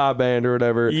ska band or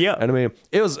whatever. Yeah, and I mean,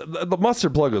 it was the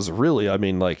Mustard Plug was really. I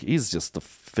mean, like he's just the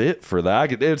fit for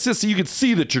that. It's just you could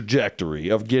see the trajectory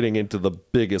of getting into the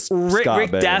biggest ska Rick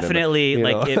band. Definitely,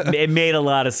 it made a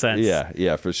lot of sense.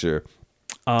 Yeah, for sure.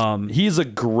 He's a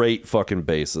great fucking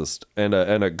bassist and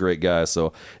a great guy.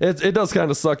 So it does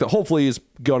kind of suck that hopefully he's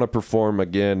gonna perform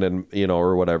again and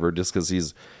or whatever. Just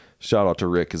because shout out to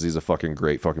Rick because he's a fucking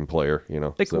great fucking player.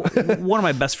 One of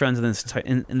my best friends in this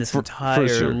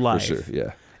entire life. For sure,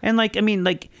 yeah. And I mean,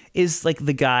 is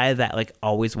the guy that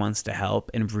always wants to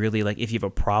help and really if you have a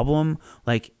problem,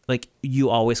 you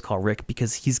always call Rick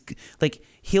because he's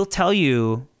he'll tell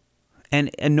you. And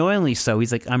annoyingly so,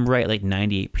 he's like, I'm right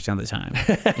 98% of the time.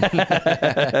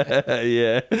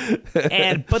 Yeah.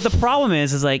 But the problem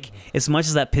is as much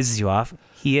as that pisses you off,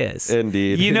 he is.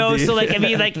 Indeed. So I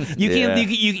mean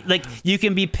you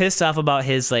can be pissed off about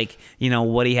his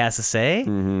what he has to say,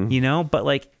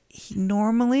 but he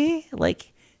normally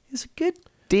there's a good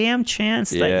damn chance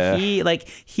that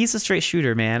he's a straight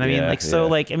shooter, man. I mean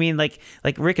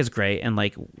Rick is great and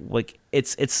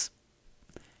it's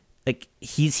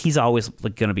he's always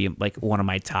gonna be one of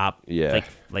my top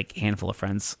handful of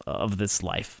friends of this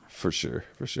life. For sure.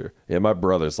 Yeah, my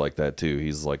brother's like that too.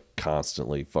 He's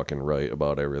constantly fucking right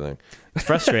about everything. It's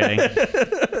frustrating.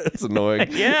 It's annoying.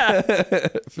 Yeah.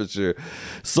 For sure.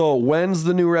 So when's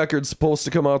the new record supposed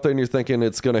to come out there and you're thinking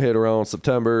it's gonna hit around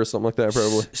September or something like that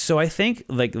probably? So I think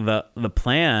the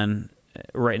plan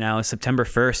right now is September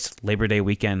 1st, Labor Day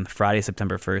weekend, Friday,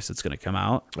 September 1st, it's going to come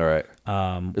out. All right.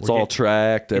 It's all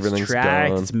tracked. Everything's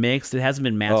done. It's mixed. It hasn't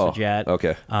been mastered yet.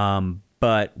 Okay.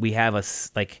 But we have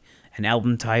an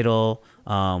album title.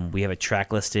 We have a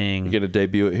track listing. You going to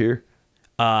debut it here?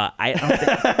 I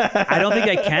don't think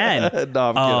I can.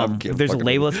 No, I'm kidding. There's a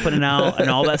label that's putting out, and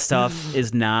all that stuff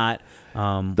is not.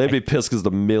 They'd be pissed because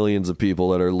the millions of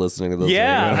people that are listening to this.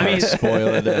 Yeah, I mean,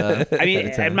 spoil it. I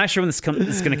mean, I'm not sure when this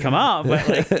is going to come out, but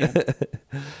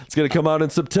it's going to come out in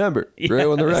September, right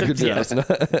when the record drops.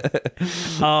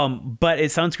 But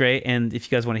it sounds great, and if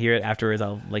you guys want to hear it afterwards,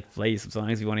 I'll play you some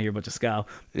songs if you want to hear a bunch of ska.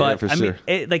 But for sure.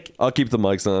 Mean, I'll keep the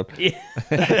mics on.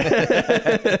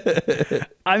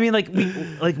 I mean,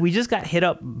 we just got hit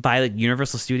up by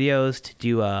Universal Studios to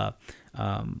do to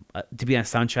be on a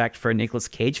soundtrack for a Nicolas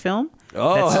Cage film.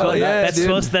 Oh, that's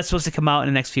supposed to come out in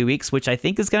the next few weeks, which I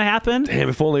think is going to happen. Damn,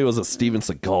 if only it was a Steven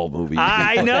Seagal movie.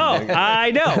 I know.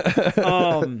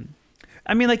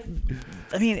 I mean,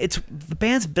 it's the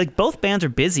bands. Both bands are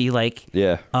busy.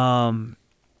 Yeah.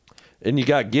 And you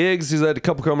got gigs. He's had a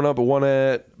couple coming up, but one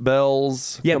at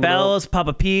Bell's. Yeah, coming Bell's, up.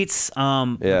 Papa Pete's.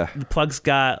 The Plug's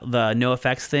got the No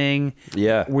Effects thing.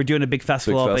 Yeah. We're doing a big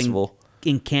festival,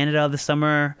 in Canada this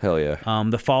summer. Hell yeah.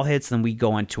 The fall hits, and then we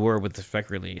go on tour with the spec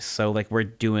release. So like we're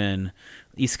doing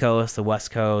East Coast, the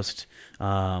West Coast.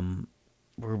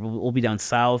 We'll be down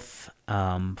south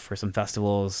for some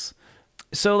festivals.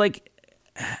 So like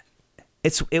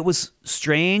it was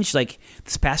strange. Like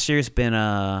this past year has been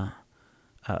an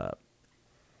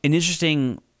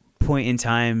interesting point in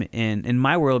time in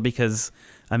my world, because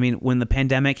I mean, when the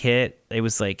pandemic hit, it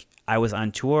was like I was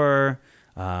on tour,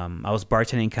 I was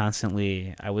bartending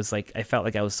constantly. I felt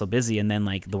like I was so busy, and then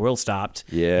like the world stopped.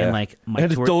 Yeah, and like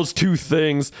those two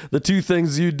things, the two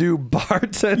things you do,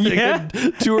 bartending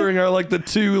and touring, are like the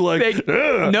two like.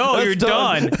 No, you're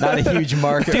done. Not a huge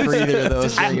market for either of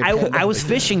those. I was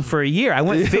fishing for a year. I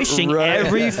went fishing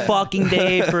every fucking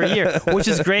day for a year, which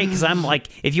is great because I'm like,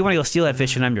 if you want to go steelhead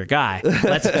fishing, I'm your guy.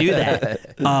 Let's do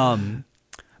that.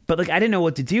 But like I didn't know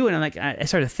what to do, and I'm like, I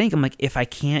started to think, I'm like, if I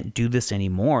can't do this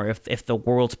anymore, if the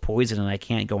world's poison and I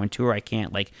can't go on tour, I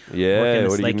can't like what are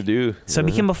you gonna do? So I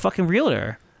became a fucking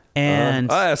realtor, and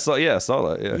I saw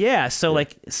that. Yeah. So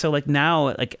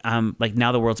now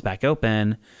now the world's back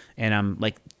open, and I'm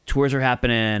like tours are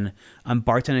happening. I'm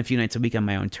bartending a few nights a week on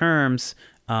my own terms,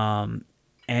 and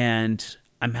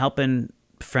I'm helping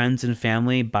friends and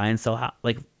family buy and sell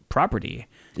property.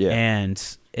 Yeah,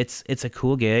 and it's a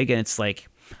cool gig, and it's like.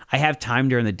 I have time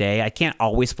during the day. I can't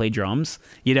always play drums,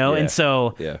 and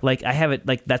so like I have it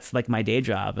like that's like my day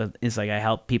job. It's like I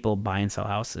help people buy and sell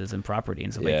houses and property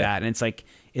and stuff like that. And it's like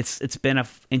it's been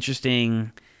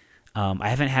interesting. I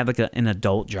haven't had like an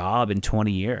adult job in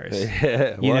 20 years.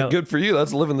 Yeah, well, good for you.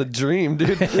 That's living the dream,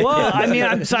 dude. Well, I mean,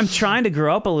 I'm trying to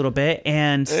grow up a little bit,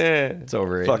 and it's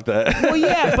overrated. Fuck that. Well,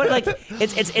 yeah, but like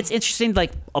it's interesting to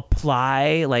like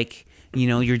apply like.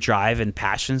 Your drive and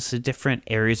passions to different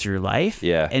areas of your life.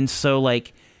 Yeah. And so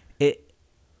like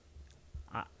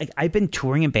I've been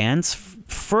touring in bands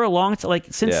for a long time, like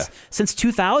since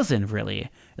 2000, really,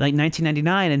 like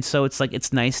 1999. And so it's like,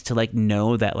 it's nice to like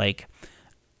know that like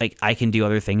I can do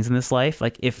other things in this life.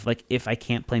 Like if I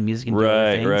can't play music and do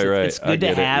other things, it's good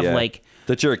to have like,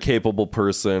 that you're a capable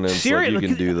person and so you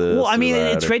can do this. Well, I mean,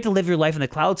 it's great to live your life in the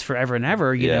clouds forever and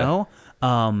ever, you know?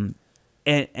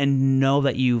 And know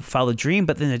that you follow the dream,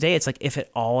 but at the end of the day, it's like if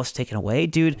it all is taken away,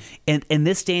 dude. And in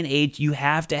this day and age, you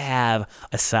have to have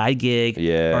a side gig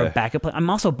or a backup plan.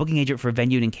 I'm also a booking agent for a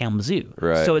venue in Kalamazoo,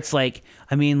 right? So it's like,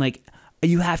 I mean, like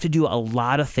you have to do a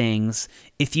lot of things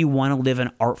if you want to live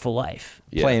an artful life.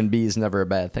 Yeah. Plan B is never a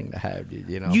bad thing to have, dude.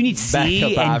 You need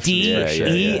C and D,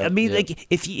 E. I mean, like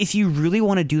if you really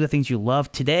want to do the things you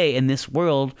love today in this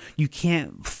world, you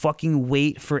can't fucking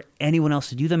wait for anyone else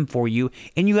to do them for you,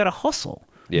 and you got to hustle.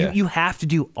 Yeah. You have to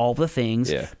do all the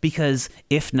things because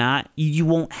if not, you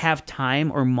won't have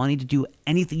time or money to do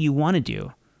anything you want to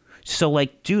do. So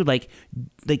like, dude, like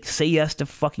say yes to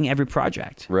fucking every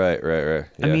project. Right. Yeah.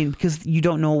 I mean, because you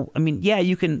don't know. I mean, yeah,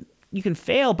 you can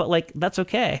fail, but like that's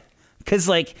okay. Because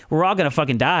like we're all gonna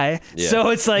fucking die. Yeah. So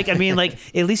it's like, I mean, like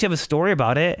at least you have a story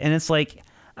about it, and it's like,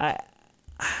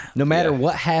 no matter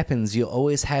what happens, you'll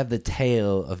always have the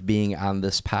tale of being on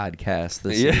this podcast.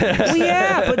 Well,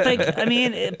 yeah, but like, I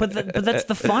mean, but that's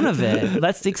the fun of it.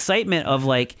 That's the excitement of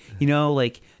like,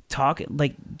 like talking,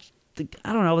 like,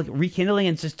 I don't know, like rekindling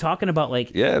and just talking about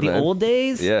like the old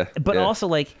days. Yeah. But also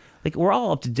like we're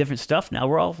all up to different stuff now.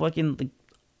 We're all fucking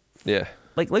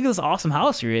like look at this awesome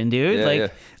house you're in, dude.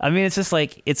 I mean, it's just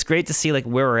like it's great to see like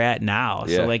where we're at now.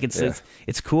 So like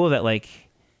it's cool that like.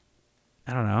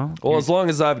 I don't know. Well, as long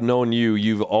as I've known you,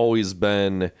 you've always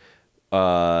been,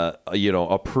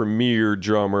 a premier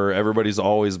drummer. Everybody's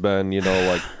always been,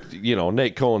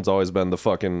 Nate Cohn's always been the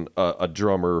fucking a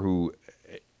drummer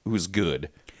who's good.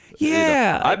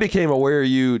 Yeah. I became aware of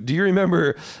you. Do you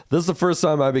remember? This is the first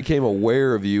time I became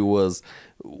aware of you was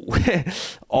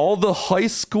all the high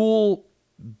school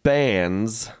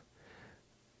bands.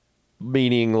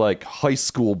 Meaning like high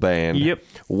school band,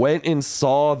 went and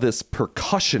saw this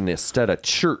percussionist at a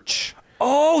church.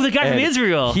 Oh, the guy from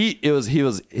Israel.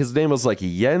 His name was like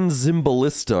Yen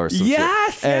Zimbalista or something.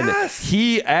 Yes, and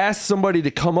he asked somebody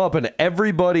to come up, and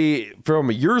everybody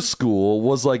from your school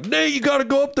was like, "Nate, you got to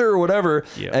go up there or whatever."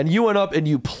 Yep. And you went up and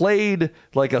you played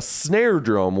like a snare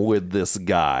drum with this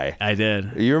guy. I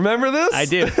did. You remember this? I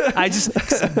do. I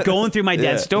just going through my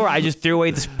dad's store. I just threw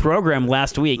away this program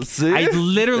last week. See? I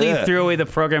literally threw away the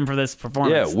program for this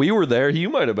performance. Yeah, we were there. You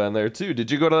might have been there too.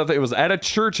 Did you go to that thing? It was at a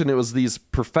church, and it was these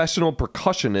professional percussionists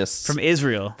from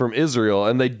Israel,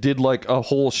 and they did like a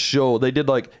whole show. They did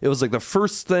like, it was like the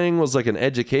first thing was like an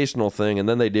educational thing, and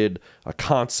then they did a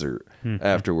concert.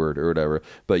 afterward or whatever.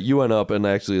 But you went up and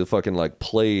actually fucking like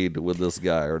played with this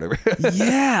guy or whatever.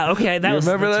 Yeah, okay. That was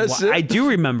remember that shit? I do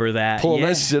remember that. Pulling yeah.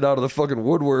 that shit out of the fucking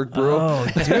woodwork, bro. Oh,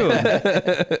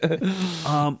 dude.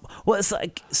 Well, it's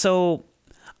like, so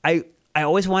I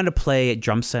always wanted to play at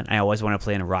drum set. I always wanted to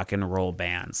play in rock and roll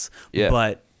bands. Yeah.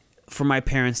 But for my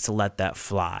parents to let that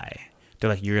fly, they're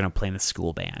like, you're going to play in the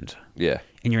school band. Yeah.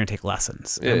 And you're going to take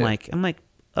lessons. Yeah, I'm like,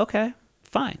 okay,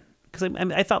 fine. Because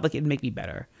I thought like it'd make me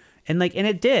better. And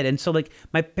it did. And so like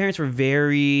my parents were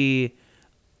very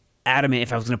adamant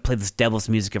if I was going to play this devil's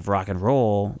music of rock and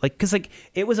roll, like, because like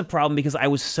it was a problem because I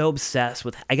was so obsessed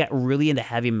with, I got really into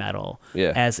heavy metal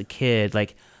as a kid.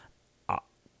 Like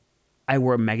I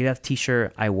wore a Megadeth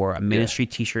t-shirt, I wore a Ministry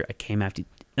t-shirt, I came after,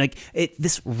 like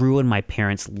this ruined my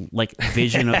parents' like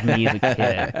vision of me as a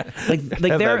kid.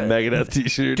 Like Have there that Megadeth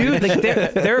t-shirt, dude. Like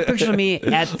there are pictures of me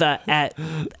at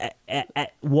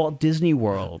Walt Disney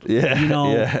World. Yeah, you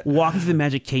know, yeah. walking through the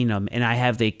Magic Kingdom, and I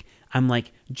have I'm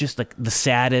like just like the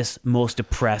saddest, most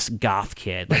depressed goth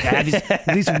kid. Like I have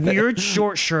these weird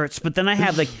short shirts, but then I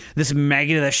have like this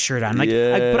Megadeth shirt on. Like,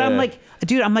 but I'm like,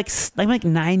 dude, I'm like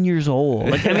 9 years old.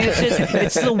 Like, I mean,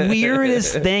 it's the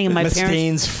weirdest thing. And my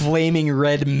Mustaine's flaming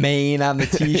red mane on the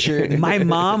t-shirt. My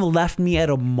mom left me at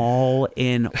a mall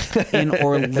in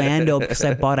Orlando because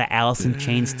I bought a Alice in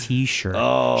Chains t-shirt.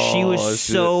 Oh, she was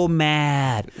shit. so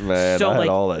mad. Man, so, I had like,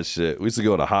 all that shit. We used to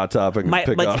go to Hot Topic and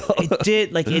pick out all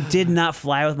it did not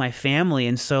fly with my family,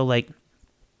 and so like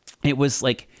it was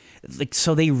like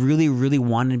so they really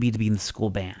wanted me to be in the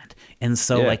school band, and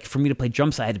so like for me to play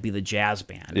drums I had to be the jazz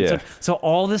band. Yeah. So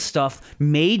all this stuff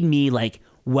made me like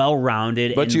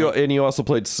well-rounded. But you also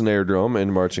played snare drum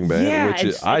in marching band, Yeah,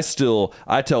 which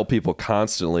I tell people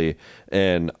constantly,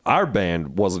 and our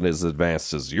band wasn't as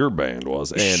advanced as your band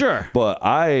was. And, Sure. But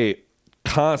I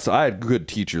had good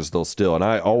teachers though still, and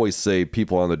I always say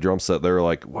people on the drum set, they're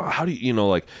like, well, how do you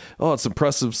like, oh, it's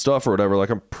impressive stuff or whatever.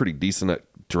 Like I'm pretty decent at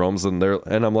drums, and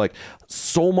I'm like,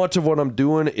 so much of what I'm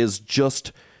doing is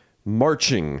just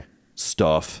marching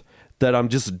stuff that I'm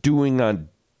just doing on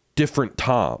different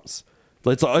toms.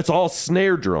 It's all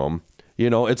snare drum. You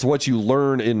know, it's what you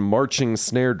learn in marching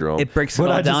snare drum. It breaks it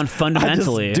all down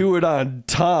fundamentally. I just do it on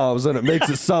toms, and it makes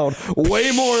it sound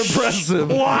way more impressive.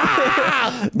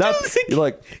 Wow!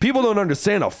 Like people don't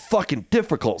understand how fucking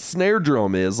difficult snare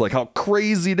drum is. Like how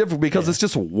crazy difficult, because it's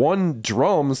just one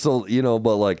drum. So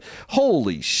but like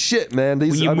holy shit, man!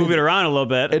 When you move it around a little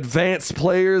bit. Advanced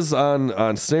players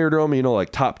on snare drum,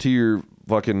 like top tier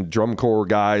fucking drum corps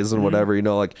guys and whatever.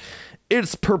 Like.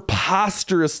 It's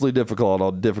preposterously difficult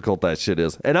how difficult that shit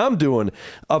is. And I'm doing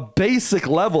a basic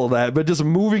level of that, but just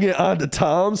moving it onto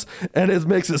toms, and it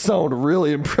makes it sound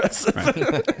really impressive.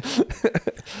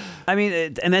 Right. I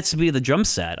mean, and that's to be the drum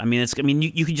set. I mean,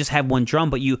 you can just have one drum,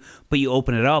 but you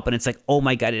open it up, and it's like, oh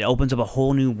my god, it opens up a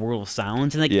whole new world of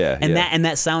sounds, and like,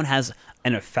 that sound has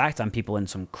an effect on people in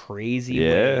some crazy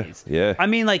ways. Yeah. I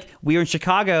mean, like we were in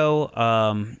Chicago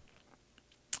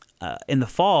in the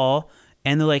fall,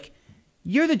 and they're like,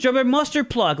 you're the drummer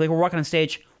Mustard Plug. Like we're walking on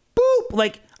stage, boop.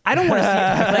 Like I don't want to see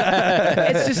it.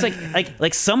 Like, it's just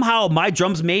like somehow my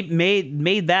drums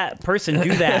made that person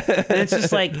do that, and it's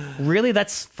just like really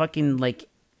that's fucking like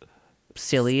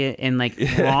silly and like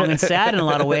wrong and sad in a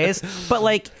lot of ways. But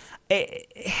like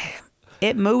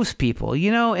it moves people,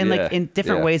 and like in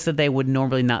different ways that they would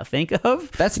normally not think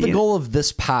of. That's the goal of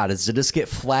this pod, is to just get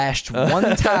flashed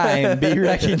one time, be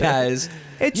recognized.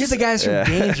 You're the guys from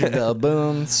Dangerville,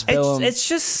 boom, spill 'em. It's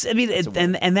just, I mean,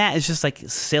 and that is just like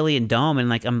silly and dumb, and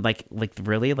like I'm like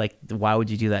really, like why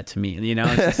would you do that to me?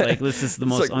 It's just like this is the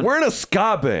most. Like, we're in a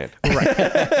ska band, right?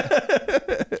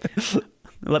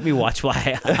 Let me watch why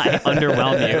I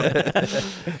underwhelm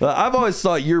you. I've always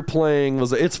thought your playing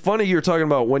was. It's funny you're talking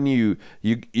about when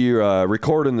you're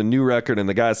recording the new record and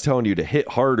the guy's telling you to hit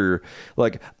harder.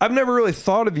 Like I've never really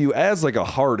thought of you as like a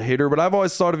hard hitter, but I've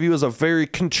always thought of you as a very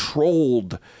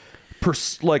controlled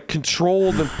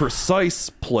and precise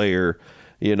player.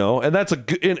 And that's a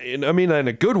good, in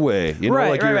a good way,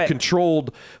 like you're a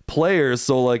controlled player.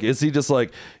 So like, is he just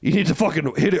like, you need to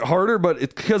fucking hit it harder? But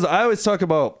because I always talk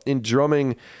about in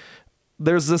drumming,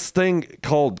 there's this thing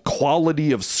called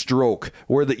quality of stroke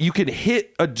where that you can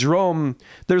hit a drum.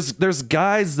 There's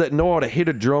guys that know how to hit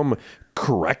a drum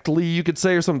correctly, you could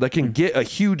say, or something that can get a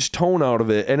huge tone out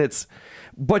of it. And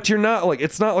but you're not like,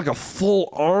 it's not like a full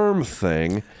arm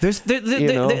thing. There's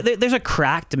a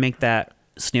crack to make that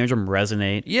snare drum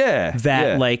resonate.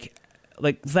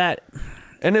 Like that.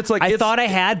 And it's like I thought I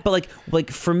had, but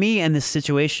like for me in this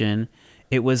situation,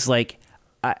 it was like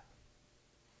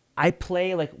I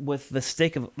play like with the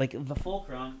stick of like the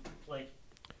fulcrum, like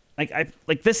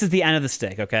like this is the end of the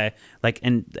stick, okay? Like,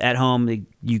 and at home,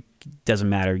 you doesn't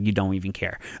matter. You don't even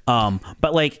care.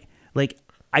 But like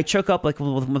I choke up like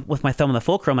with my thumb on the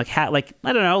fulcrum, like I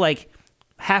don't know, like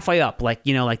halfway up, like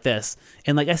like this.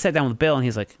 And like I sat down with Bill, and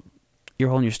he's like, "You're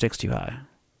holding your sticks too high.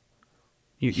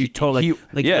 You totally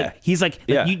he's like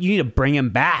you need to bring him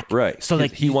back, right? So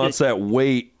like he wants that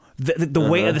weight." The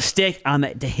weight of the stick on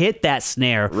that to hit that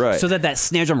snare, right, so that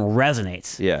snare drum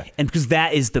resonates, and because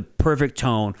that is the perfect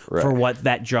tone for what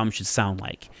that drum should sound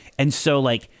like. And so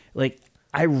like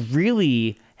I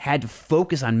really had to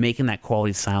focus on making that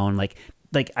quality sound. Like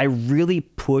I really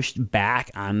pushed back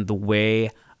on the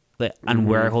way on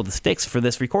where I hold the sticks for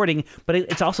this recording, but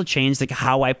it's also changed like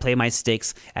how I play my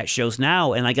sticks at shows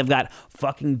now. And like I've got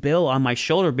fucking Bill on my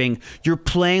shoulder being, "You're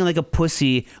playing like a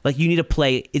pussy. Like you need to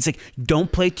play." It's like,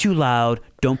 don't play too loud,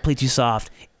 don't play too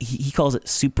soft. He calls it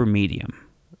super medium.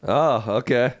 Oh,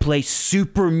 okay. Play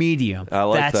super medium. I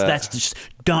like that. That's just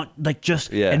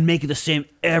and make it the same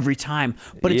every time.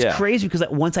 But it's crazy because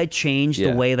like, once I changed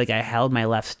the way like I held my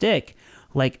left stick,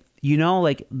 like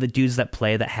like the dudes that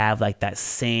play that have like that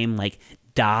same like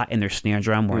dot in their snare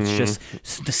drum where it's just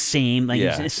the same, like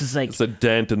it's just like it's a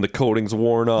dent and the coating's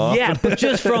worn off. Yeah, but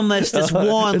just from this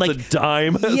one, it's like a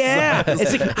dime. Yeah,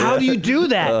 it's like, how do you do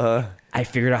that? I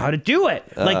figured out how to do it.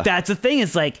 Like that's the thing.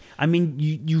 It's like, I mean,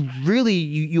 you really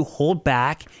you hold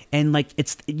back and like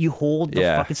you hold the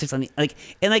fucking sticks on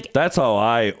the that's how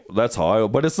I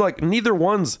but it's like neither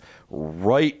one's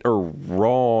right or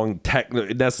wrong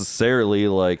necessarily,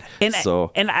 like,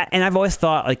 and I've always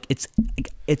thought like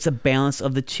it's a balance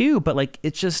of the two, but like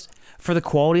it's just for the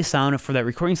quality sound and for that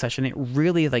recording session, it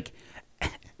really like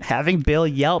having Bill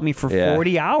yell at me for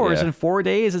 40 hours in 4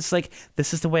 days, it's like,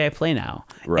 this is the way I play now.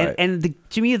 Right. And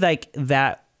to me, like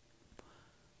that,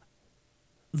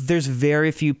 there's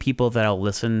very few people that'll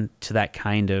listen to that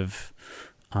kind of,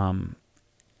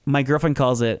 my girlfriend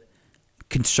calls it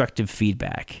constructive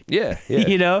feedback. Yeah.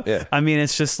 Yeah. I mean,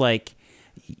 it's just like,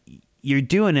 you're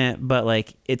doing it, but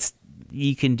like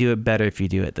you can do it better if you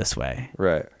do it this way.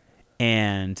 Right.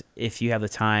 And if you have the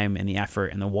time and the effort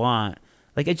and the want,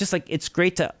 like, it's just like, it's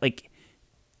great to like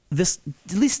this,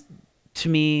 at least to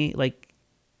me, like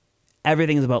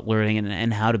everything is about learning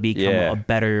and how to become a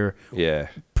better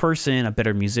person, a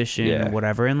better musician or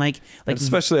whatever. And like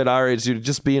especially at our age, dude,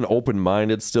 just being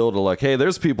open-minded still to like, hey,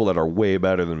 there's people that are way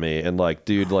better than me. And like,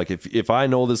 dude, like if I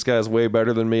know this guy's way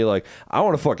better than me, like I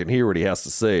want to fucking hear what he has to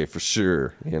say for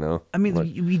sure. I mean,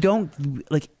 like, we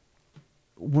don't like,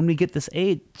 when we get this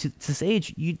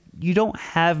age, you don't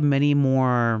have many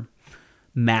more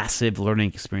massive learning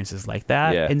experiences like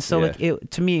that. And so like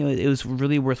to me it was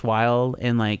really worthwhile,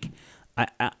 and like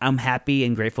I'm happy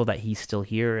and grateful that he's still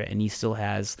here and he still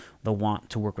has the want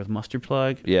to work with Mustard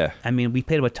Plug. I mean, we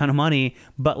paid him a ton of money,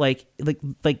 but like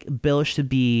Bill should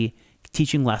be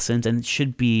teaching lessons and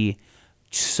should be,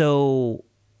 so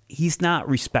he's not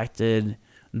respected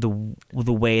the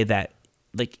way that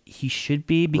like he should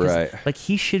be, because like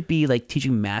he should be like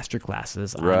teaching master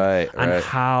classes on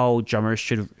how drummers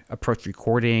should approach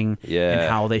recording and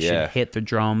how they should hit the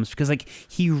drums, because like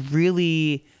he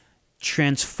really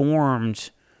transformed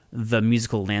the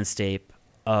musical landscape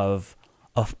of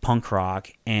punk rock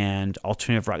and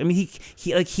alternative rock. I mean,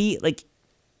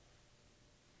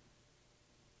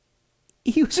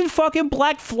 he was in fucking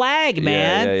Black Flag,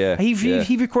 man.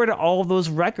 He recorded all of those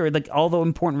records, like all the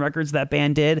important records that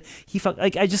band did.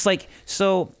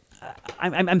 So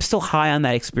I'm still high on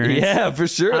that experience. Yeah, for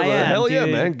sure. Hell yeah,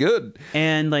 man. Good.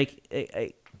 And like,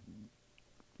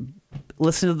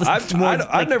 listen to this.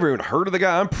 I've never even heard of the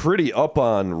guy. I'm pretty up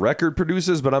on record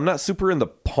producers, but I'm not super in the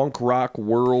punk rock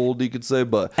world, you could say.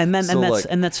 But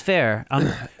that's fair.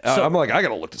 I'm like, I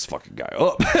gotta look this fucking guy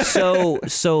up. so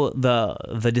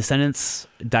the Decedents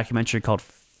documentary called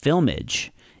Filmage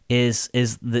is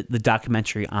the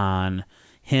documentary on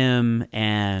him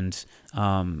and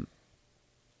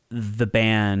the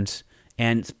band,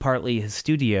 and partly his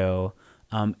studio,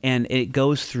 and it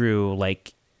goes through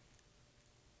like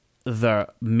the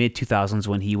mid 2000s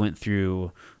when he went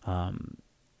through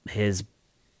his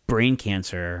brain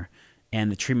cancer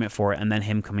and the treatment for it, and then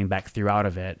him coming back through out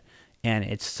of it. And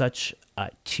it's such a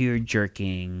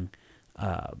tear-jerking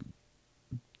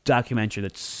documentary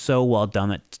that's so well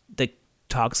done, that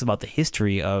talks about the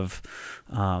history of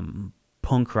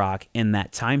punk rock in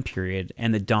that time period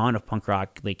and the dawn of punk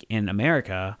rock like in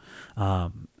America.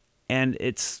 And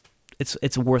it's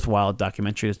a worthwhile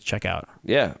documentary to check out.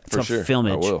 Yeah, for sure.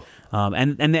 Filmage. I will.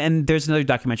 And there's another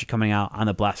documentary coming out on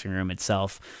the blasting room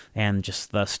itself and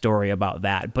just the story about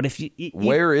that. But if you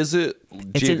where is it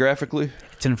geographically?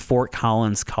 It's in Fort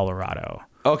Collins, Colorado.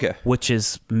 Okay. which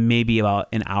is maybe about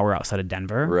an hour outside of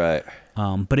Denver. Right.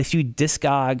 But if you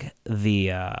discog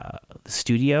the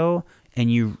studio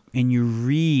and you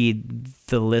read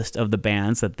the list of the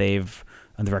bands that they've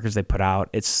and the records they put out,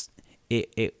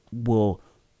 it will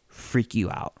freak you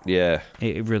out. Yeah.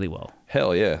 It really will.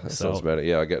 Hell yeah. That sounds better.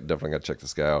 Yeah, definitely got to check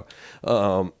this guy out.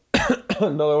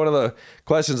 Another one of the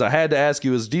questions I had to ask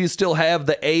you is, do you still have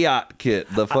the AOT kit?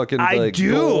 The fucking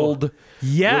gold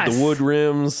yes. with the wood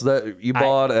rims that you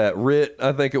bought at RIT,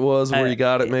 I think it was, where you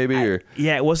got it maybe?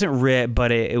 Yeah, it wasn't RIT,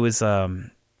 but it was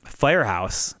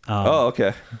Firehouse. Oh,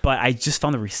 okay. But I just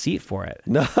found the receipt for it.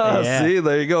 No, see,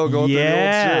 there you go, going through the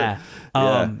old shit.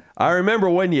 Yeah. I remember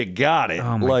when you got it,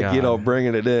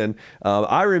 bringing it in.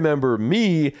 I remember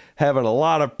me having a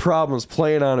lot of problems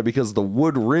playing on it because the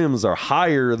wood rims are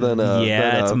higher than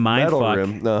it's a metal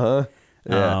rim.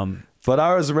 Yeah. But I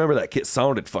always remember that kit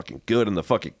sounded fucking good, and the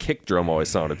fucking kick drum always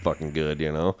sounded fucking good,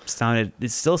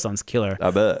 It still sounds killer.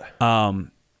 I bet.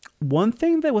 One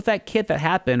thing that with that kit that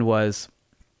happened was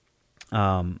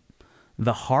the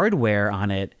hardware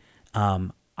on it,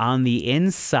 on the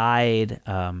inside,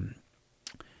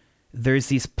 there's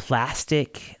these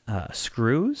plastic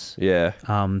screws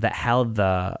that held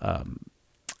the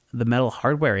metal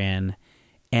hardware in,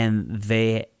 and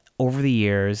they over the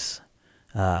years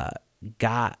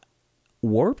got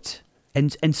warped,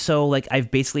 and so like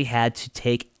I've basically had to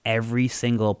take every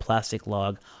single plastic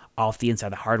lug off the inside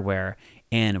of the hardware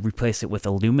and replace it with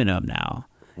aluminum now.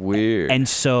 Weird. And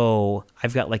so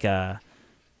I've got the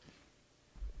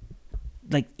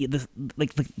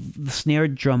snare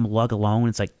drum lug alone,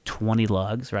 it's like 20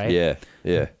 lugs, right?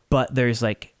 Yeah. But there's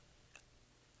like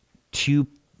 2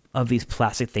 of these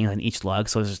plastic things on each lug,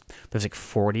 so there's like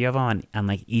 40 of them on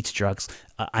like each drugs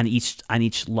on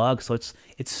each lug. So it's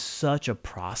such a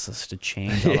process to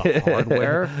change all the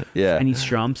hardware and each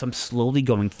drum. So I'm slowly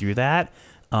going through that.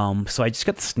 So I just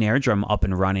got the snare drum up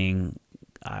and running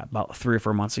about 3 or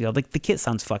 4 months ago. Like the kit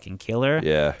sounds fucking killer.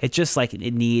 Yeah. It's just like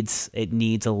it needs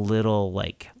a little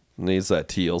like needs that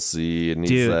TLC. It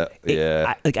needs that.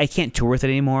 I can't tour with it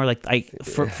anymore. Like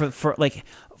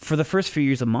for the first few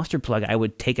years of Mustard Plug, I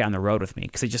would take it on the road with me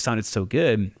because it just sounded so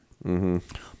good. Mm-hmm.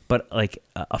 But like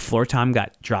a floor tom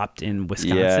got dropped in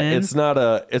Wisconsin. Yeah,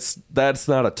 that's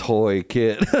not a toy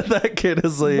kit. That kit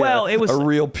is it was a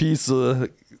real piece of.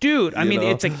 Dude, I mean,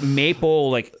 it's like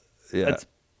maple, like it's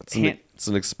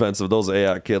an expensive. Those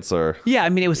AOT kits are. Yeah, I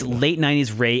mean, it was late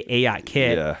 '90s Ray AOT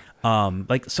kit. Yeah.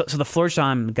 So the floor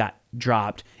tom got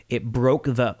dropped. It broke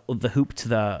the hoop to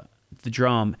the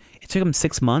drum. It took them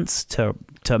 6 months to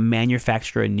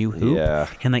manufacture a new hoop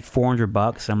and like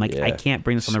 $400. I'm like, I can't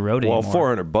bring this on the road anymore.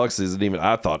 Well, $400 isn't even.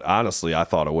 I thought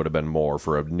it would have been more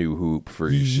for a new hoop for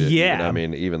your shit. Yeah, even, I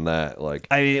mean, even that, like,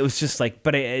 I mean, it was just like,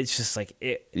 but it's just like,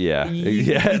 you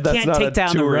that's can't not take a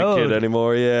down the touring road kit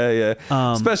anymore. Yeah.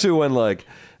 Especially when like,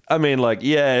 I mean, like,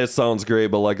 it sounds great,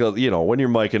 but like, when you're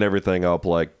miking everything up,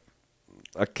 like.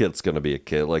 A kit's gonna be a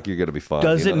kit. Like you're gonna be fine.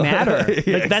 Doesn't matter.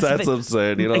 Like, that's what I'm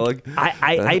saying.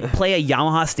 I play a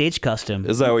Yamaha Stage Custom.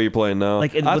 Is that what you're playing now?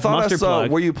 Like I with thought Mustard I saw.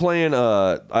 Plug. Were you playing?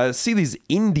 I see these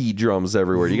indie drums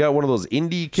everywhere. You got one of those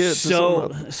indie kits.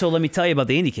 So let me tell you about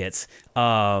the indie kits.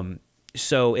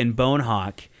 So in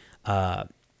BoneHawk,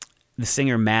 the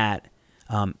singer Matt,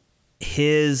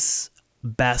 his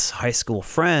best high school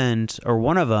friend or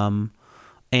one of them,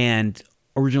 and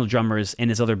original drummers in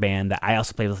his other band that I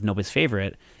also played with, Nobody's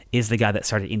Favorite, is the guy that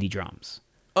started indie drums.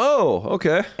 Oh,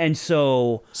 okay. And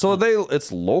so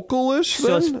it's local-ish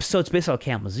then? So it's based on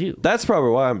Kalamazoo. That's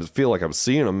probably why I feel like I'm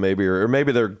seeing them maybe, or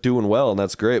maybe they're doing well and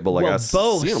that's great, but like I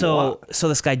both. See them a lot. So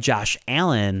this guy Josh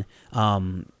Allen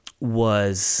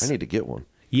was. I need to get one.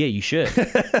 Yeah, you should.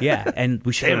 Yeah, and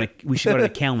we should go to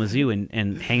Kalamazoo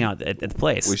and hang out at the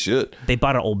place. We should. They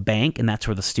bought an old bank, and that's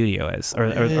where the studio is, or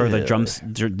the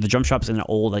drum shop's in an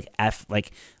old like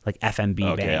FMB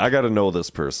bank. Okay, I got to know this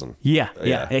person. Yeah.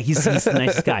 He's the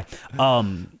nicest guy.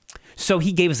 So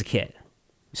he gave us a kit.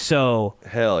 So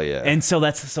hell yeah, and so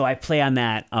I play on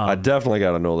that. I definitely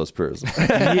got to know this person.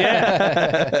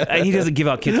 Yeah, he doesn't give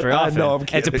out kits very often. No, I'm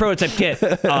kidding. It's a prototype kit.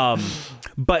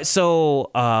 But so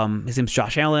his name's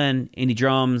Josh Allen, indie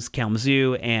drums,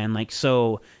 Kalamazoo, and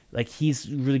he's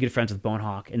really good friends with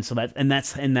BoneHawk, and so that's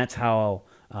how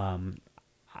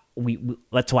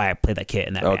that's why I played that kit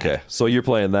in that Okay, band. so you're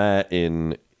playing that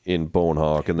in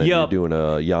BoneHawk, and then you're doing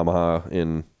a Yamaha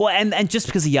in. Well, and just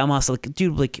because of Yamaha's like,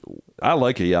 dude, like. I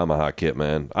like a Yamaha kit,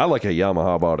 man. I like a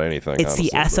Yamaha about anything. It's honestly,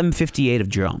 the SM58 of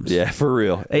drums. Yeah, for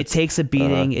real. It takes a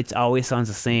beating. It always sounds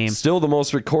the same. Still, the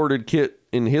most recorded kit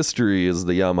in history is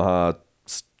the Yamaha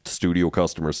Studio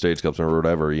Customer, Stage Customer, or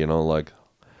whatever.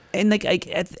 And like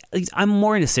I'm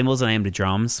more into cymbals than I am to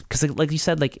drums, because like you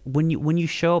said, like when you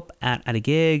show up at a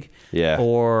gig,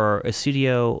 or a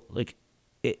studio, like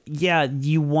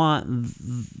you want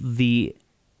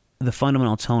the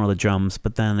fundamental tone of the drums,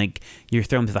 but then like you're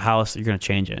throwing to the house, you're gonna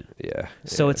change it. Yeah.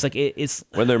 So it's like it's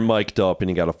when they're mic'd up and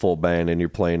you got a full band and you're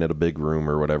playing at a big room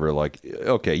or whatever. Like,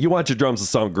 okay, you want your drums to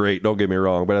sound great. Don't get me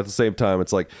wrong, but at the same time,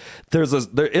 it's like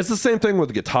it's the same thing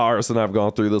with guitars, and I've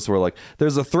gone through this where like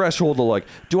there's a threshold of like,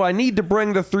 do I need to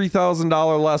bring the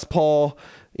 $3,000 Les Paul?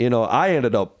 You know, I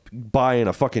ended up buying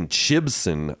a fucking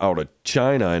Chibson out of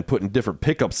China and putting different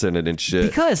pickups in it and shit.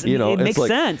 Because you know, it makes like,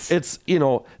 sense. It's, you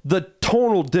know, the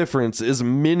tonal difference is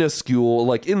minuscule.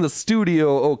 Like in the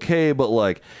studio, okay, but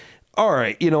like, all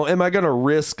right, you know, am I gonna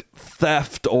risk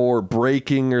theft or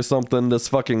breaking or something this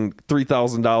fucking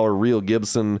 $3,000 real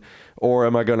Gibson, or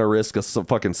am I gonna risk a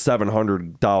fucking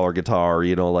 $700 guitar?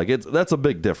 You know, like that's a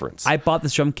big difference. I bought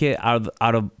this drum kit out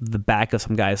of the back of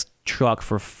some guy's truck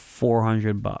for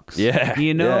 $400. Yeah,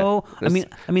 you know, yeah.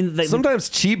 I mean, sometimes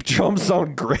cheap drums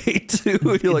sound great too.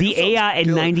 Like, the AI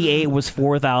in '98 was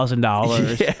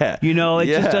 $4,000. Yeah, you know, it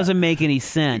just doesn't make any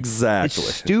sense. Exactly,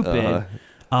 it's stupid.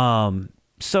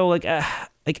 So like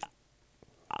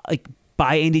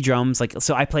buy indie drums. Like,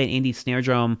 so I play an indie snare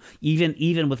drum,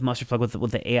 even with Mustard Plug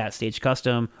with the AI Stage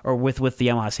Custom, or with the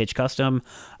Yamaha Stage Custom.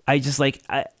 I just like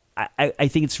I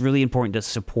think it's really important to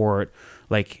support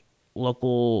like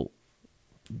local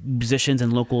musicians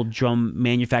and local drum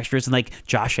manufacturers. And like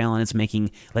Josh Allen is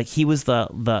making, like, he was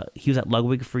he was at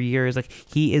Ludwig for years. Like,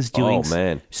 he is doing. Oh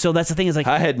man! So that's the thing, is like,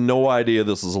 I had no idea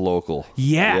this was local.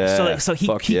 Yeah. So he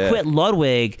quit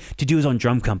Ludwig to do his own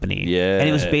drum company. Yeah. And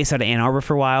he was based out of Ann Arbor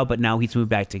for a while, but now he's moved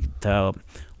back to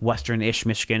western-ish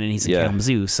Michigan, and he's in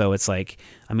Kalamazoo. So it's like,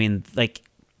 I mean, like,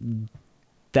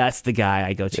 that's the guy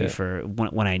I go to for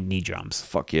when I need drums.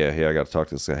 Fuck yeah, I got to talk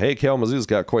to this guy. Hey, Kalamazoo's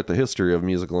got quite the history of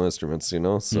musical instruments, you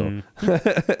know. So,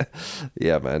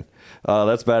 yeah, man,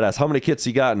 that's badass. How many kits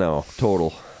you got now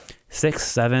total? 6,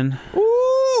 7.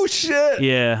 Ooh, shit.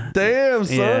 Yeah. Damn,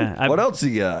 son. Yeah, what else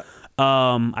you got?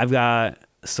 I've got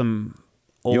some.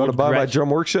 You want to buy my drum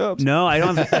workshops? No, I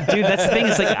don't have, dude, that's the thing.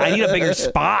 It's like, I need a bigger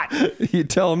spot. You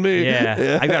tell me.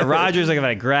 Yeah. I got Rogers. I got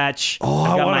a Gretsch. Oh,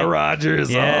 I want a Rogers.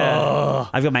 Yeah. Oh.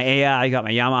 I've got my AI. I got my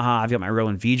Yamaha. I've got my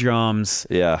Roland V drums.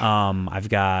 Yeah. I've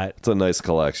got. It's a nice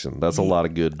collection. That's a lot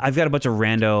of good. I've got a bunch of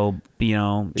rando,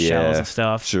 shells and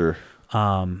stuff. Sure.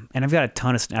 And I've got a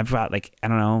ton of. I've got like, I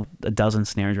don't know, a dozen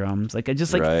snare drums. Like, I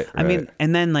just like. Right, I mean,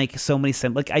 and then like so many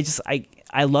cymbals. Like,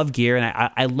 I love gear,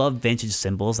 and I love vintage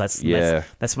cymbals.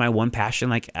 That's my one passion.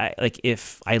 Like,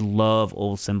 if I love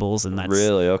old cymbals, and that's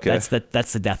really okay. That's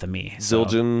the death of me. So.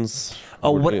 Zildjians.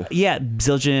 Oh, what? Yeah,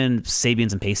 Zildjian,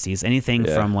 Sabians, and pasties. Anything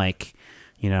from like,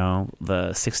 the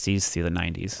 60s through the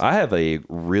 90s. I have a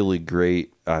really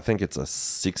great, I think it's a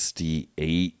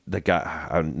 68. The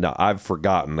guy, I've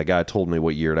forgotten. The guy told me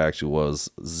what year it actually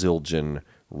was. Zildjian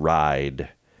Ride.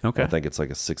 Okay. I think it's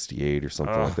like a 68 or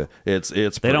something like that. It's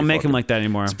they don't make them like that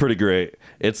anymore. It's pretty great.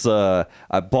 It's I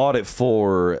bought it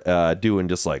for doing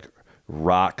just like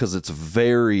rock, because it's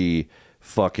very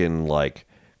fucking like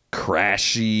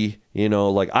crashy,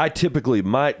 like I typically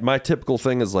my typical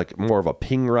thing is like more of a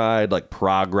ping ride, like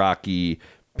prog rocky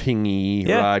pingy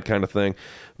ride kind of thing.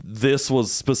 This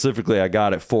was specifically, I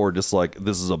got it for just like,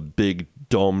 this is a big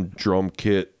dumb drum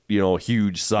kit,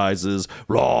 huge sizes,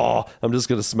 raw. I'm just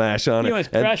gonna smash on it. You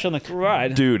want to crash on the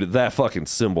ride, dude. That fucking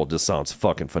cymbal just sounds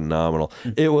fucking phenomenal.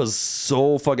 It was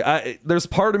so fucking. There's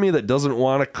part of me that doesn't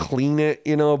want to clean it,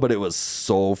 but it was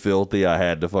so filthy. I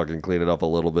had to fucking clean it up a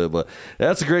little bit. But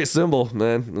that's a great cymbal,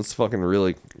 man. It's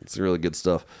really good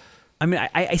stuff. I mean,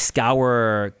 I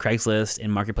scour Craigslist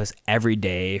and Marketplace every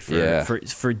day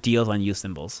for deals on used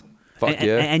cymbals.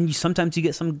 And sometimes you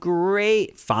get some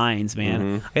great finds,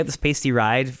 man. I got this pasty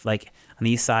ride like on the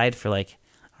east side for like,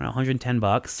 I don't know,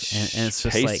 $110, and it's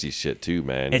just pasty like, shit too,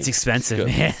 man. It's expensive,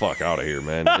 man. Get the fuck out of here,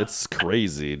 man. It's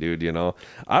crazy, dude.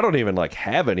 I don't even like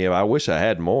have any of it. I wish I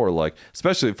had more, like,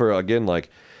 especially for, again, like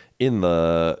in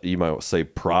the, you might say,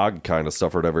 prog kind of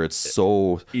stuff or whatever. It's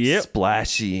so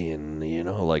splashy and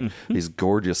like these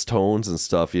gorgeous tones and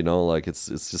stuff. Like it's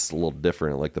just a little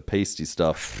different, like the pasty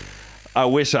stuff. I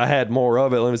wish I had more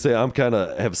of it. Let me say, I'm kind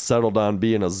of have settled on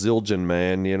being a Zildjian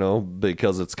man,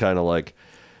 because it's kind of like,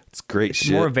 it's great shit.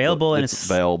 It's more available, and it's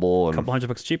available, and a couple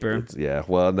 $100 cheaper.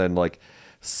 Well, and then like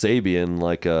Sabian,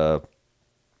 like I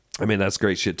mean, that's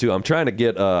great shit too. I'm trying to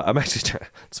get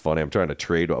it's funny, I'm trying to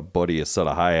trade a buddy a set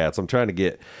of hi-hats. I'm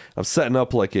setting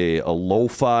up like a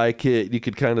lo-fi kit, you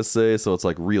could kind of say. So it's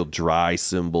like real dry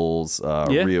cymbals,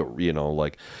 real,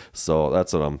 like, so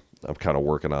that's what I'm kind of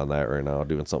working on that right now,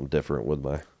 doing something different with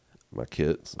my my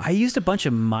kit. I used a bunch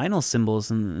of Meinl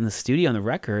cymbals in the studio on the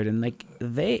record, and like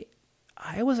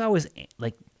I was always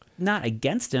like not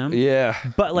against them. Yeah.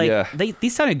 But like they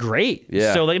sounded great.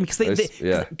 Yeah. So like because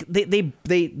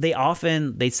they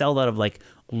often sell a lot of like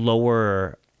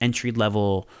lower entry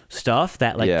level stuff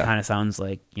that like kind of sounds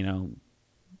like, you know,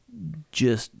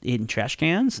 just in trash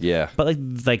cans. Yeah. But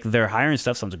like their higher end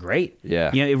stuff sounds great.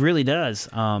 Yeah. You know, it really does.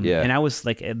 Yeah. And I was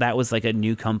like, that was like a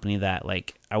new company that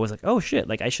like, I was like, oh shit,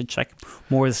 like I should check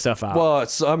more of the stuff out. Well,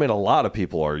 I mean, a lot of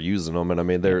people are using them, and I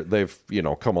mean, they've, you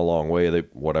know, come a long way. They,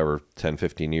 whatever, 10,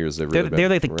 15 years, they're like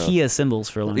the around. Kia symbols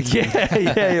for a long time.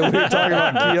 Yeah. We were talking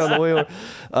about Kia on the way over.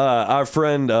 Our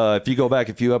friend, if you go back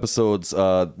a few episodes,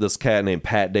 this cat named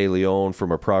Pat DeLeon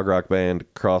from a prog rock band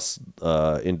across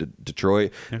into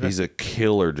Detroit. Okay. He's a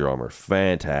killer drummer,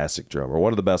 fantastic drummer,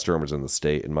 one of the best drummers in the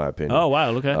state, in my opinion. Oh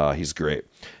wow, okay. He's great.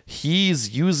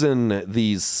 He's using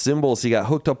these cymbals. He got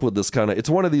hooked up with this kind of, it's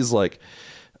one of these like,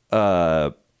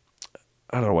 I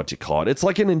don't know what you call it. It's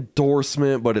like an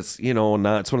endorsement, but it's, you know,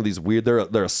 not, it's one of these weird,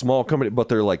 they're a small company, but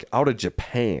they're like out of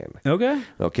Japan.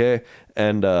 Okay.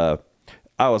 And,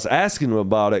 I was asking him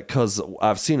about it because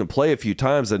I've seen him play a few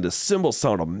times, and the cymbals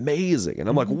sound amazing. And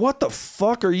I'm like, what the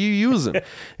fuck are you using?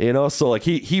 You know, so like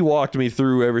he walked me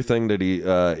through everything that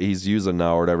he's using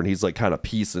now or whatever. And he's like kind of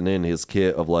piecing in his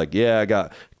kit of like, yeah, I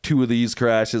got 2 of these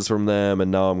crashes from them, and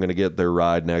now I'm going to get their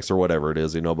ride next or whatever it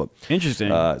is, you know. But interesting.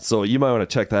 So you might want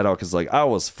to check that out because like I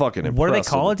was fucking impressed. What do they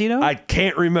call it, do you know? I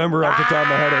can't remember off the top of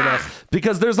my head right now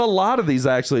because there's a lot of these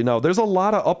actually. No, there's a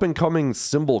lot of up and coming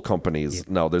cymbal companies.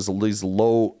 No, there's these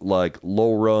low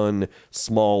run,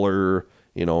 smaller,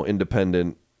 you know,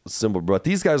 independent cymbal. But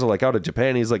these guys are like out of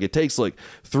Japan. He's like, it takes like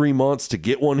 3 months to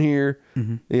get one here,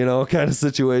 you know, kind of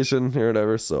situation or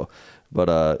whatever. So,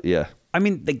 but yeah. I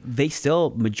mean, they still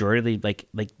majority like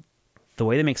the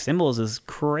way they make cymbals is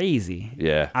crazy.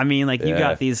 Yeah. I mean, like you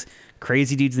got these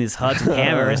crazy dudes in these huts with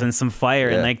hammers and some fire,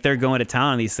 and like they're going to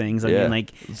town on these things. I mean,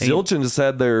 like Zildjian just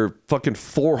had their fucking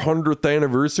 400th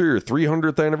anniversary or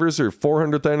 300th anniversary or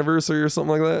 400th anniversary or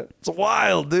something like that. It's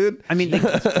wild, dude. I mean, like,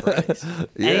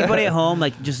 anybody at home,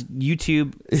 like just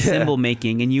YouTube cymbal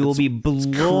making, and you will be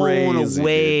blown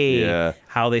away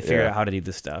how they figure out how to do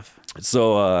this stuff.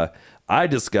 So I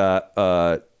just got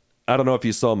I don't know if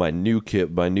you saw my new kit,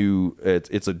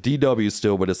 it's a DW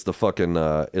still, but it's the fucking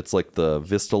it's like the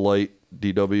Vista Light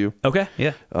DW. Okay,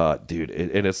 yeah. Dude,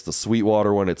 and it's the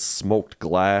Sweetwater one. It's smoked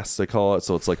glass, they call it.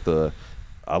 So it's like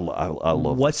I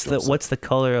love what's the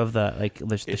color of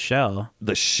the shell?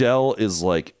 The shell is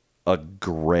like a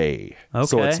gray. Okay.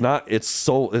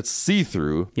 So it's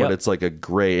see-through, but it's like a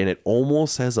gray, and it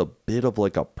almost has a bit of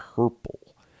like a purple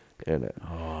in it.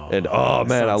 Man,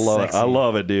 I love it. I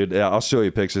love it, dude. Yeah, I'll show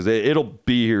you pictures. It'll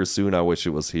be here soon. I wish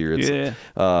it was here. It's,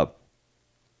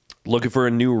 looking for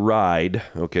a new ride,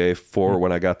 okay, for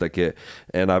when I got that kit,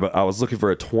 and I was looking for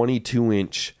a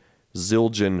 22-inch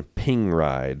Zildjian ping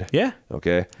ride. Yeah.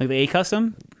 Okay. Like the A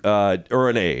custom? Or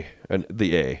the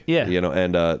A. Yeah. You know,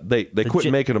 and they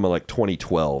quit making them in like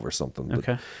 2012 or something.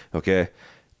 But, okay.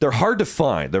 They're hard to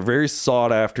find. They're very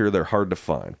sought after. They're hard to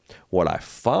find. What I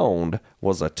found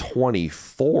was a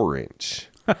 24-inch.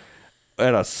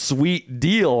 And a sweet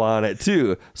deal on it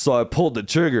too. So I pulled the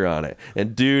trigger on it.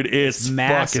 And dude, it's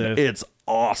massive. It's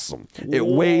awesome. It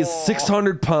weighs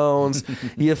 600 pounds.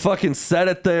 You fucking set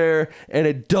it there and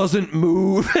it doesn't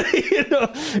move. You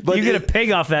know? But you get a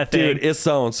ping off that thing. Dude, it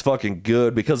sounds fucking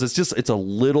good because it's a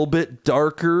little bit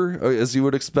darker as you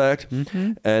would expect.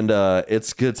 And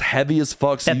it's heavy as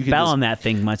fuck. So that bell on that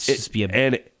thing must just be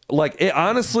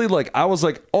honestly, like I was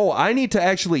like, oh, I need to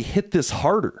actually hit this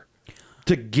harder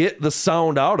to get the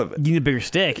sound out of it. You need a bigger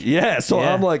stick. Yeah, so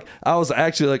I'm like, I was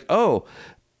actually like, oh,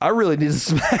 I really need to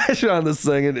smash on this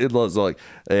thing. And it was like,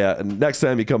 yeah, next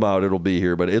time you come out, it'll be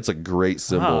here. But it's a great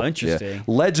cymbal. Oh, interesting. Yeah.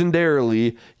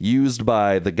 Legendarily used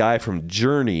by the guy from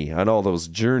Journey on all those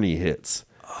Journey hits.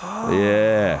 Oh.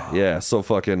 Yeah. So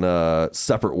fucking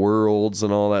Separate Worlds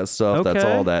and all that stuff. Okay. That's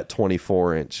all that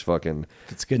 24-inch fucking.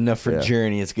 If it's good enough for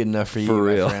Journey, it's good enough for you. For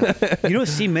real. You don't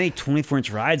see many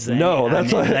 24-inch rides then. No,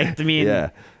 that's Yeah,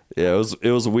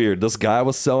 it was weird. This guy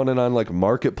was selling it on like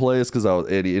Marketplace because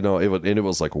it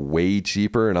was like way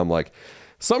cheaper, and I'm like,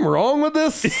 something wrong with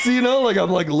this? You know, like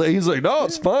I'm like, he's like, no,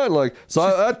 it's fine. Like, so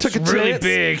I took a chance. Really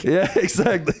big. Yeah,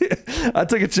 exactly. I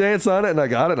took a chance on it and I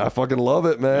got it. And I fucking love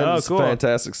it, man. Oh, it's cool. a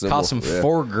fantastic cymbal. Cost him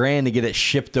 $4,000 to get it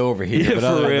shipped over here. Yeah, but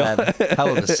other than that,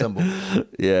 hell of a cymbal.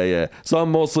 Yeah. So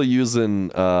I'm mostly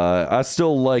using. I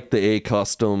still like the A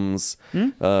customs.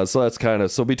 So that's kind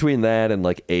of between that and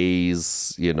like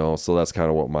A's, you know. So that's kind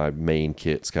of what my main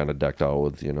kit's kind of decked out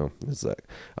with, you know. Is that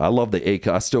I love the A.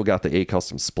 I still got the A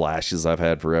custom splashes I've had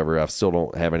had forever. I still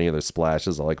don't have any of their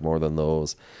splashes I like more than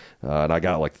those. And I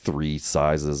got like 3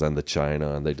 sizes and the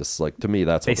China, and they just like, to me,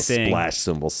 that's what the splash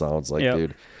cymbal sounds like,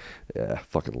 dude. Yeah,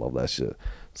 fucking love that shit.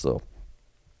 So,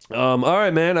 all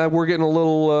right, man, we're getting a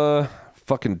little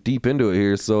fucking deep into it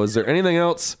here. So is there anything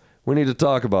else we need to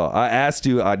talk about? I asked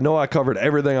you, I know I covered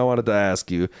everything I wanted to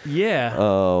ask you.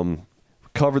 Yeah.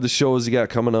 Covered the shows you got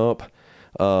coming up.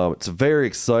 It's very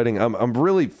exciting. I'm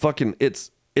really fucking, it's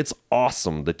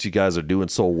awesome that you guys are doing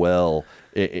so well.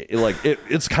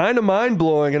 It's kind of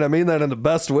mind-blowing, and I mean that in the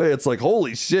best way. It's like,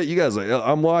 holy shit, you guys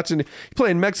I'm watching you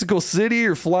play in Mexico City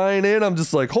or flying in. I'm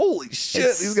just like, holy shit,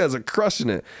 these guys are crushing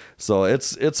it. So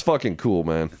it's fucking cool,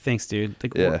 man. Thanks, dude.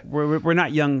 Like, we're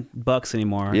not young bucks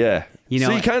anymore. Yeah. You know,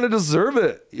 so you kind of deserve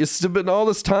it. It's been all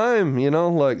this time, you know,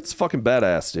 like it's fucking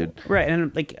badass, dude. Right,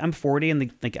 and like I'm 40,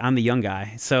 and like I'm the young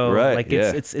guy. So like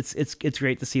it's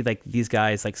great to see like these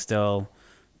guys like still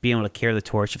being able to carry the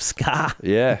torch of ska,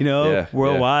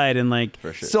 worldwide, and like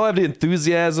still have the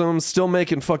enthusiasm, still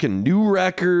making fucking new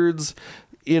records,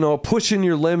 you know, pushing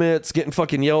your limits, getting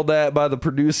fucking yelled at by the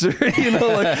producer, you know,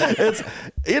 like it's,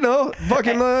 you know,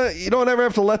 fucking, you don't ever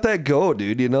have to let that go,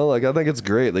 dude, you know, like I think it's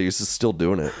great that you're just still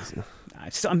doing it.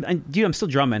 I'm still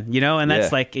drumming, you know, and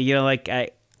that's like, you know, like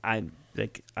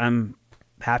I'm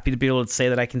happy to be able to say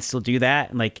that I can still do that,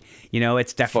 and like, you know,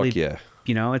 it's definitely,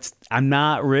 you know, I'm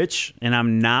not rich and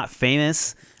I'm not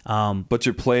famous. But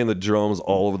you're playing the drums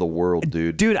all over the world,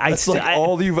 dude. Dude, that's like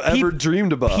all you've ever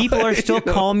dreamed about. People are still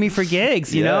calling me for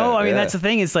gigs, you know? I mean, that's the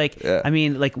thing. It's like, I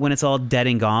mean, like when it's all dead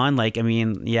and gone, like, I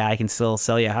mean, yeah, I can still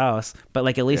sell you a house, but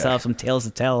like at least I'll have some tales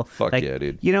to tell. Fuck like, yeah,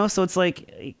 dude. You know, so it's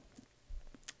like,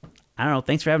 I don't know.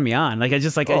 Thanks for having me on. Like,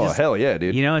 hell yeah,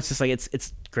 dude. You know, it's just like,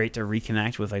 it's great to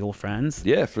reconnect with like old friends.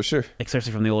 Yeah, for sure.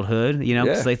 Especially from the old hood, you know,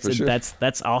 because like, for sure.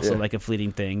 that's also like a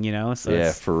fleeting thing, you know?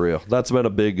 So for real. That's been a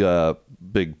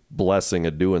big blessing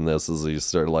of doing this, is you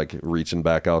start like reaching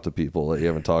back out to people that you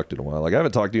haven't talked to in a while. Like I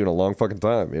haven't talked to you in a long fucking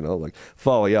time, you know, like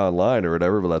follow you online or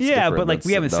whatever, but that's different. But like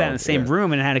we haven't sat in the same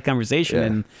room and had a conversation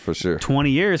in for sure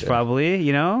 20 years probably,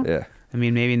 you know? Yeah. I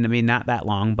mean, maybe not that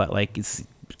long, but like it's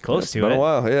close to it. It's been a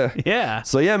while, Yeah.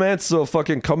 So yeah, man, so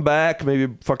fucking come back,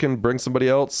 maybe fucking bring somebody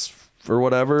else or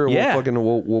whatever.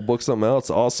 We'll book something else.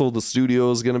 Also, the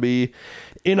studio is gonna be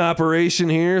in operation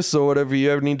here, so whatever you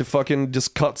ever need to fucking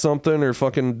just cut something or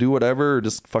fucking do whatever, or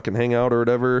just fucking hang out or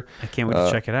whatever. I can't wait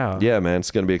to check it out. Yeah, man, it's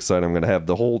gonna be exciting. I'm gonna have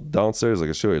the whole downstairs, like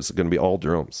I show you, it's gonna be all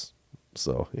drums.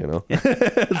 So, you know,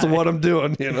 it's what I'm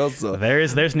doing, you know. So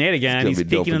there's Nate again. He's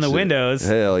peeking in the windows.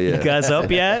 Hell yeah. You guys up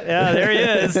yet? Yeah, there he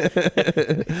is.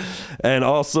 And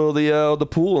also the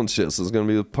pool and shit. So it's gonna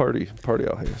be a party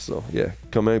out here. So yeah,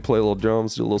 come in, play a little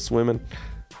drums, do a little swimming.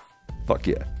 Fuck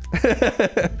yeah.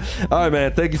 All right,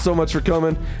 man. Thank you so much for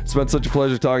coming. It's been such a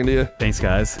pleasure talking to you. Thanks,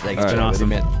 guys. Thanks, it's been awesome,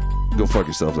 man. Go fuck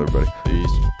yourselves, everybody.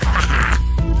 Peace.